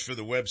address for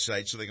the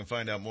website so they can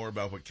find out more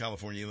about what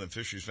California Inland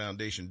Fisheries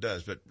Foundation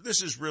does. But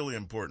this is really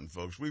important,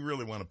 folks. We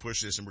really want to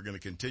push this, and we're going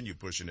to continue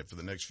pushing it for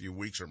the next few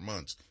weeks or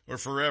months, or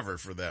forever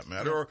for that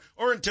matter,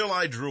 or until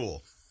I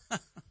drool.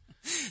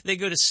 They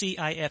go to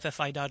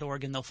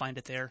CIFFI.org and they'll find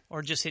it there,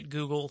 or just hit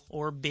Google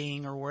or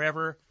Bing or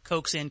wherever,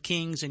 Cokes and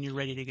Kings, and you're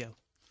ready to go.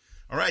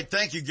 All right.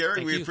 Thank you,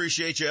 Gary. We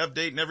appreciate you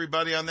updating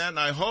everybody on that. And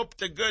I hope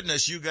to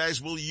goodness you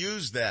guys will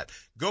use that.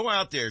 Go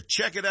out there.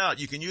 Check it out.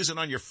 You can use it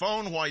on your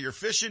phone while you're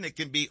fishing. It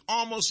can be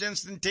almost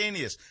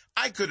instantaneous.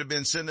 I could have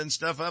been sending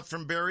stuff up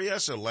from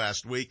Berryessa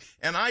last week,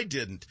 and I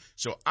didn't.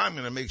 So I'm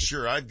going to make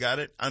sure I've got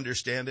it,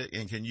 understand it,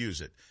 and can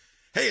use it.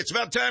 Hey, it's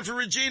about time for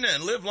Regina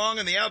and Live Long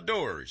in the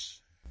Outdoors.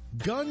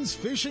 Guns,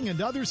 fishing,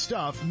 and other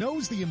stuff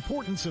knows the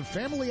importance of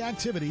family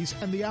activities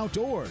and the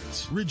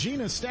outdoors.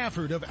 Regina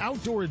Stafford of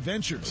Outdoor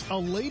Adventures, a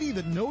lady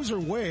that knows her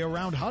way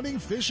around hunting,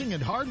 fishing,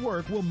 and hard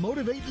work, will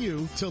motivate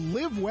you to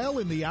live well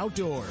in the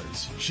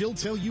outdoors. She'll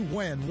tell you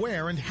when,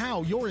 where, and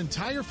how your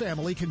entire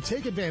family can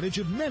take advantage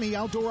of many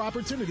outdoor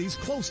opportunities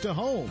close to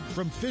home.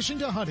 From fishing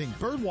to hunting,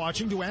 bird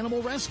watching to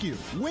animal rescue,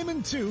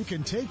 women too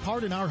can take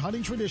part in our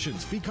hunting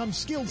traditions, become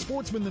skilled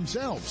sportsmen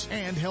themselves,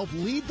 and help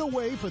lead the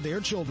way for their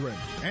children.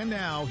 And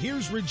now,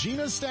 here's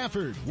Regina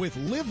Stafford with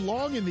Live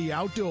Long in the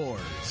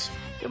Outdoors.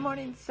 Good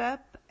morning,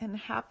 Sep, and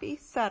happy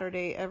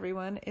Saturday,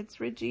 everyone. It's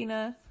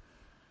Regina.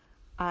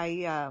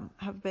 I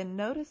have been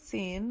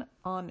noticing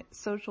on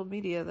social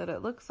media that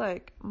it looks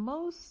like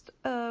most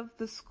of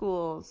the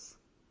schools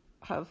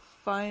have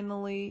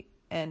finally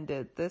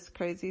ended this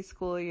crazy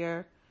school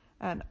year,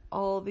 and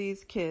all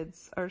these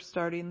kids are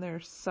starting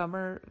their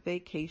summer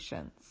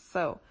vacations.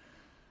 So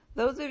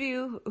those of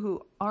you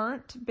who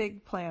aren't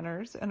big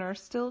planners and are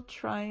still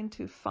trying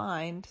to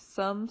find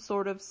some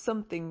sort of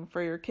something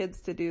for your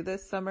kids to do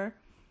this summer,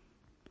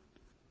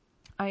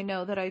 I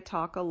know that I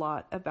talk a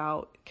lot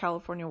about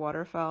California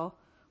waterfowl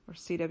or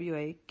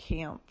CWA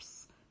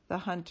camps, the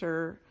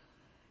hunter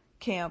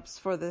camps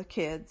for the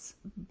kids,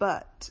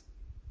 but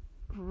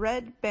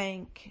Red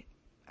Bank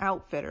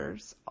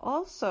Outfitters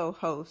also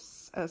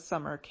hosts a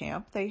summer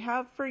camp. They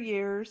have for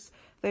years.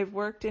 They've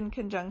worked in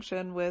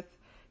conjunction with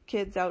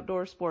Kids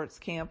Outdoor Sports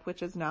Camp,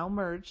 which is now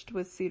merged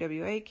with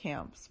CWA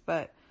camps,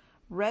 but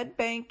Red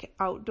Bank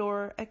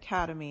Outdoor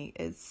Academy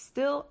is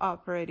still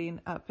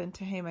operating up in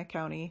Tehama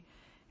County.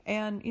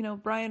 And, you know,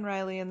 Brian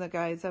Riley and the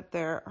guys up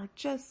there are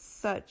just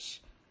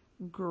such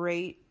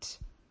great,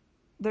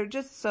 they're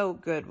just so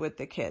good with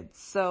the kids.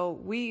 So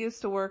we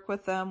used to work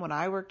with them when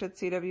I worked at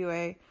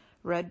CWA.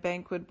 Red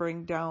Bank would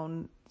bring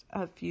down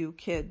a few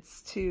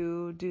kids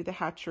to do the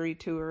hatchery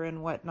tour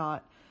and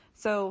whatnot.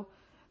 So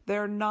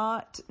they're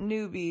not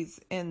newbies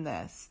in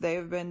this.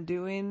 They've been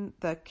doing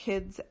the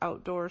kids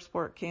outdoor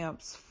sport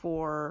camps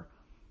for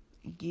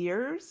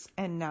years,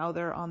 and now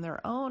they're on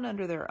their own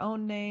under their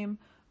own name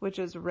which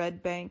is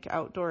Red Bank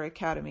Outdoor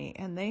Academy.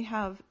 And they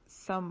have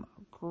some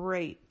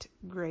great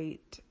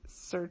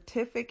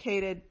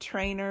certificated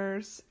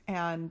trainers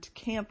and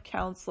camp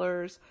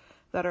counselors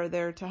that are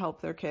there to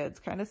help their kids,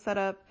 kind of set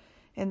up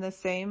in the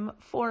same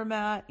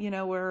format,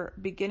 where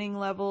beginning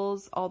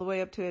levels all the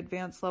way up to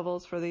advanced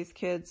levels for these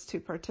kids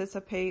to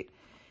participate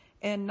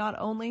in not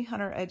only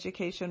hunter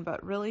education,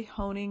 but really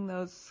honing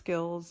those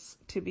skills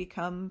to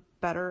become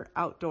better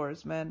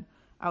outdoorsmen,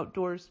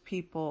 outdoors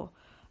people.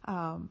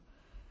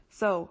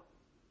 So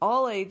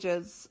all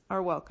ages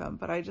are welcome,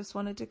 but I just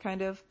wanted to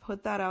kind of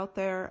put that out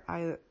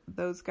there.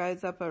 Those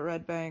guys up at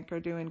Red Bank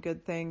are doing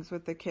good things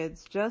with the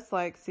kids, just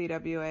like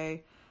CWA.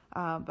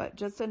 But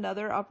just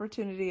another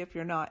opportunity if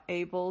you're not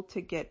able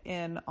to get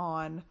in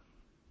on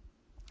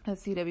a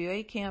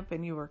CWA camp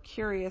and you are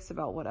curious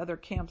about what other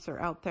camps are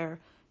out there,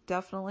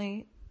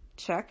 definitely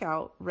check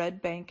out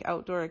Red Bank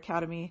Outdoor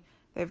Academy.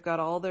 They've got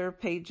all their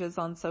pages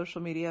on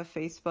social media,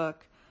 Facebook,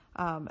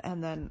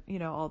 and then,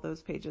 all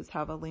those pages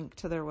have a link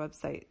to their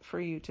website for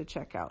you to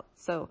check out.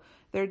 So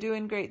they're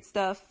doing great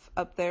stuff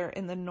up there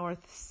in the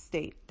North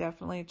State.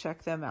 Definitely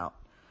check them out.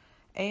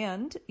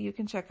 And you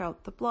can check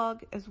out the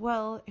blog as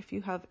well if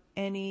you have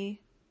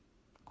any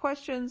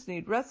questions,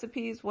 need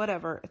recipes,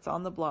 whatever. It's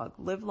on the blog,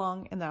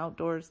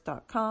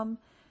 livelongintheoutdoors.com.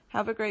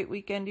 Have a great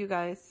weekend, you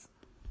guys.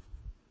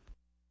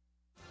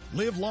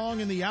 Live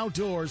long in the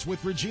outdoors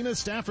with Regina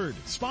Stafford,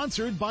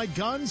 sponsored by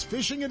Guns,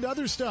 Fishing, and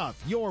Other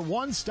Stuff, your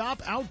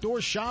one-stop outdoor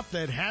shop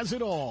that has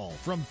it all.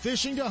 From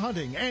fishing to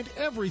hunting and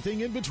everything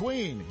in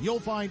between,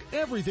 you'll find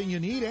everything you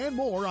need and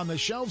more on the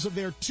shelves of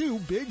their 2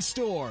 big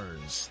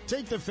stores.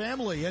 Take the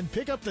family and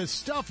pick up the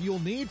stuff you'll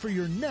need for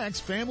your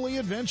next family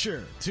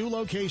adventure. 2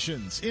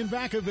 locations, in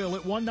Vacaville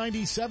at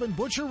 197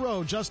 Butcher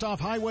Road just off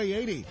Highway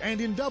 80,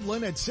 and in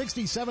Dublin at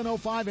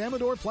 6705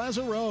 Amador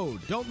Plaza Road.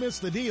 Don't miss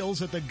the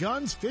deals at the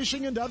Guns,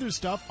 Fishing, and Other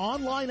Stuff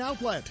online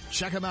outlet.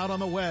 Check them out on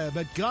the web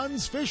at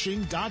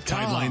gunsfishing.com.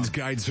 Tidelines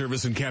Guide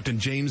Service and Captain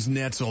James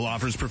Netzel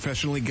offers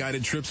professionally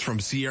guided trips from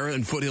Sierra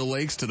and Foothill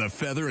Lakes to the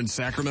Feather and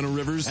Sacramento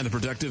Rivers and the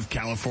productive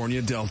California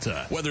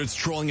Delta. Whether it's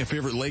trolling a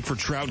favorite lake for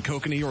trout,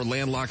 kokanee, or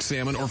landlocked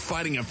salmon, or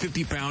fighting a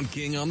 50-pound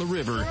king on the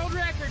river, world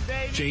record,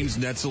 baby. James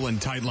Netzel and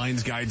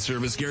Tidelines Guide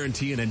Service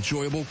guarantee an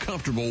enjoyable,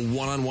 comfortable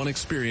one-on-one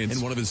experience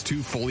in one of his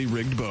 2 fully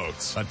rigged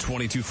boats. A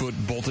 22-foot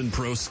Bolton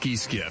Pro ski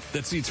skiff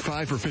that seats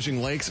 5 for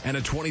fishing lakes, and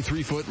a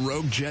 23-foot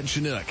Rogue Jet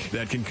Chinook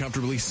that can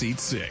comfortably seat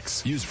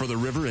 6. Used for the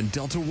river and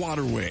delta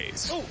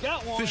waterways. Oh,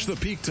 got one. Fish the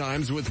peak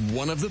times with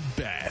one of the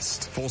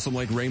best. Folsom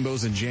Lake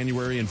Rainbows in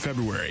January and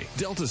February.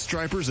 Delta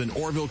Stripers and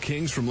Orville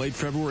Kings from late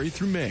February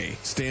through May.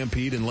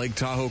 Stampede and Lake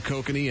Tahoe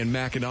Kokanee and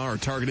Mackinac are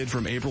targeted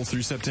from April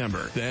through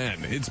September.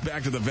 Then it's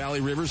back to the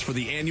Valley Rivers for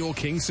the annual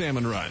King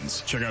Salmon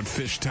runs. Check out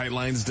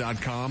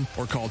fishtightlines.com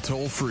or call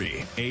toll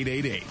free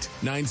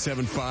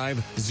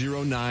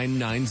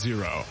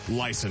 888-975-0990.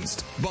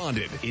 Licensed,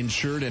 bonded,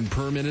 insured, and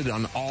permitted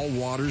on all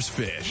waters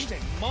fished.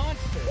 He's a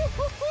monster.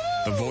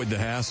 Avoid the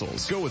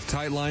hassles. Go with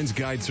Tidelines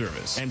Guide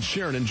Service and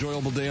share an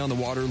enjoyable day on the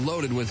water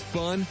loaded with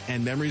fun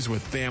and memories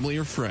with family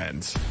or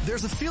friends.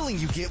 There's a feeling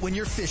you get when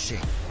you're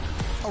fishing.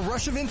 A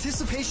rush of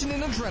anticipation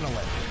and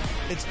adrenaline.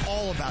 It's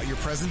all about your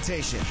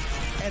presentation.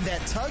 And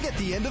that tug at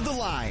the end of the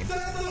line.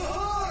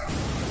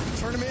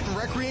 Tournament and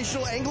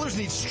recreational anglers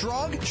need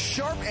strong,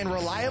 sharp, and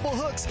reliable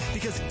hooks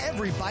because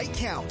every bite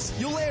counts.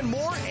 You'll land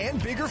more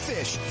and bigger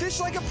fish.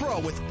 Fish like a pro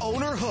with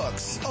Owner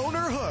Hooks.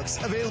 Owner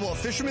Hooks, available at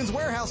Fisherman's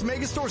Warehouse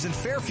mega stores in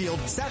Fairfield,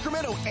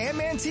 Sacramento, and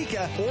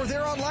Manteca, or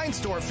their online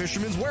store at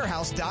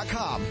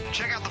fishermanswarehouse.com.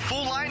 Check out the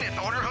full line at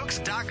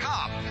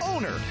ownerhooks.com.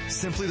 Owner,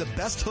 simply the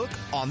best hook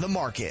on the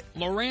market.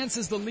 Lowrance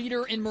is the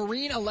leader in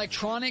marine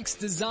electronics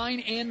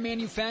design and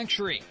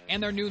manufacturing,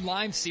 and their new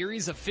live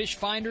series of fish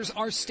finders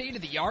are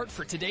state-of-the-art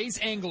for today's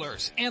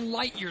anglers and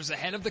light years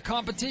ahead of the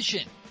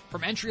competition.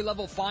 From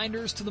entry-level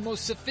finders to the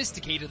most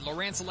sophisticated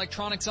Lowrance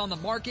electronics on the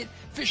market,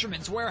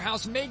 Fisherman's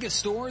Warehouse mega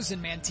stores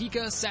in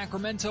Manteca,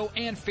 Sacramento,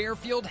 and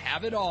Fairfield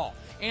have it all.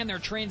 And their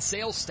trained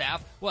sales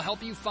staff will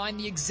help you find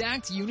the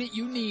exact unit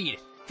you need.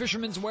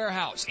 Fisherman's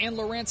Warehouse and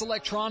Lowrance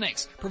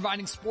Electronics,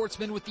 providing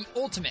sportsmen with the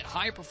ultimate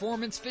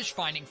high-performance fish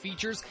finding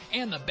features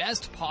and the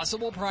best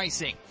possible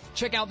pricing.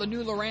 Check out the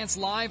new Lowrance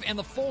Live and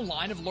the full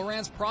line of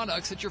Lowrance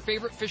products at your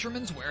favorite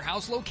Fisherman's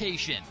Warehouse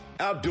location.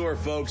 Outdoor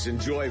folks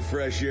enjoy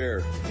fresh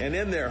air, and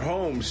in their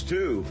homes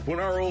too. When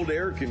our old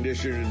air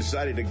conditioner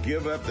decided to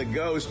give up the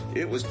ghost,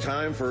 it was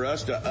time for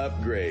us to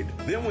upgrade.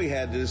 Then we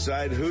had to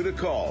decide who to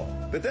call.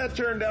 But that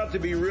turned out to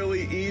be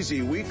really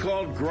easy. We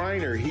called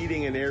Griner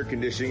Heating and Air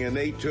Conditioning, and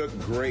they took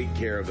great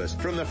care of us.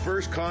 From the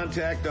first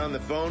contact on the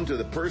phone to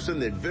the person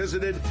that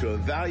visited to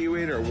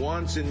evaluate our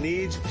wants and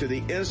needs to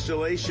the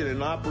installation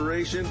and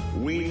operation,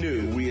 we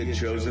knew we had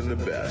chosen the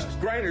best.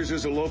 Griner's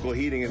is a local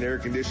heating and air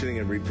conditioning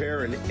and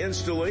repair and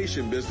installation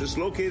irrigation business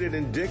located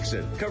in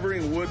Dixon,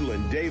 covering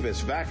Woodland,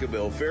 Davis,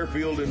 Vacaville,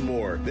 Fairfield, and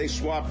more. They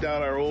swapped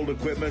out our old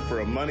equipment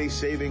for a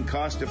money-saving,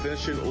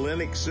 cost-efficient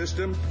Linux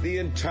system. The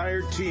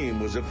entire team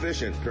was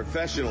efficient,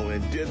 professional,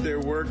 and did their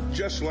work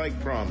just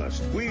like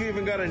promised. We've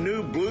even got a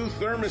new blue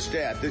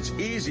thermostat that's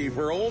easy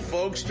for old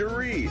folks to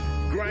read.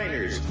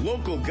 Grinders,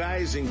 local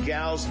guys and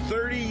gals,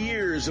 30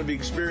 years of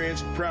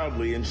experience,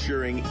 proudly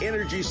ensuring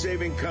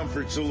energy-saving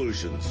comfort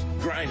solutions.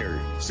 Griner,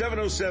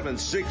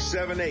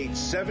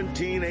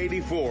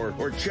 707-678-1784,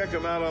 or check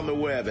them out on the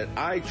web at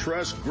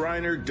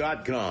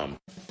itrustgriner.com.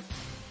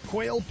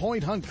 Quail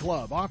Point Hunt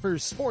Club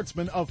offers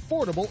Sportsmen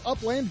affordable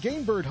upland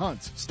game bird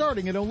hunts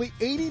starting at only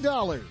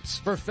 $80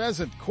 for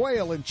pheasant,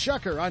 quail, and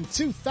chukar on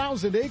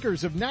 2,000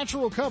 acres of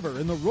natural cover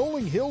in the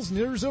rolling hills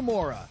near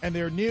Zamora. And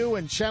their new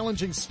and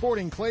challenging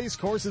sporting clays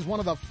course is one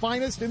of the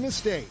finest in the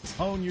state.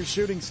 Hone your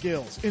shooting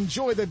skills,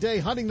 enjoy the day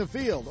hunting the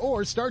field,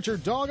 or start your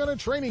dog on a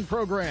training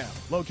program.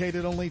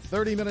 Located only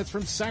 30 minutes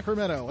from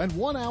Sacramento and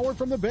 1 hour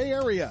from the Bay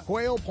Area,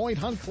 Quail Point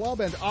Hunt Club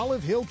and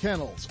Olive Hill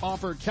Kennels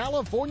offer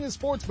California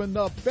sportsmen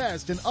the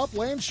best in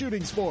upland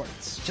shooting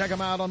sports. Check them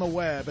out on the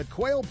web at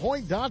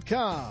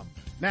quailpoint.com.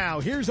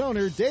 Now, here's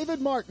owner David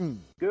Martin.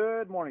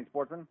 Good morning,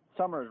 sportsmen.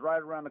 Summer is right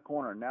around the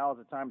corner. Now is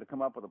the time to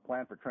come up with a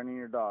plan for training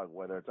your dog,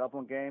 whether it's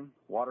upland game,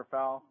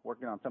 waterfowl,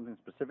 working on something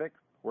specific,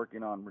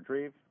 working on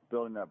retrieve,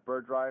 building up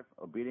bird drive,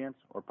 obedience,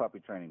 or puppy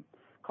training.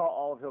 Call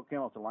Olive Hill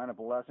Kennels to line up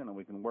a lesson, and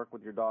we can work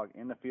with your dog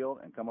in the field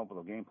and come up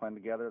with a game plan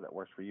together that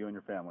works for you and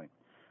your family.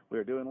 We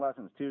are doing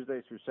lessons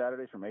Tuesdays through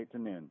Saturdays from 8 to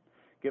noon.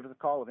 Give us a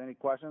call with any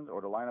questions or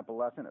to line up a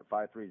lesson at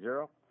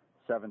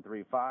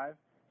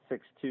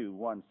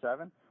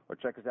 530-735-6217 or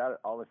check us out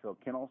at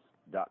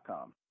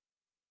olivehillkennels.com.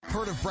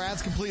 Heard of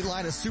Brad's complete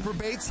line of super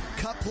baits,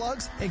 cut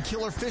plugs, and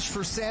killer fish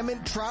for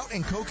salmon, trout,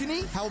 and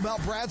kokanee? How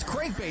about Brad's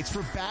crankbaits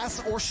for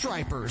bass or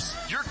stripers?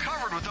 You're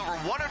covered with over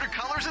 100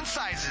 colors and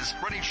sizes,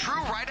 running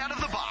true right out of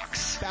the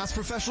box. Bass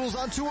professionals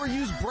on tour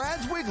use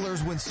Brad's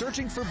Wigglers when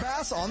searching for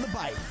bass on the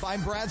bite.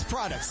 Find Brad's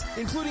products,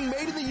 including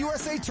Made in the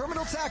USA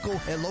Terminal Tackle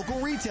at local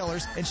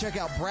retailers, and check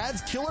out Brad's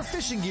Killer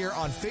Fishing Gear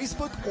on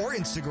Facebook or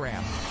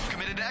Instagram.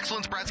 Committed to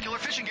excellence, Brad's Killer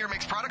Fishing Gear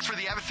makes products for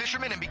the avid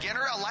fisherman and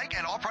beginner alike,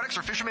 and all products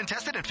are fisherman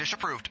tested and fish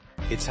approved.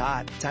 It's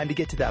hot. Time to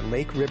get to that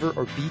lake, river,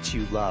 or beach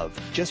you love.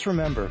 Just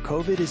remember,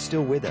 COVID is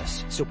still with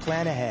us, so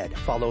plan ahead.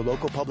 Follow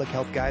local public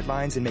health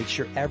guidelines and make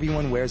sure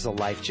everyone wears a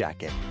life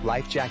jacket.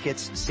 Life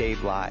jackets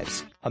save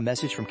lives. A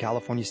message from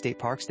California State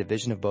Parks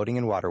Division of Boating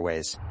and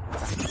Waterways.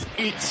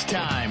 It's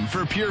time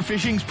for Pure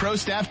Fishing's Pro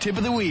Staff Tip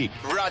of the Week.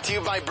 Brought to you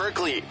by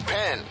Berkeley,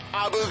 Penn,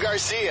 Abu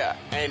Garcia,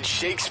 and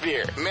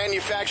Shakespeare,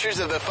 manufacturers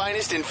of the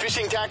finest in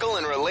fishing tackle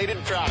and related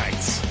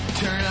products.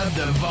 Turn up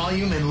the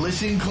volume and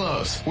listen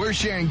close. We're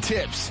sharing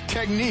tips,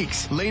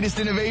 techniques, latest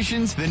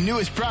innovations, the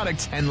newest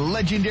products, and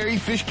legendary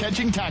fish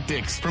catching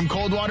tactics from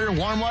cold water,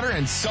 warm water,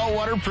 and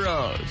saltwater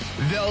pros.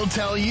 They'll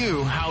tell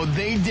you how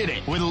they did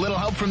it with a little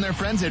help from their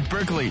friends at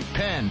Berkeley,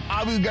 Penn,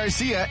 Abu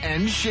Garcia,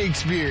 and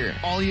Shakespeare.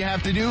 All you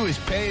have to do is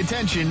pay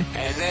attention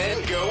and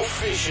then go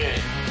fishing.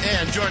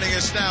 And joining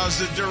us now is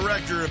the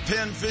director of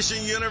Penn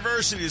Fishing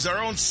University, is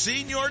our own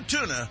senior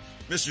tuna,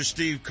 Mr.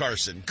 Steve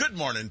Carson. Good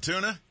morning,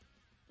 Tuna.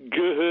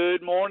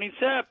 Good morning,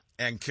 Sep.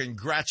 And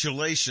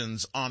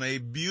congratulations on a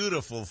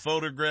beautiful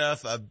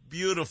photograph, a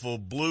beautiful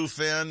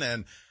bluefin.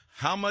 And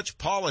how much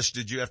polish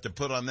did you have to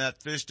put on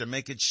that fish to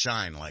make it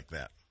shine like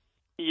that?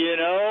 You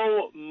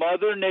know,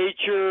 Mother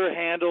Nature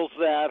handles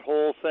that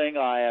whole thing.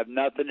 I have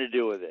nothing to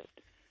do with it.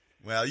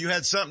 Well, you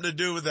had something to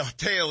do with the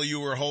tail you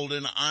were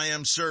holding. I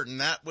am certain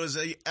that was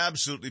a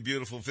absolutely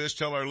beautiful fish.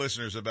 Tell our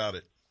listeners about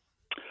it.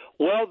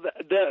 Well,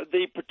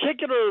 the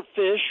particular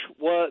fish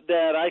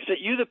that I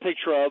sent you the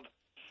picture of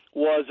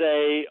was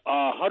a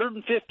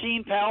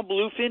 115-pound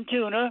bluefin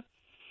tuna,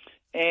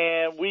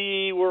 and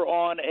we were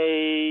on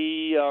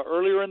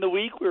earlier in the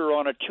week, we were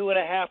on a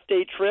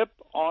 2.5-day trip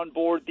on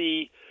board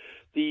the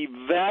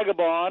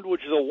Vagabond,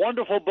 which is a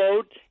wonderful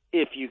boat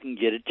if you can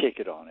get a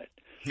ticket on it.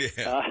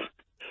 Yeah.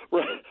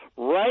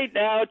 Right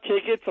now,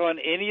 tickets on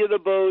any of the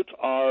boats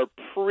are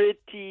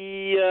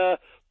pretty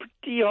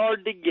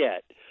hard to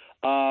get.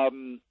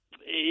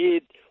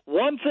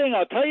 One thing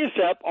I'll tell you,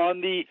 Sep, on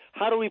the,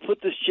 how do we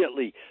put this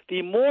gently,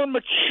 the more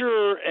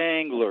mature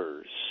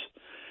anglers,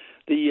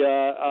 do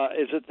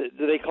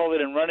they call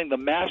it in running the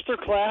master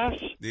class?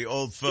 The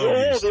old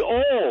fogies. The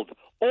old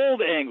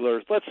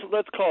anglers. Let's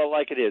call it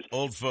like it is.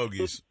 Old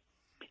fogies.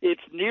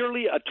 It's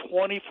nearly a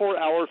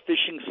 24-hour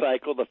fishing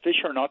cycle. The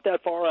fish are not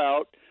that far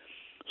out.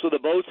 So the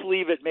boats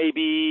leave at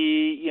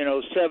maybe,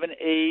 7,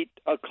 8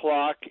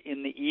 o'clock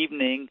in the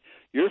evening.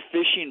 You're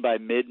fishing by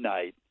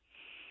midnight.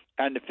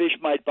 And the fish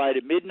might bite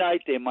at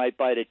midnight, they might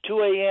bite at 2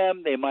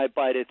 a.m., they might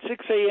bite at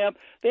 6 a.m.,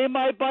 they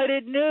might bite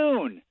at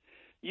noon.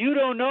 You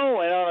don't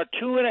know. And on a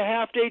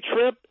 2.5-day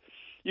trip,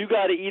 you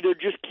got to either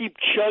just keep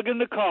chugging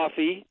the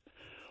coffee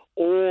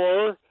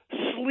or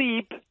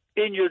sleep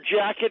in your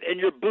jacket and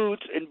your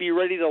boots and be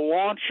ready to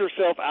launch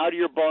yourself out of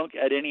your bunk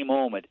at any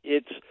moment.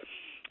 It's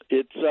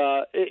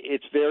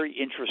very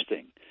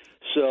interesting.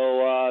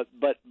 So,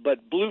 but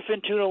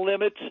bluefin tuna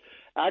limits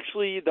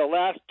Actually, the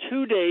last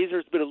 2 days,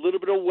 there's been a little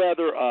bit of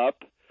weather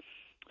up,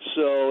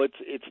 so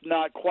it's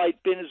not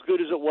quite been as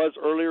good as it was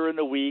earlier in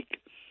the week.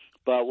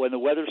 But when the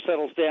weather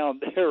settles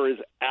down, there is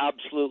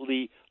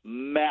absolutely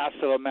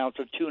massive amounts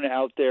of tuna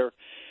out there.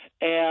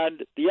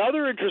 And the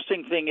other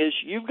interesting thing is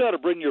you've got to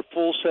bring your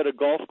full set of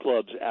golf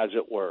clubs, as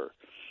it were,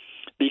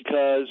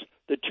 because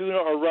the tuna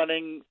are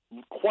running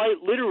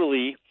quite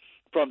literally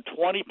from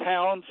 20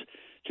 pounds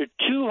to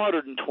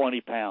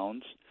 220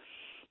 pounds.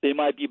 They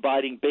might be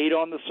biting bait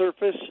on the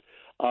surface,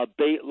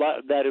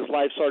 that is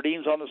live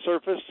sardines on the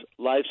surface,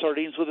 live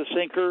sardines with a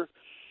sinker,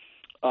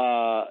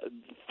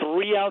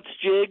 3-ounce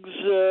jigs,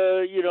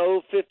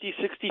 50,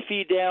 60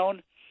 feet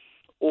down,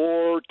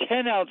 or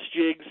 10-ounce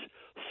jigs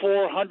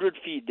 400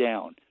 feet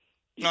down.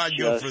 I'd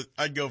go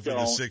for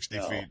the 60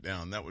 feet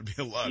down. That would be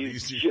a lot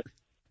easier.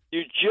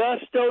 You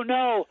just don't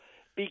know,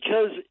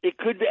 because it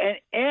could be,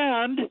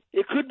 and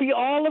it could be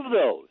all of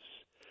those.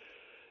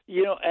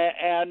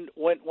 And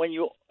when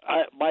you,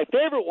 my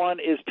favorite one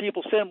is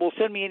people will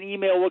send me an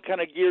email. What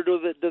kind of gear do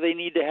they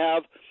need to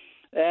have?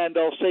 And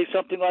they'll say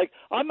something like,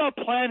 "I'm not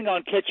planning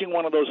on catching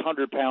one of those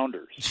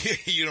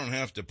 100-pounders." You don't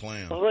have to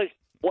plan. Like,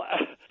 well,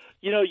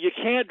 you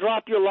can't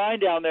drop your line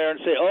down there and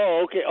say,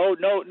 "Oh, okay. Oh,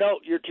 no,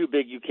 you're too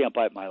big. You can't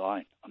bite my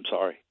line. I'm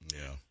sorry."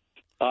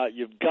 Yeah.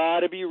 You've got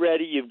to be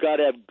ready. You've got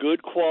to have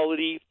good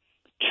quality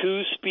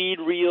 2-speed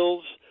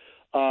reels.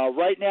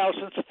 Right now,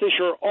 since the fish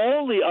are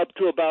only up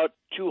to about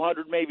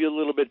 200, maybe a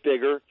little bit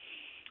bigger,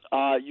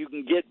 you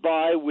can get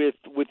by with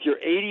your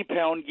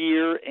 80-pound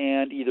gear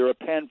and either a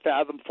Penn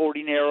Fathom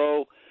 40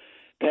 Narrow,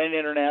 Penn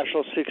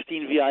International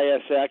 16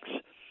 VISX.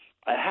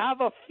 I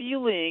have a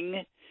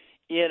feeling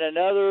in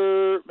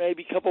another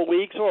maybe couple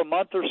weeks or a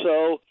month or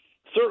so,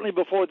 certainly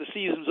before the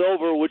season's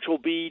over, which will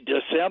be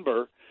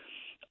December,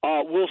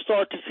 we'll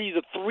start to see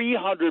the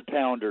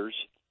 300-pounders.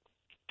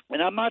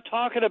 And I'm not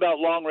talking about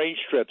long-range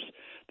trips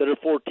that are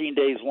 14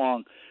 days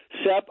long.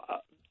 Sep,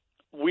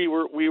 we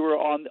were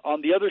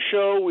on the other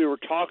show. We were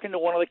talking to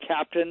one of the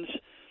captains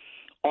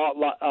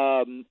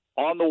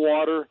on the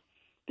water.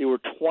 They were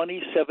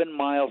 27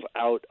 miles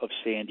out of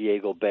San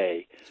Diego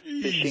Bay,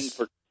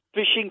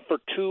 fishing for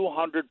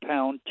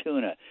 200-pound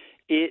tuna.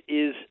 It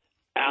is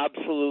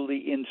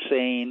absolutely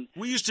insane.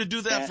 We used to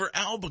do that for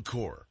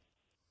albacore.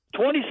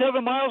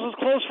 27 miles is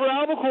close for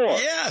albacore.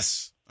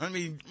 Yes. I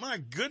mean, my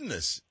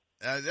goodness.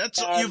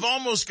 You've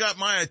almost got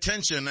my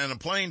attention and a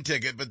plane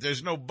ticket, but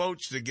there's no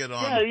boats to get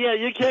on. Yeah,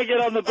 you can't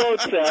get on the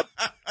boat, Seth.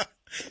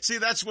 See,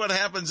 that's what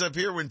happens up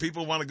here when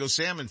people want to go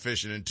salmon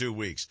fishing in 2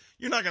 weeks.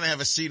 You're not going to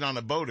have a seat on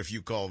a boat if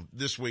you call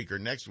this week or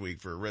next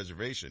week for a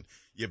reservation.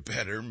 You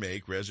better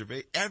make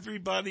reservation.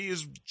 Everybody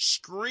is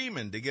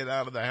screaming to get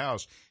out of the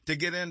house, to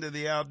get into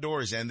the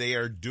outdoors, and they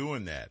are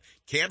doing that.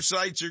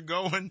 Campsites are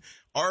going,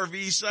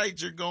 RV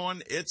sites are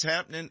going. It's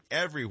happening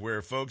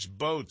everywhere, folks.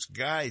 Boats,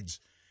 guides.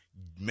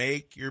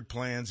 Make your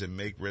plans and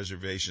make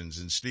reservations.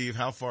 And Steve,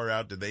 how far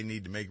out do they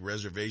need to make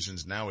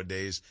reservations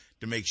nowadays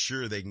to make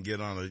sure they can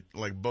get on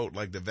a boat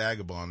like the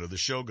Vagabond or the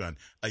Shogun?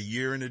 A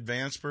year in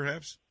advance,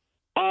 perhaps?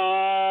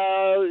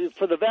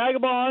 For the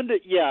Vagabond,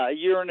 yeah, a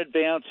year in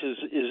advance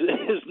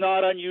is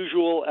not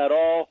unusual at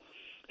all.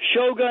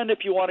 Shogun, if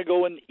you want to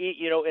go in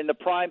the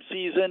prime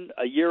season,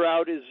 a year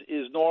out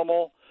is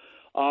normal.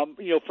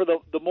 For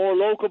the more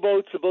local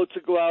boats, the boats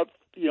that go out,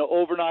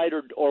 overnight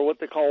or what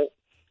they call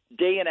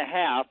day and a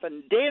half,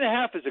 and day and a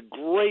half is a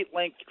great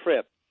length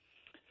trip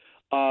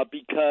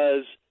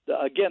because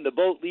again the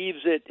boat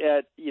leaves at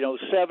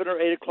 7 or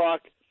 8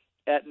 o'clock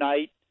at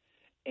night,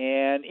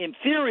 and in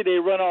theory they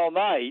run all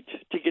night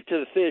to get to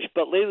the fish,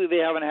 but lately they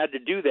haven't had to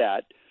do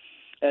that.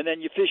 And then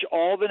you fish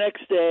all the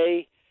next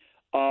day,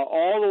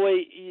 all the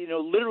way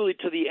literally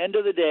to the end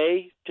of the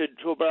day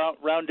to about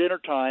around dinner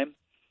time,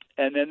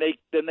 and then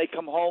they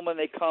come home and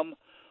they come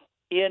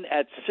in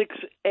at 6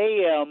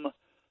 a.m.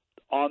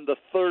 on the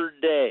third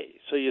day.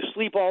 So you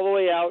sleep all the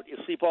way out, you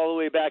sleep all the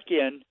way back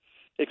in,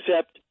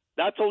 except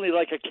that's only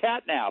like a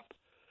cat nap.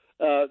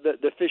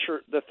 The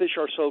fish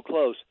are so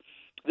close.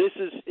 This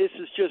is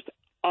just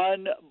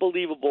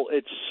unbelievable.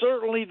 It's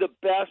certainly the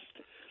best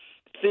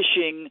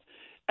fishing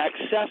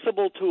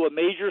accessible to a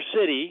major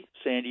city,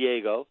 San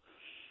Diego,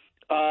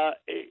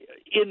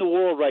 in the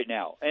world right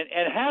now, and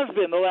has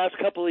been the last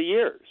couple of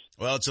years.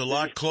 Well, it's a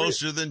lot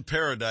closer than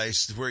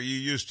Paradise, where you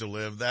used to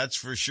live, that's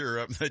for sure,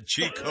 up in the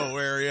Chico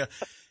area.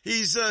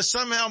 He's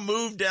somehow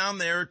moved down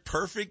there at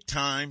perfect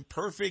time,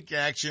 perfect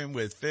action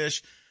with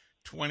fish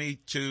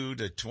 22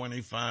 to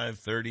 25,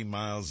 30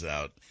 miles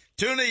out.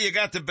 Tuna, you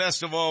got the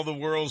best of all the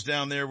worlds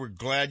down there. We're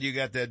glad you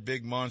got that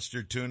big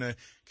monster tuna.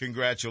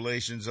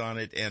 Congratulations on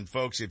it. And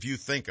folks, if you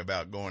think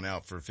about going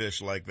out for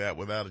fish like that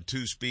without a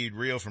 2-speed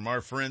reel from our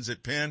friends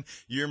at Penn,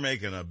 you're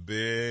making a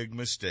big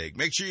mistake.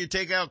 Make sure you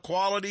take out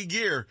quality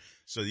gear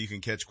so you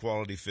can catch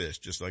quality fish,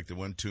 just like the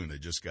one Tuna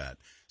just got.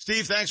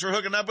 Steve, thanks for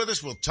hooking up with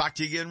us. We'll talk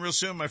to you again real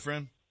soon, my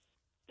friend.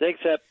 Thanks,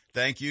 Seth.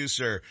 Thank you,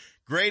 sir.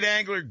 Great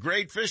angler,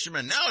 great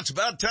fisherman. Now it's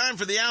about time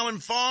for the Alan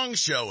Fong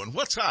Show and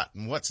what's hot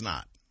and what's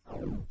not.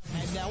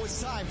 And now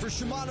it's time for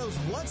Shimano's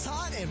What's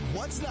Hot and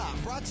What's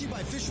Not, brought to you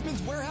by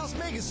Fisherman's Warehouse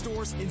Mega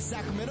Stores in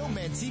Sacramento,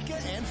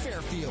 Manteca, and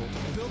Fairfield.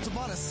 Built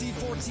upon a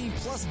C14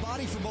 Plus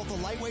body for both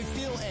a lightweight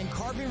feel and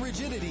carbon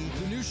rigidity,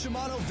 the new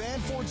Shimano Van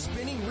Ford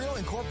spinning reel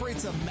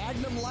incorporates a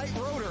Magnum Light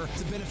rotor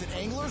to benefit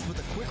anglers with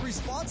a quick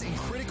response in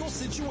critical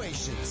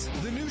situations.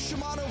 The new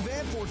Shimano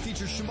Van Ford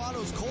features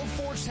Shimano's cold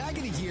forged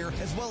Hagerty gear,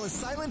 as well as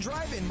silent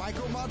drive and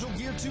micro module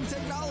gear 2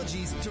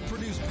 technologies to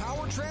produce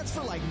power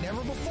transfer like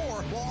never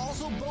before, while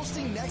also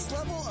boasting next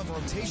level of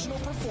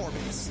rotational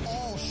performance.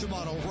 All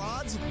Shimano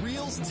rods,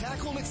 reels,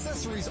 tackle, and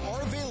accessories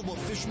are available at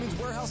Fisherman's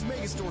Warehouse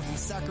Mega Stores in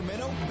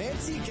Sacramento,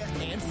 Manteca,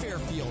 and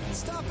Fairfield.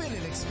 Stop in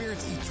and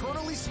experience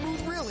eternally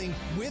smooth reeling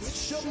with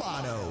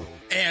Shimano.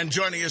 And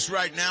joining us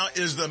right now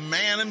is the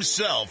man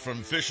himself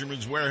from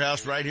Fisherman's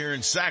Warehouse right here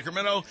in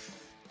Sacramento,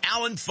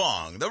 Alan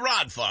Fong, the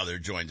Rod Father,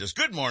 joins us.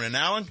 Good morning,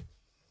 Alan.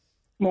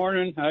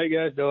 Morning. How you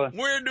guys doing?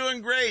 We're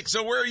doing great.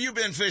 So where have you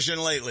been fishing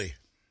lately?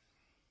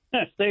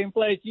 Same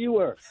place you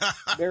were.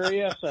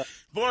 Berryessa.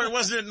 Boy,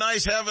 wasn't it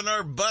nice having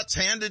our butts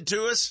handed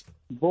to us?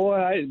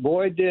 Boy,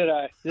 did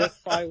I. That's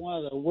probably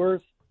one of the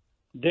worst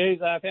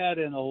days I've had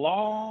in a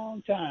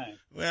long time.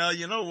 Well,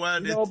 you know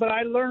what? But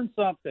I learned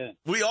something.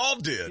 We all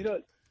did.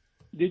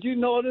 Did you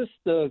notice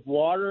the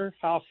water,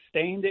 how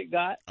stained it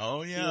got?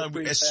 Oh, yeah.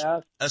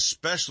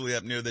 Especially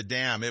up near the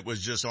dam. It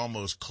was just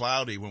almost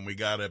cloudy when we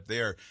got up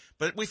there.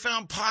 But we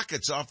found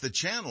pockets off the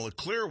channel of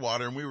clear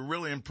water, and we were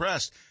really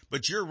impressed.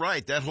 But you're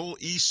right. That whole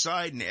east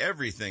side and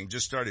everything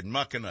just started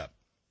mucking up.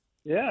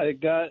 Yeah, it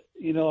got,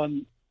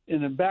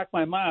 in the back of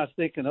my mind, I was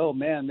thinking, oh,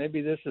 man,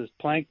 maybe this is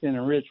plankton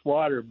and rich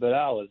water, but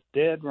I was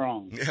dead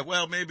wrong. Yeah,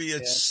 well, maybe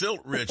it's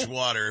silt-rich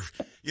water.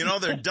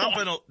 They're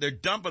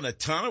dumping a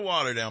ton of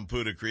water down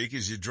Puda Creek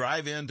as you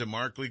drive into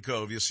Markley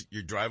Cove.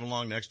 You're driving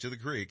along next to the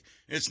creek.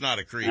 It's not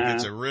a creek.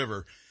 It's a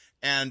river.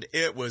 And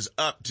it was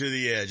up to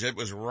the edge. It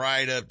was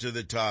right up to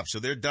the top. So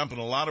they're dumping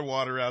a lot of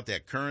water out.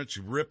 That current's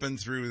ripping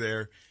through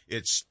there.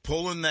 It's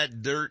pulling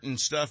that dirt and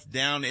stuff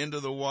down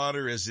into the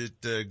water as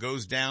it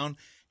goes down,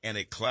 and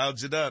it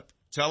clouds it up.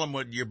 Tell them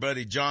what your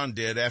buddy John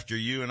did after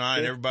you and I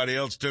and everybody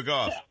else took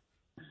off.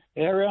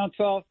 Yeah, around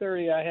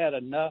 12:30, I had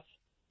enough.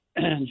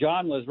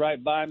 John was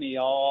right by me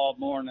all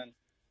morning.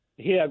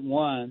 He had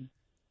one,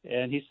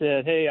 and he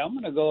said, hey, I'm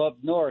going to go up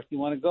north. You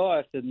want to go?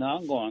 I said, no,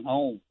 I'm going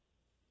home.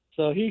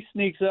 So he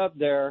sneaks up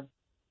there,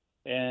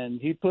 and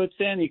he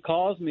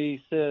calls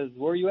me, he says,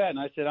 where are you at? And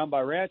I said, I'm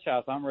by Ranch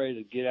House. I'm ready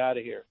to get out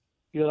of here.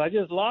 He goes, I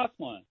just lost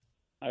one.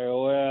 I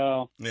go,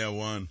 well. Yeah,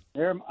 one.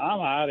 I'm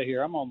out of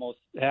here. I'm almost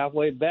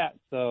halfway back.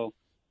 So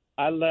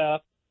I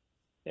left,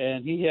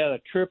 and he had a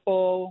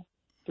triple,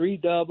 3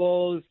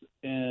 doubles,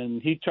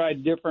 and he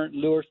tried different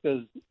lures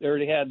because they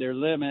already had their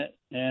limit,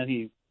 and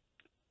he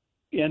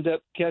ended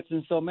up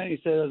catching so many.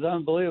 He said it was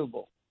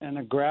unbelievable. And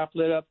the graph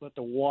lit up, but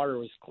the water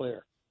was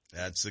clear.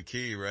 That's the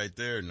key right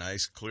there.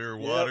 Nice, clear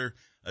water.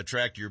 Yep.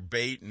 Attract your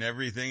bait and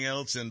everything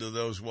else into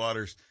those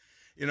waters.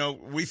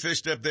 We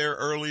fished up there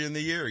early in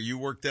the year. You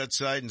worked that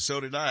side, and so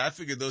did I. I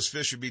figured those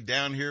fish would be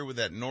down here with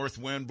that north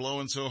wind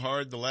blowing so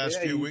hard the last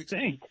few weeks.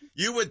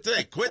 You would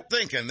think. Quit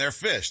thinking. They're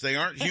fish. They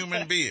aren't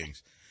human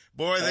beings.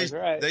 Boy,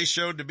 they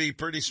showed to be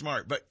pretty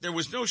smart. But there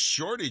was no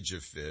shortage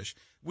of fish.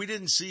 We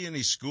didn't see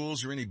any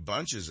schools or any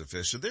bunches of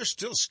fish, so they're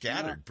still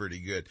scattered pretty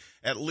good,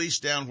 at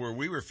least down where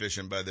we were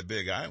fishing by the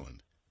Big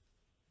Island.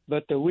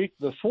 But the week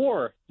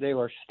before, they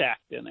were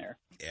stacked in there.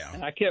 Yeah.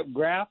 And I kept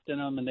grafting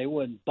them, and they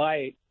wouldn't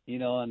bite,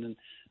 and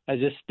I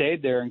just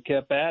stayed there and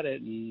kept at it.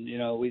 And,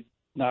 we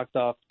knocked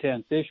off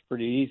 10 fish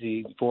pretty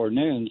easy before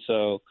noon.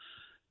 So,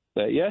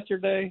 but the other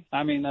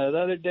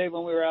day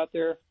when we were out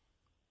there,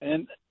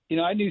 and,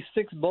 I knew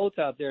 6 boats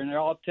out there, and they're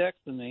all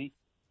texting me,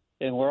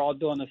 and we're all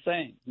doing the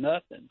same.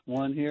 Nothing.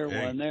 One here,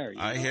 one there.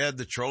 I had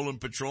the trolling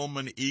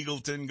patrolman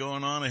Eagleton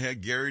going on. I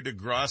had Gary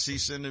DeGrassi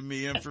sending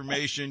me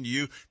information.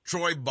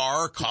 Troy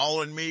Barr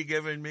calling me,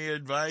 giving me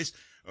advice.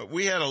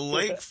 We had a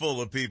lake full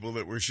of people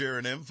that we're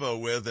sharing info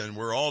with, and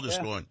we're all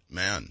just going,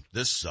 man,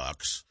 this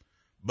sucks.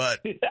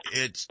 But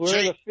it's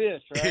we're the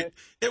fish, right?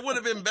 It would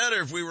have been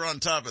better if we were on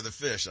top of the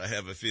fish, I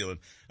have a feeling.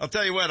 I'll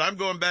tell you what, I'm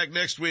going back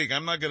next week.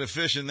 I'm not going to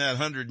fish in that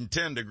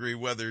 110-degree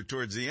weather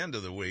towards the end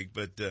of the week,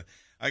 but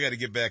I got to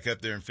get back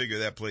up there and figure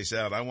that place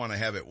out. I want to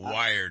have it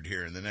wired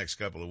here in the next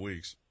couple of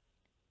weeks.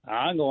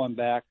 I'm going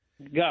back.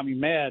 You got me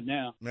mad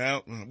now.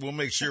 Well, we'll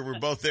make sure we're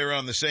both there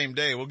on the same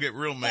day. We'll get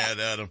real mad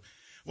at them.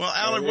 Well,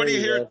 Alan, what are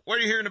you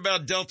hearing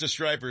about Delta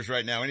stripers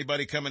right now?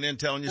 Anybody coming in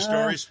telling you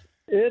stories?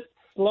 It's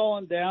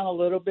slowing down a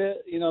little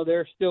bit.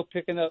 They're still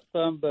picking up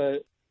some,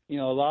 but a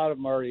lot of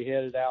them already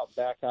headed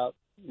back out.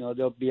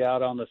 They'll be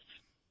out in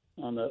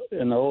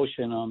the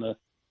ocean on the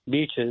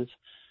beaches.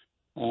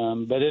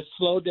 But it's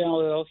slowed down a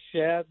little.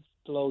 Shad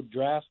slowed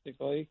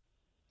drastically.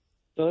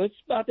 So it's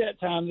about that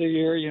time of the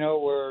year,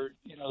 where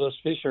those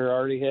fish are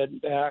already heading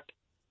back.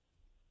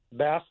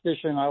 Bass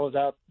fishing, I was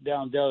out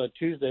down Delta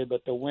Tuesday,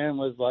 but the wind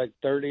was like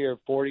 30 or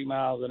 40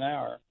 miles an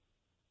hour.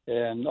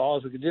 And all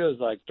we could do is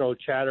throw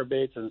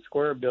chatterbaits and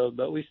square bills,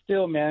 but we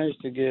still managed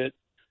to get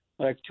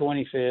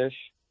 20 fish.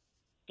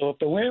 So if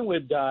the wind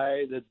would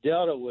die, the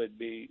delta would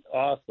be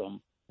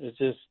awesome. It's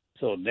just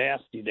so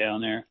nasty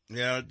down there.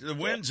 Yeah, the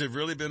winds have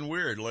really been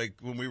weird. Like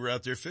when we were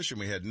out there fishing,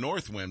 we had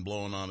north wind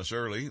blowing on us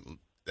early.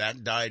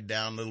 That died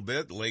down a little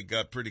bit. The lake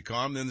got pretty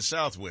calm. Then the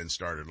south wind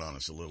started on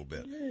us a little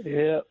bit.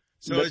 Yeah,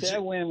 So but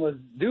that wind was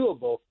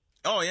doable.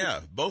 Oh, yeah,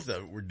 both of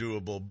them were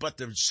doable. But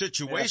the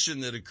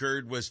situation that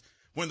occurred was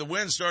when the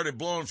wind started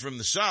blowing from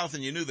the south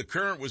and you knew the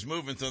current was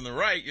moving from the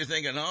right, you're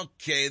thinking,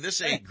 okay,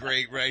 this ain't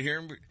great right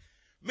here.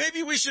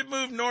 Maybe we should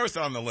move north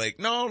on the lake.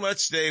 No,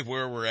 let's stay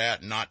where we're at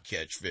and not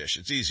catch fish.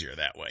 It's easier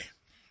that way.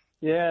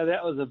 Yeah,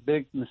 that was a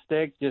big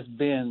mistake just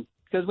being,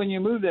 because when you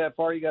move that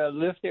far, you got to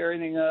lift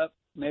everything up,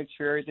 make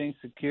sure everything's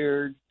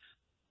secured,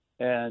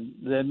 and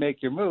then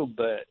make your move.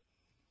 But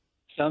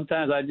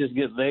sometimes I just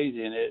get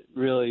lazy, and it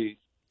really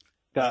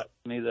got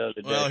me the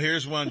other day. Well,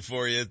 here's one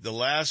for you. At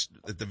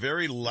the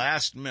very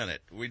last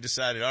minute, we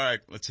decided, all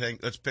right,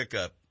 let's pick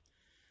up.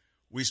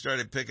 We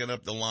started picking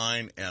up the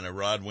line, and a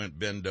rod went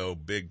bendo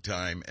big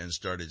time and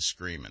started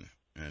screaming.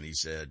 And he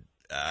said,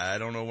 I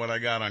don't know what I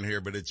got on here,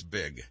 but it's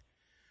big.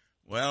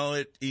 Well,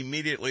 it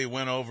immediately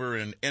went over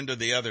and into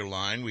the other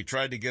line. We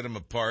tried to get them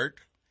apart.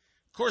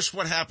 Of course,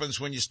 what happens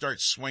when you start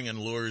swinging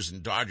lures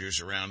and dodgers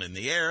around in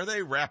the air,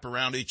 they wrap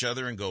around each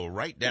other and go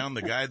right down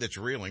the guy that's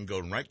reeling, go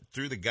right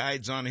through the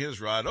guides on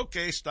his rod.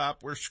 Okay,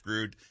 stop, we're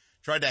screwed.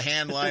 Tried to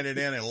hand line it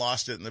in and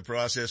lost it in the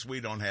process. We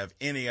don't have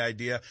any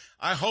idea.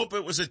 I hope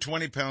it was a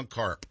 20-pound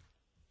carp.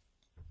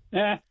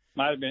 Might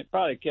have been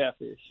probably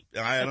catfish.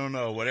 I don't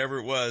know. Whatever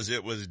it was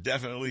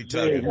definitely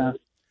tugging.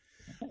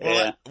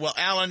 Yeah. Well,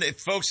 Alan, if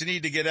folks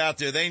need to get out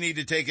there, they need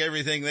to take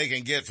everything they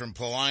can get from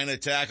Paulina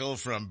Tackle,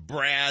 from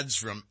Brad's,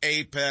 from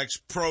Apex,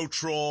 Pro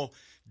Troll,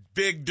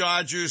 big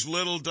dodgers,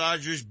 little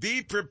dodgers.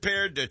 Be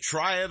prepared to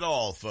try it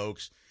all,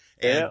 folks.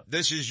 And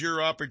this is your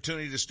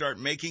opportunity to start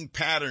making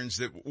patterns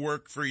that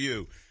work for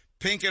you.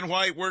 Pink and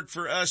white worked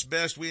for us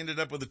best. We ended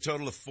up with a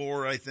total of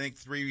 4, I think,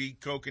 3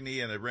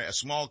 kokanee and a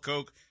small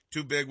coke,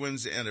 2 big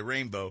ones, and a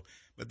rainbow.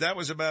 But that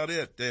was about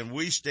it. And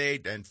we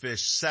stayed and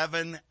fished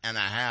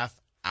 7.5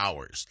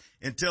 hours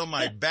until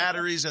my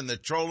batteries and the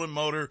trolling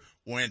motor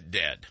went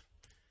dead.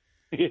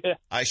 Yeah.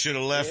 I should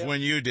have left when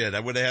you did.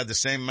 I would have had the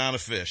same amount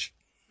of fish.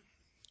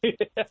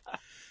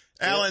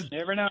 Alan,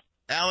 never know.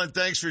 Alan,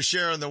 thanks for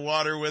sharing the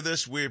water with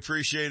us. We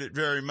appreciate it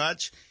very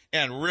much.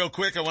 And real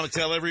quick, I want to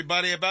tell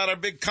everybody about our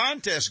big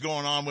contest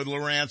going on with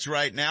Lowrance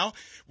right now.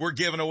 We're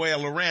giving away a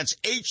Lowrance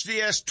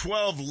HDS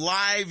 12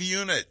 live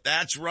unit.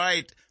 That's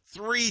right.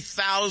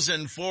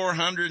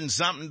 $3,400 and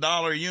something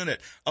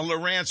unit, a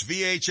Lowrance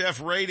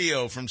VHF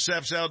radio from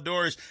Seps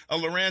Outdoors, a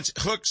Lowrance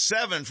Hook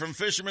 7 from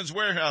Fisherman's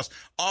Warehouse,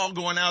 all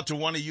going out to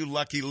one of you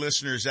lucky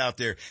listeners out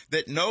there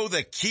that know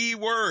the key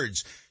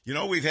words. You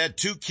know, we've had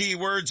 2 key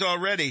words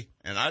already,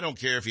 and I don't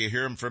care if you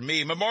hear them from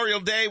me. Memorial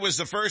Day was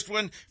the first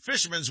one.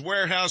 Fisherman's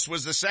Warehouse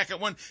was the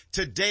second one.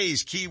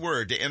 Today's key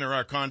word to enter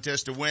our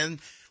contest to win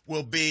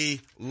will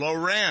be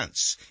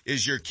Lowrance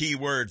is your key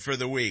word for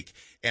the week.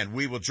 And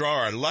we will draw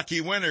our lucky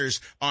winners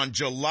on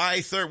July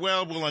 3rd.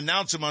 Well, we'll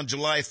announce them on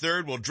July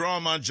 3rd. We'll draw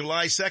them on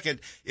July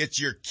 2nd.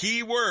 It's your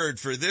key word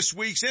for this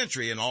week's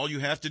entry, and all you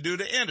have to do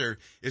to enter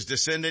is to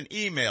send an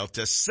email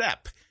to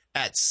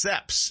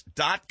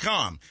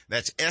sep@seps.com.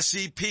 That's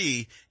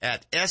SEP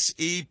at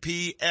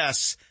SEPS.com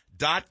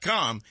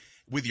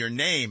with your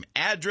name,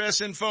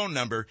 address, and phone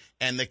number,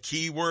 and the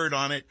key word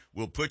on it.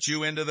 We'll put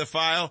you into the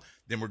file.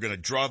 Then we're going to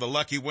draw the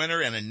lucky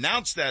winner and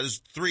announce those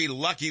 3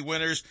 lucky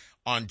winners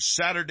on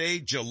Saturday,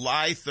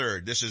 July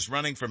 3rd. This is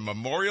running from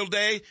Memorial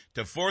Day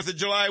to 4th of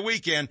July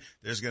weekend.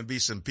 There's going to be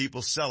some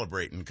people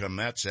celebrating come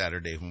that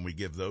Saturday when we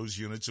give those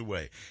units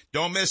away.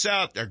 Don't miss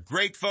out. They're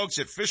great folks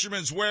at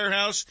Fisherman's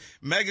Warehouse,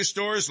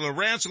 Megastores,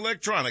 Lowrance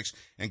Electronics,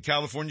 and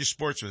California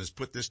Sportsmen has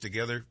put this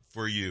together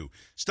for you.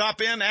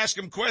 Stop in, ask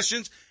them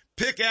questions.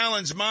 Pick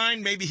Alan's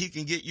mind. Maybe he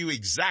can get you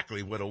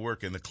exactly what'll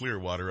work in the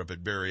Clearwater up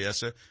at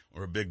Berryessa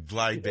or a big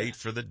glide bait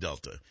for the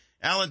Delta.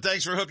 Alan,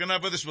 thanks for hooking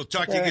up with us. We'll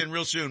talk to you again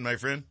real soon, my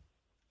friend.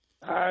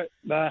 All right,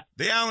 bye.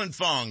 The Alan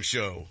Fong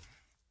Show.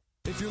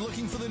 If you're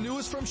looking for the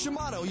newest from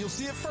Shimano, you'll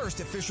see it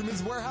first at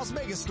Fisherman's Warehouse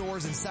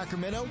Megastores in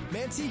Sacramento,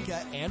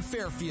 Manteca, and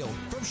Fairfield.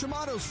 From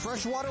Shimano's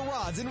freshwater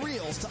rods and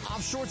reels to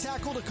offshore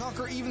tackle to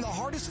conquer even the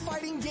hardest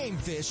fighting game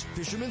fish,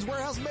 Fisherman's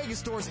Warehouse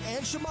Megastores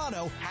and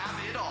Shimano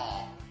have it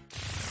all.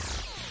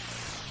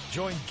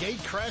 Join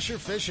Gatecrasher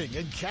Fishing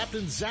and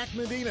Captain Zach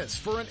Medinas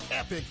for an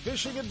epic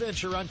fishing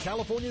adventure on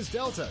California's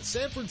Delta,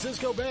 San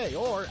Francisco Bay,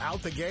 or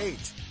out the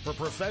gate. For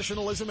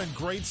professionalism and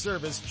great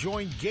service,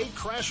 join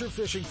Gatecrasher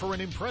Fishing for an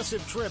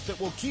impressive trip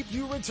that will keep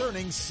you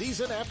returning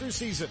season after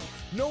season,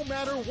 no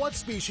matter what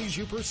species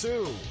you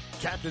pursue.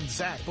 Captain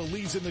Zach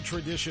believes in the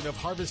tradition of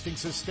harvesting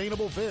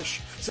sustainable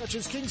fish, such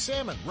as king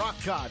salmon, rock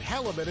cod,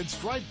 halibut, and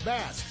striped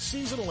bass,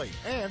 seasonally,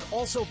 and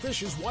also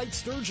fishes white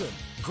sturgeon.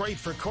 Great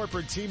for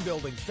corporate team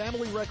building,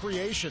 family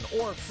recreation,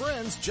 or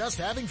friends just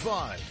having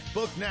fun.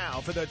 Book now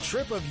for the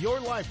trip of your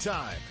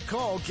lifetime.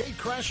 Call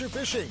Gatecrasher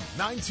Fishing,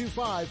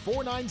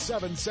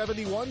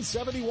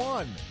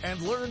 925-497-7171,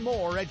 and learn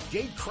more at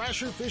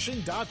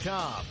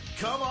gatecrasherfishing.com.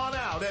 Come on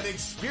out and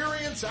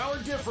experience our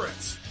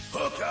difference.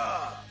 Hook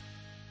up!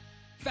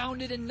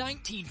 Founded in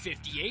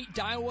 1958,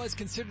 Daiwa is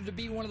considered to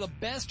be one of the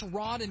best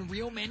rod and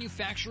reel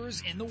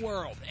manufacturers in the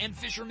world, and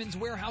Fisherman's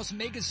Warehouse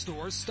mega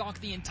stores stock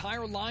the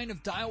entire line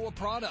of Daiwa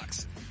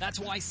products. That's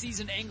why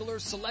seasoned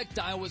anglers select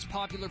Daiwa's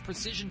popular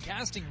precision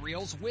casting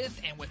reels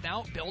with and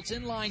without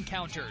built-in line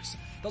counters.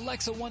 The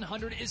Lexa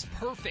 100 is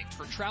perfect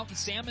for trout and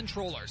salmon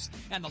trollers,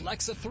 and the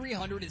Lexa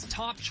 300 is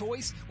top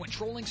choice when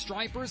trolling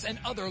stripers and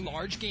other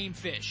large game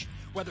fish.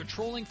 Whether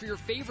trolling for your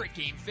favorite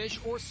game fish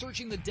or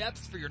searching the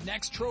depths for your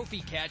next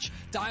trophy catch,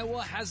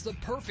 Daiwa has the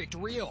perfect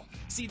reel.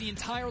 See the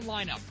entire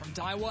lineup from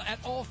Daiwa at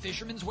all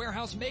Fisherman's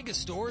Warehouse mega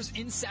stores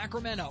in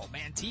Sacramento,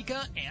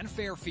 Manteca, and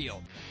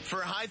Fairfield.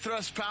 For high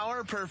thrust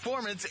power,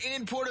 performance,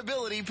 and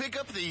portability, pick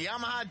up the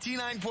Yamaha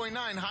T9.9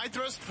 High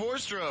Thrust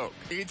 4-stroke.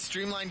 Its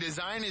streamlined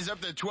design is up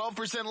to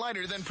 12%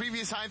 lighter than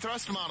previous high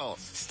thrust models.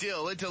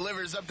 Still, it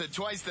delivers up to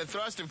twice the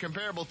thrust of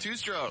comparable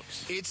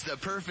 2-strokes. It's the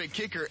perfect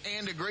kicker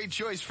and a great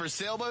choice for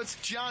sailboats,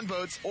 John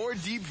boats, or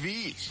deep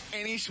V's.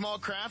 Any small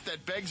craft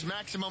that begs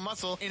maximum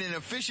muscle in an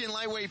efficient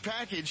lightweight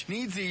package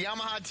needs the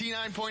Yamaha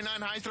T9.9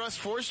 High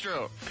Thrust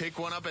 4-stroke. Pick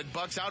one up at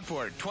Bucks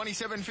Outboard,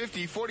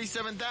 2750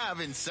 47th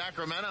Ave in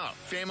Sacramento.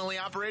 Family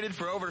operated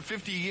for over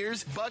 50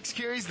 years, Bucks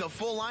carries the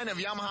full line of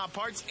Yamaha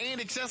parts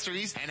and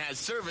accessories and has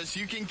service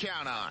you can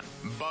count on.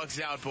 Bucks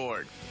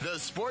Outboard, the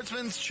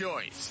sportsman's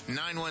choice.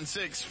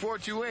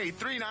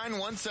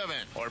 916-428-3917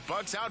 or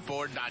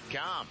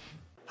bucksoutboard.com.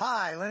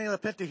 Hi, Lenny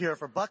LaPinta here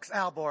for Bucks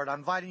Outboard. I'm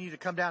inviting you to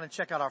come down and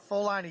check out our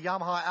full line of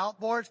Yamaha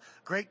outboards.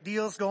 Great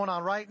deals going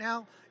on right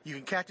now. You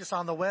can catch us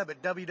on the web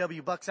at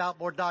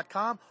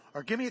www.bucksoutboard.com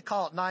or give me a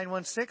call at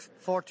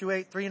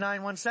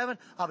 916-428-3917.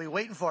 I'll be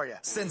waiting for you.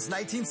 Since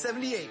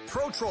 1978,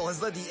 ProTroll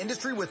has led the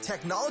industry with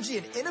technology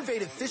and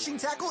innovative fishing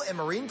tackle and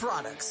marine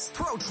products.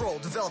 ProTroll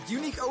developed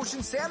unique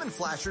ocean salmon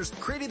flashers,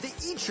 created the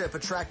E-Trip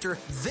attractor,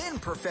 then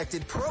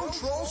perfected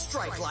ProTroll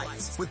strike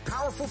lights with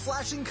powerful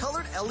flashing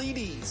colored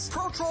LEDs.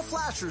 ProTroll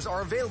flashers are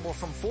available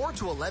from 4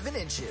 to 11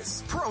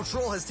 inches.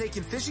 ProTroll has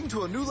taken fishing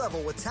to a new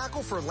level with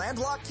tackle for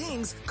landlocked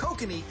kings,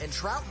 kokanee, and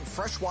trout in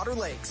freshwater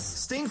lakes.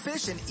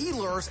 Stingfish and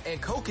e-lures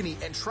and kokanee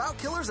and trout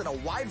killers in a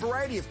wide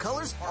variety of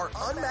colors are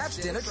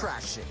unmatched in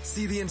attraction.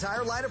 See the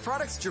entire line of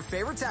products at your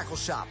favorite tackle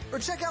shop or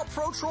check out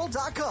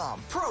ProTroll.com.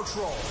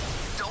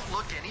 ProTroll. Don't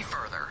look any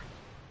further.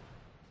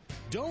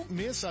 Don't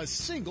miss a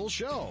single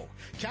show.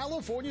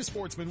 California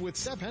Sportsmen with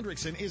Seth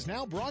Hendrickson is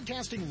now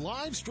broadcasting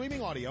live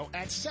streaming audio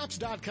at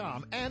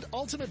seps.com and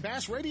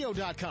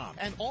ultimatebassradio.com,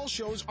 and all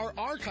shows are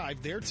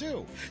archived there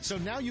too. So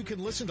now you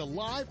can listen to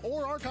live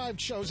or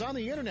archived shows on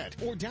the internet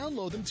or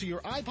download them to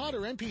your iPod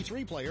or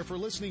MP3 player for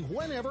listening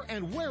whenever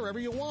and wherever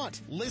you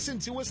want. Listen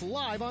to us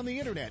live on the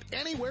internet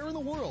anywhere in the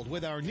world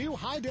with our new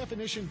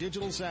high-definition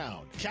digital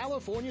sound.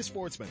 California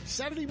Sportsmen,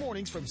 Saturday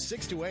mornings from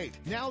 6 to 8.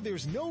 Now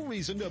there's no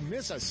reason to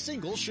miss a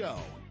single show.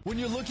 When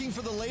you're looking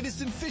for the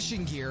latest in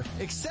fishing gear,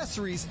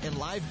 accessories, and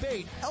live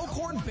bait,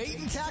 Elkhorn Bait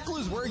and Tackle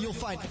is where you'll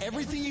find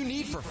everything you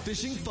need for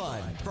fishing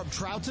fun. From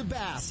trout to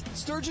bass,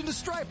 sturgeon to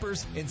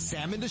stripers, and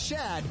salmon to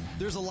shad,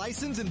 there's a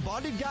licensed and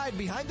bonded guide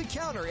behind the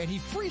counter, and he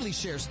freely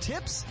shares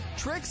tips,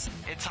 tricks,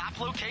 and top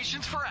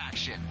locations for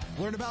action.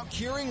 Learn about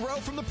curing roe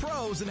from the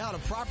pros and how to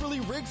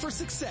properly rig for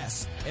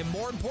success. And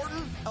more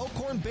important,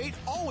 Elkhorn Bait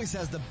always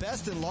has the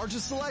best and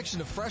largest selection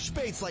of fresh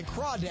baits like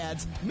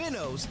crawdads,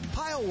 minnows,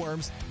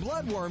 pileworms,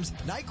 bloodworms,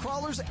 night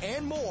crawlers,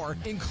 and more,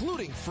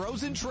 including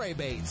frozen tray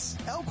baits.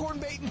 Elkhorn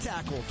Bait and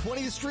Tackle,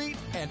 20th Street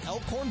and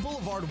Elkhorn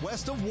Boulevard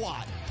west of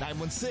Watt.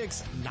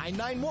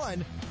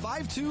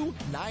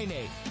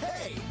 916-991-5298.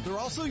 Hey, they're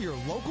also your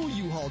local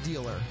U-Haul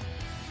dealer.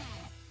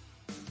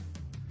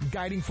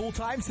 Guiding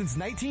full-time since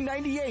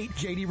 1998,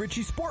 J.D.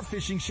 Ritchie Sport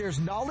Fishing shares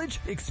knowledge,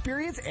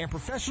 experience, and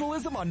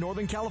professionalism on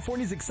Northern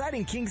California's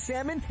exciting king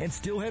salmon and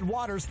steelhead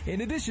waters,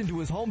 in addition to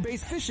his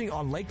home-based fishing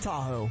on Lake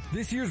Tahoe.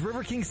 This year's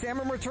River King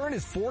salmon return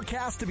is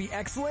forecast to be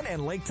excellent,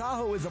 and Lake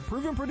Tahoe is a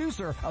proven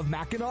producer of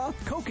Mackinaw,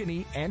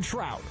 kokanee, and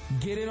trout.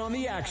 Get in on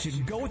the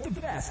action. Go with the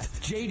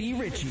best. J.D.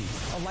 Ritchie.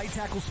 A light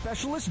tackle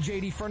specialist,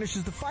 J.D.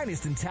 furnishes the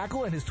finest in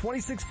tackle, and his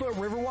 26-foot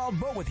Riverwild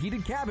boat with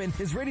heated cabin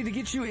is ready to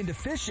get you into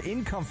fish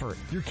in comfort.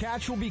 Your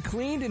catch will be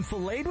cleaned and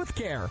filleted with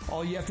care.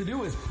 All you have to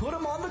do is put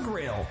them on the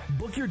grill.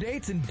 Book your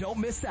dates and don't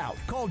miss out.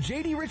 Call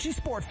J.D. Ritchie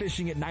Sport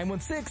Fishing at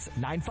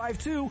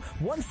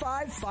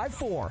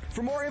 916-952-1554.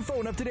 For more info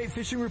and up-to-date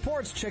fishing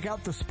reports, check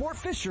out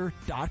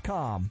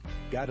thesportfisher.com.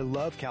 Gotta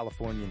love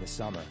California in the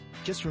summer.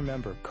 Just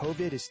remember,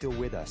 COVID is still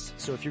with us.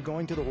 So if you're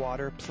going to the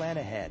water, plan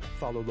ahead.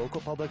 Follow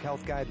local public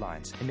health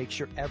guidelines and make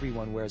sure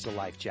everyone wears a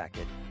life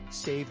jacket.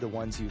 Save the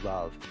ones you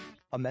love.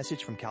 A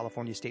message from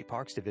California State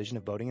Parks Division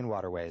of Boating and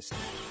Waterways.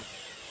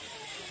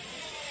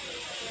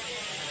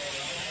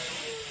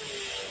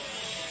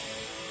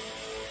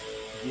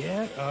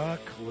 Get a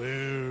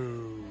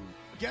clue.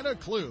 Get a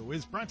Clue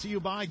is brought to you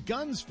by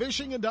Guns,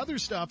 Fishing, and Other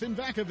Stuff in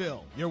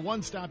Vacaville, your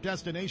one-stop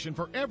destination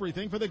for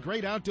everything for the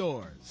great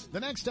outdoors. The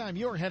next time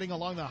you're heading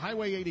along the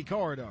Highway 80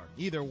 corridor,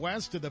 either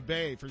west to the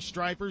bay for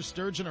stripers,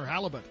 sturgeon, or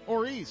halibut,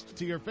 or east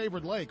to your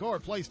favorite lake or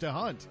place to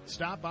hunt,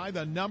 stop by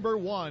the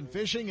 #1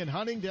 fishing and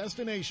hunting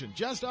destination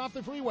just off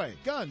the freeway,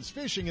 Guns,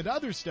 Fishing, and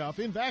Other Stuff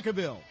in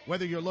Vacaville.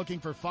 Whether you're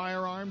looking for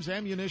firearms,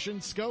 ammunition,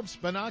 scopes,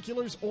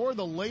 binoculars, or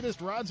the latest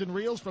rods and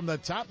reels from the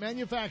top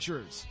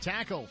manufacturers,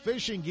 tackle,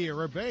 fishing gear,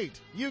 or bait,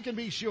 you can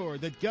be sure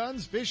that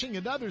Guns, Fishing,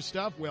 and Other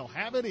Stuff will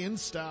have it in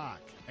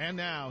stock. And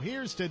now,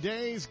 here's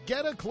today's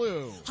Get a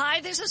Clue. Hi,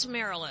 this is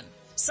Marilyn.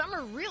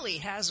 Summer really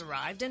has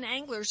arrived, and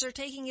anglers are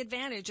taking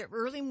advantage of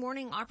early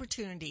morning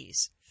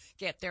opportunities.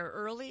 Get there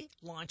early,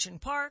 launch and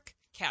park,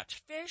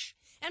 catch fish,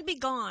 and be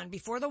gone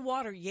before the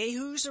water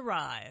yahoos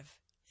arrive.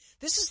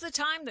 This is the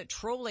time that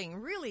trolling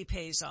really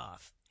pays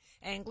off.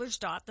 Anglers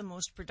dot the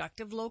most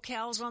productive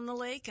locales on the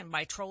lake, and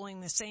by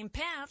trolling the same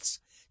paths,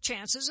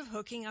 chances of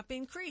hooking up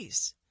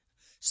increase.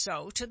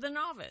 So, to the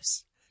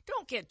novice,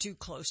 don't get too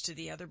close to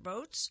the other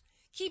boats.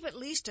 Keep at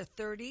least a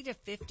 30 to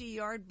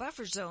 50-yard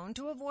buffer zone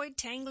to avoid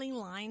tangling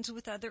lines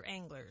with other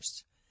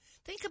anglers.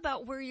 Think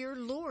about where your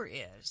lure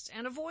is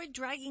and avoid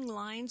dragging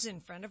lines in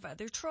front of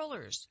other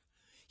trollers.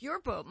 Your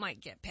boat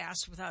might get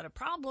past without a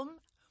problem,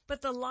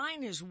 but the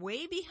line is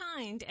way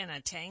behind and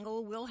a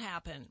tangle will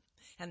happen,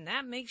 and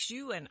that makes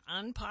you an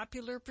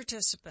unpopular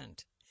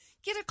participant.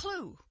 Get a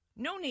clue.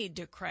 No need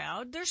to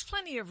crowd. There's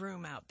plenty of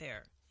room out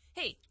there.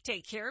 Hey,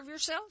 take care of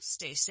yourself,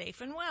 stay safe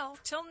and well.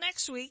 Till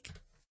next week.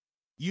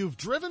 You've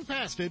driven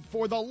past it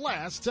for the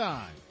last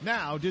time.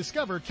 Now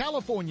discover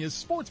California's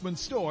Sportsman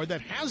store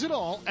that has it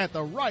all at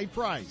the right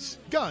price.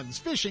 Guns,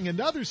 Fishing, and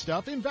Other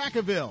Stuff in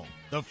Vacaville.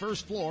 The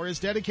first floor is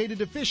dedicated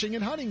to fishing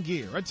and hunting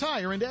gear,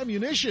 attire, and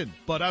ammunition.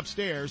 But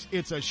upstairs,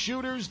 it's a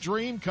shooter's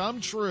dream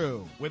come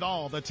true. With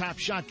all the top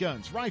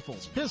shotguns,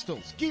 rifles,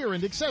 pistols, gear,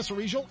 and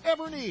accessories you'll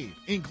ever need,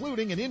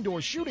 including an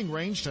indoor shooting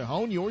range to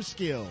hone your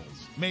skills.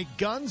 Make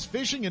Guns,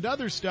 Fishing, and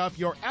Other Stuff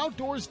your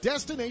outdoors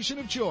destination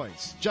of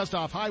choice. Just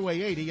off Highway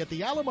 80 at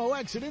the Alamo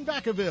exit in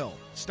Vacaville.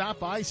 Stop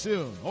by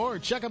soon or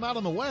check them out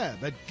on the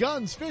web at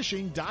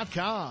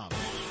gunsfishing.com.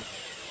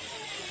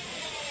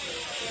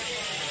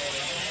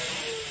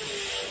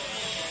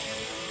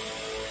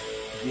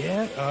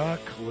 Get a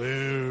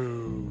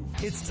Clue.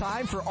 It's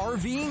time for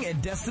RVing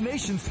and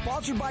Destinations,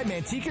 sponsored by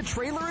Manteca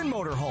Trailer and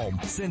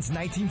Motorhome. Since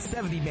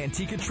 1970,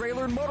 Manteca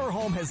Trailer and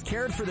Motorhome has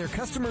cared for their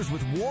customers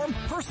with warm,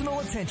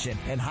 personal attention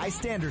and high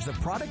standards of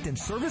product and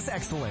service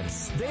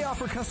excellence. They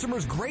offer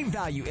customers great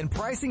value in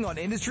pricing on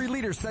industry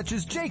leaders such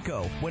as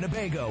Jayco,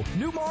 Winnebago,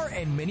 Newmar,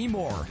 and many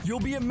more. You'll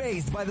be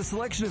amazed by the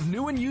selection of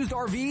new and used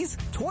RVs,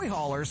 toy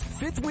haulers,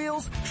 fifth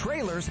wheels,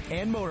 trailers,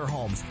 and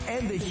motorhomes,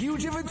 and the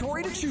huge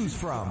inventory to choose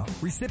from.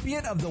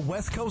 Recipient of the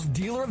West Coast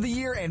Dealer of the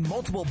Year and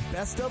multiple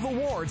Best of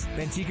awards,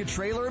 Manteca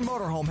Trailer and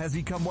Motorhome has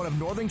become one of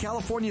Northern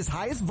California's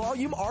highest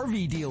volume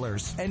RV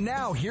dealers. And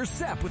now here's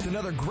Sepp with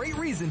another great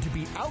reason to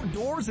be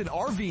outdoors and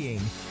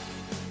RVing.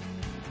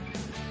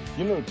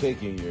 You know,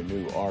 taking your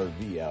new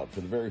RV out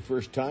for the very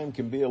first time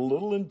can be a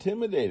little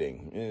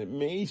intimidating. It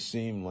may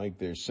seem like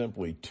there's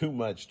simply too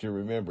much to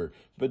remember,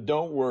 but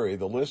don't worry,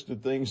 the list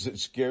of things that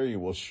scare you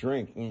will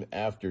shrink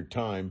after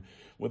time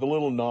with a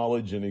little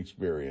knowledge and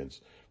experience.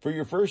 For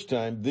your first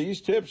time,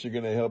 these tips are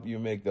going to help you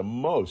make the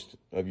most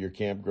of your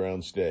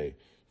campground stay.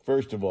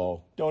 First of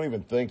all, don't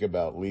even think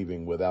about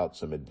leaving without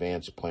some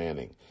advanced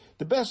planning.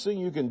 The best thing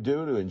you can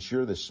do to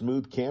ensure the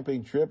smooth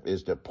camping trip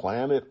is to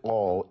plan it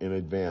all in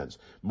advance.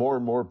 More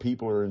and more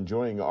people are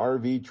enjoying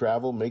RV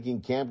travel,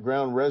 making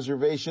campground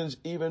reservations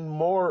even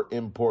more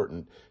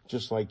important,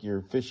 just like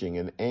your fishing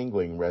and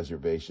angling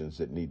reservations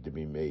that need to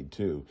be made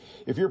too.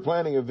 If you're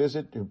planning a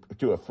visit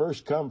to a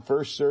first-come,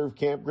 first-served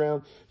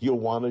campground, you'll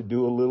want to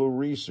do a little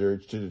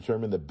research to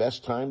determine the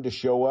best time to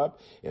show up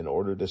in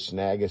order to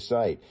snag a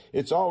site.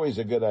 It's always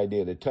a good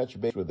idea to touch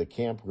base with the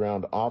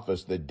campground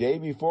office the day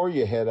before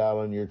you head out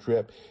on your trip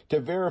to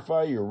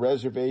verify your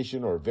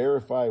reservation or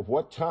verify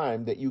what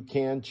time that you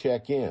can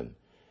check in.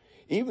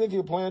 Even if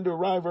you plan to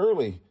arrive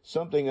early,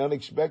 something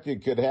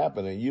unexpected could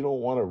happen and you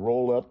don't want to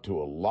roll up to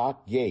a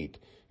locked gate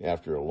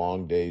after a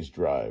long day's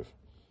drive.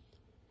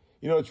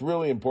 You know, it's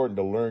really important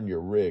to learn your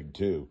rig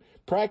too.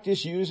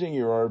 Practice using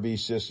your RV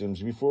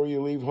systems before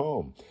you leave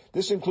home.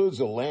 This includes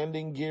the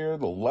landing gear,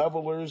 the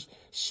levelers,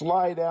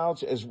 slide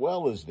outs, as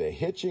well as the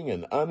hitching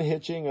and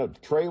unhitching of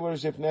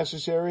trailers if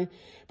necessary.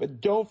 But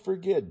don't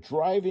forget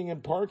driving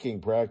and parking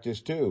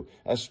practice too,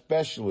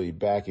 especially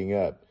backing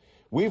up.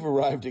 We've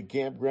arrived at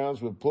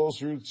campgrounds with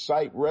pull-through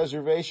site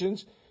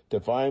reservations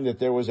to find that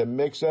there was a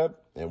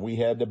mix-up and we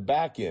had to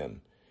back in.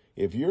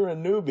 If you're a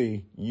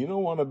newbie, you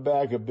don't want to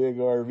back a big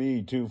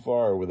RV too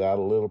far without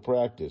a little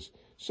practice.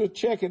 So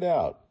check it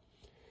out.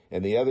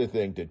 And the other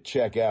thing to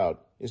check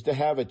out is to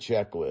have a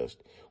checklist.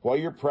 While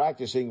you're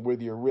practicing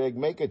with your rig,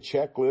 make a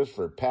checklist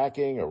for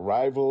packing,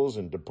 arrivals,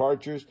 and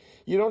departures.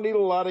 You don't need a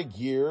lot of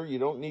gear. You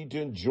don't need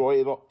to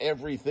enjoy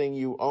everything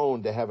you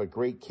own to have a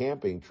great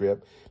camping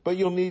trip, but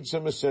you'll need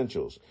some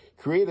essentials.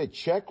 Create a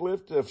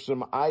checklist of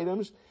some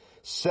items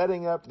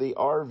Setting up the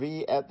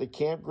RV at the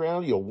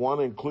campground, you'll want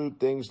to include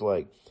things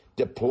like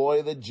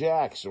deploy the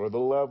jacks or the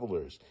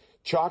levelers,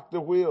 chalk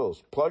the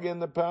wheels, plug in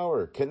the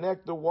power,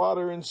 connect the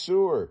water and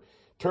sewer,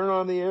 turn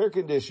on the air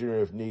conditioner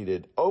if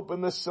needed,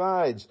 open the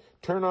sides,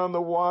 turn on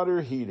the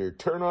water heater,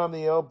 turn on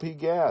the LP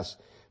gas.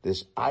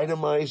 This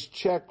itemized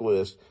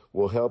checklist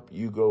will help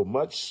you go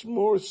much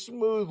more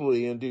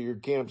smoothly into your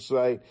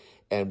campsite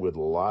and with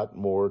a lot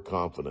more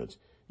confidence.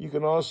 You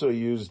can also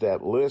use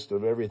that list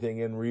of everything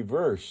in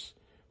reverse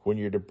when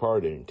you're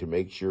departing to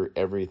make sure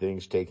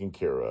everything's taken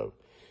care of.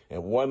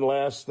 And one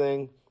last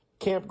thing,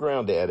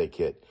 campground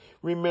etiquette.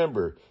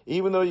 Remember,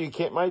 even though you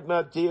might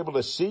not be able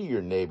to see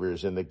your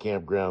neighbors in the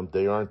campground,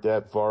 they aren't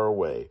that far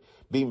away.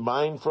 Be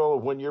mindful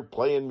of when you're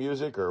playing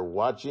music or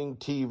watching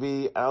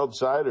TV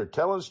outside or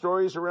telling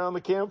stories around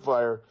the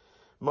campfire.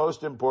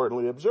 Most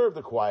importantly, observe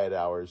the quiet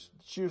hours.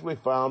 It's usually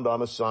found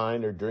on a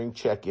sign or during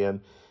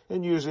check-in,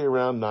 and usually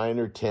around 9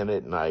 or 10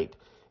 at night.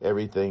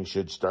 Everything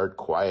should start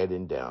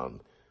quieting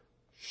down.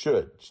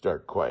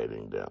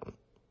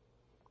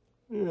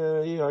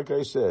 Yeah, like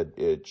I said,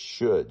 it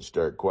should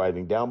start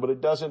quieting down, but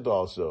it doesn't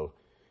also.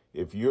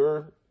 If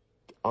you're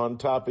on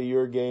top of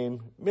your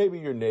game, maybe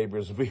your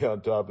neighbors will be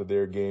on top of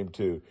their game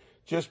too.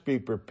 Just be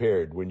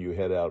prepared when you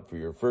head out for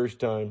your first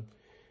time.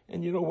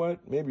 And you know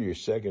what? Maybe your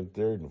second,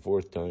 third, and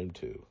fourth time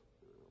too.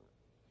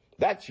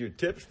 That's your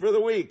tips for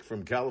the week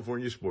from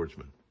California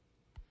Sportsmen.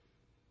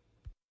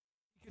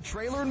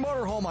 Trailer and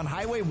Motorhome on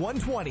Highway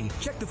 120.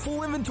 Check the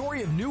full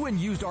inventory of new and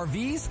used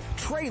RVs,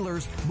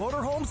 trailers,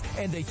 motorhomes,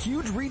 and a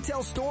huge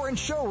retail store and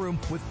showroom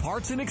with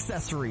parts and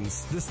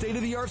accessories. The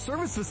state-of-the-art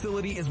service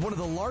facility is one of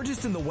the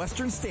largest in the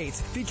western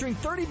states, featuring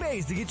 30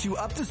 bays to get you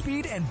up to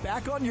speed and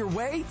back on your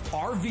way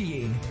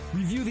RVing.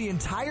 Review the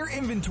entire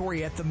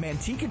inventory at the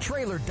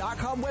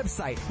MantecaTrailer.com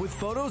website with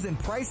photos and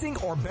pricing,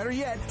 or better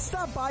yet,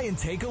 stop by and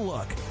take a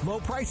look. Low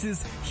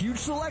prices, huge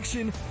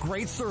selection,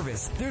 great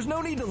service. There's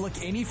no need to look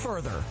any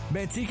further.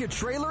 Manteca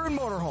Trailer and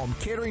Motorhome,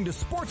 catering to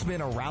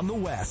sportsmen around the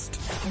West.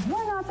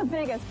 We're not the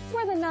biggest,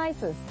 we're the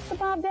nicest. The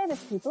Bob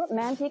Davis people at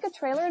Manteca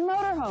Trailer and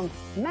Motorhome.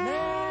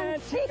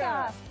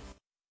 Manteca!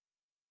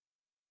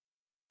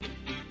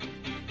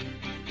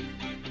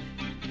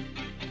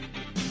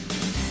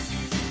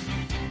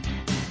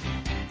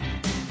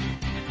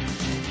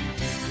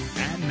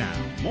 And now,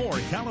 more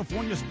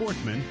California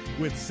Sportsmen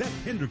with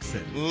Seth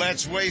Hendrickson.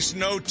 Let's waste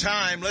no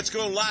time. Let's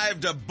go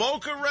live to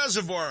Boca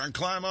Reservoir and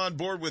climb on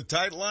board with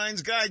Tight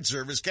Lines Guide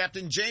Service.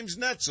 Captain James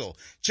Netzel.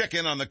 Check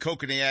in on the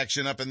kokanee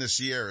action up in the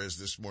Sierras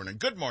this morning.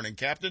 Good morning,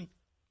 Captain.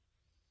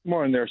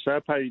 Morning there,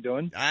 Seth. How you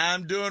doing?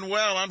 I'm doing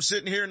well. I'm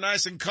sitting here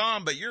nice and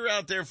calm, but you're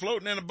out there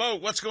floating in a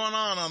boat. What's going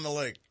on the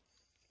lake?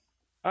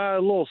 A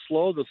little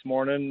slow this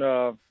morning.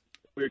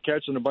 We were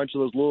catching a bunch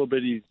of those little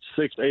bitty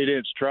 6 to 8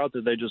 inch trout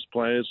that they just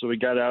planted, so we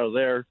got out of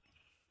there.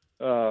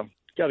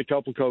 Got a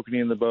couple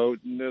kokanee in the boat.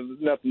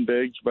 Nothing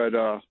big, but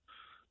a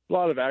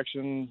lot of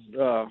action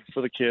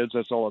for the kids.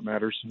 That's all that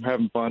matters. I'm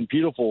having fun.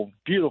 Beautiful,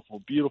 beautiful,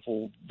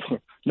 beautiful.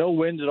 No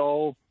wind at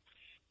all.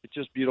 It's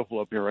just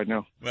beautiful up here right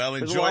now. Well,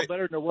 enjoy. It's a lot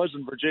better than it was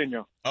in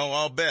Virginia. Oh,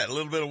 I'll bet. A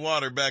little bit of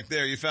water back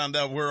there. You found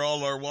out where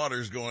all our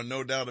water's going,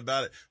 no doubt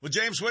about it. Well,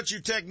 James, what's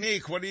your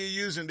technique? What are you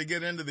using to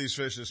get into these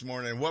fish this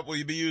morning? What will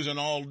you be using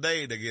all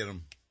day to get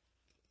them?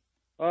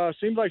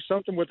 Seems like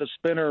something with the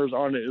spinners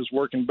on it is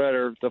working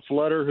better. The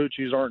flutter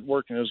hoochies aren't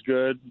working as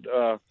good.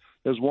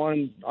 There's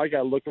one, I got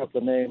to look up the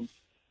name.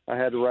 I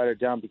had to write it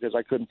down because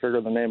I couldn't figure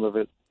the name of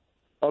it.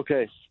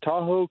 Okay,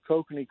 Tahoe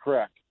Kokanee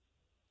Crack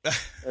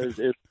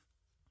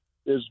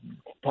is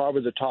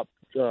probably the top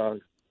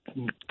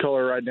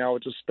color right now.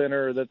 It's a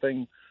spinner. That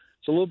thing,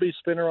 it's a little bitty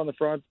spinner on the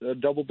front, a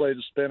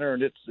double-bladed spinner,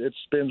 and it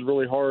spins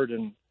really hard.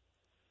 And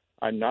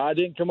I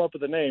didn't come up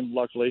with a name,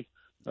 luckily.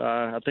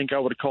 I think I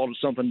would have called it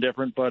something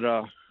different, but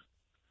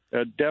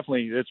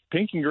definitely it's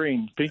pink and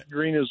green. Pink and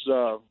green is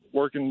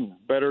working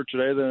better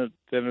today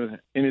than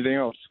anything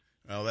else.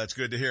 Well, that's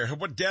good to hear.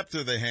 What depth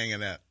are they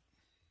hanging at?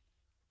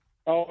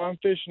 Oh, I'm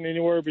fishing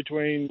anywhere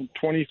between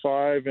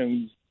 25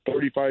 and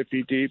 35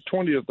 feet deep,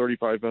 20 to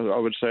 35, I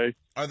would say.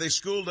 Are they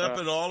schooled up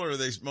at all, or are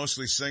they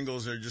mostly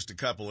singles, or just a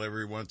couple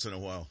every once in a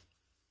while?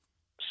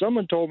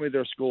 Someone told me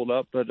they're schooled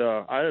up, but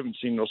I haven't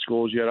seen no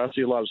schools yet. I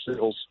see a lot of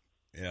singles.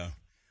 Yeah.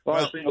 A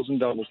lot of singles and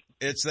doubles.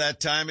 It's that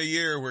time of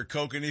year where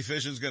kokanee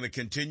fishing is going to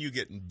continue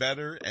getting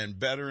better and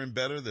better and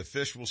better. The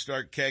fish will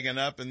start kegging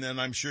up, and then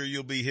I'm sure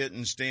you'll be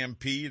hitting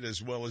Stampede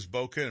as well as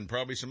Boca and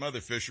probably some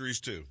other fisheries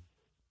too.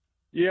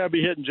 Yeah, I'll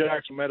be hitting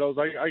Jackson Meadows.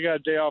 I got a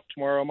day off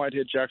tomorrow. I might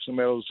hit Jackson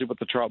Meadows, see what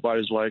the trout bite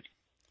is like.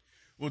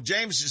 Well,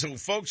 James, so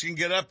folks can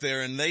get up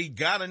there, and they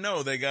got to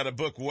know they got to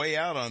book way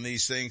out on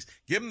these things.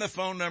 Give them the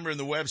phone number and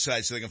the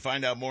website so they can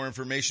find out more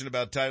information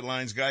about Tight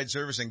Lines Guide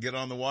Service and get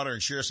on the water and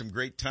share some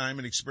great time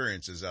and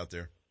experiences out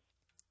there.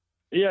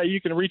 Yeah, you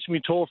can reach me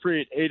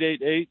toll-free at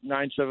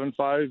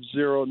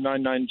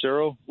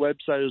 888-975-0990.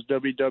 Website is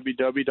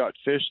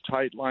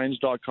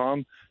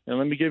www.fishtightlines.com. And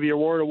let me give you a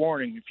word of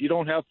warning. If you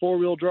don't have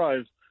four-wheel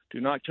drive,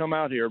 do not come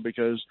out here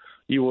because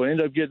you will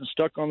end up getting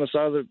stuck on the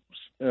side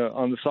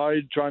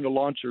trying to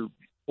launch or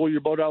pull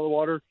your boat out of the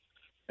water,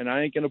 and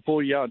I ain't going to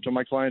pull you out until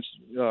my clients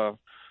are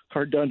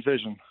done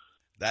fishing.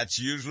 That's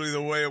usually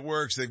the way it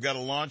works. They've got to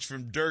launch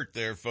from dirt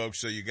there, folks,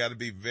 so you got to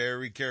be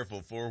very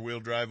careful. 4-wheel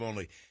drive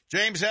only.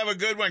 James, have a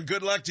good one.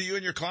 Good luck to you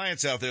and your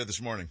clients out there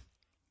this morning.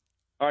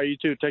 All right, you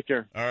too. Take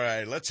care. All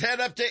right, let's head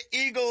up to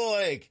Eagle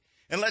Lake,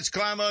 and let's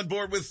climb on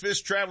board with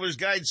Fish Travelers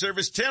Guide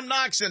Service, Tim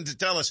Noxon, to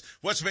tell us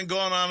what's been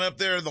going on up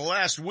there the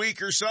last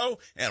week or so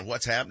and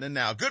what's happening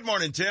now. Good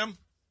morning, Tim.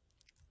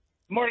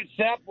 Good morning,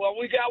 Sep. Well,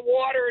 we got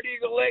water at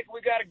Eagle Lake. We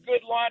got a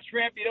good launch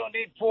ramp. You don't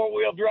need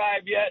 4-wheel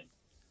drive yet.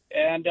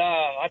 And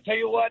I tell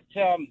you what,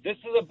 this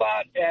is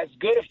about as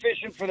good a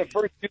fishing for the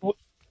first 2 weeks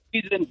of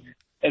the season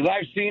as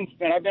I've seen.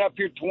 And I've been up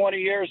here 20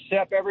 years,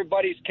 Sep.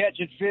 Everybody's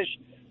catching fish.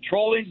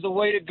 Trolling's the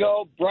way to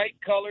go. Bright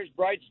colors,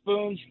 bright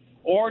spoons,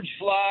 orange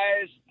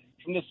flies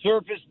from the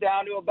surface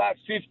down to about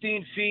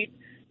 15 feet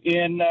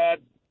in,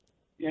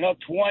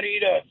 20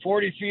 to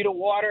 40 feet of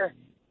water.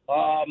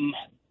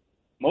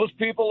 Most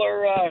people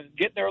are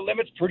getting their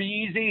limits pretty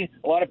easy.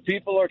 A lot of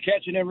people are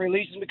catching and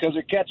releasing because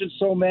they're catching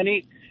so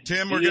many.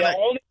 Tim,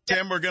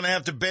 we're gonna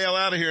have to bail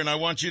out of here, and I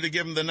want you to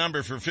give them the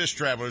number for Fish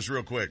Travelers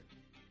real quick.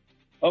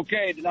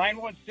 Okay,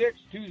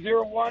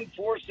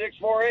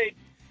 916-201-4648.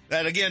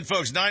 That again,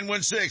 folks,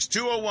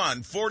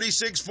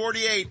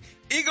 916-201-4648.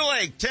 Eagle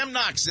Lake, Tim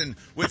Noxon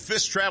with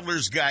Fish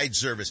Travelers Guide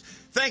Service.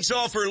 Thanks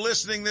all for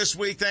listening this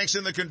week. Thanks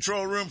in the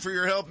control room for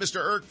your help, Mr.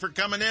 Irk for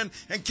coming in,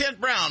 and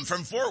Kent Brown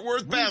from Fort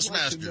Worth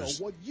Bassmasters. We'd like to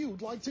know what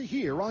you'd like to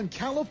hear on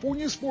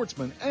California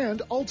Sportsmen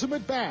and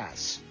Ultimate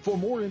Bass. For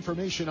more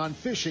information on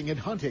fishing and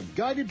hunting,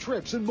 guided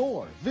trips, and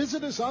more,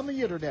 visit us on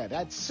the internet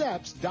at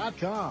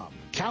seps.com.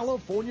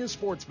 California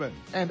Sportsmen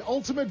and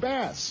Ultimate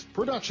Bass,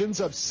 productions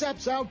of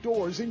Seps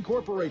Outdoors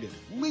Incorporated,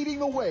 leading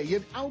the way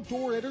in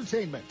outdoor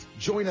entertainment.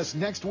 Join us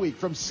next week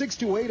from 6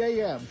 to 8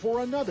 a.m.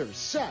 for another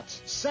Seps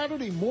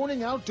Saturday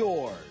Morning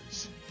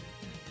Outdoors.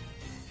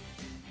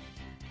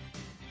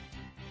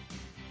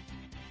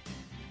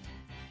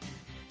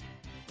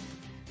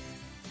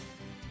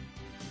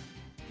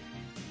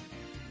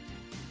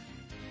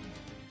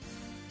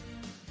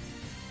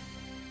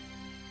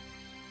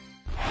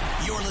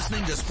 You're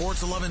listening to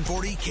Sports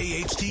 1140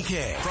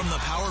 KHTK from the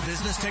Power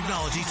Business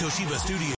Technology Toshiba Studio.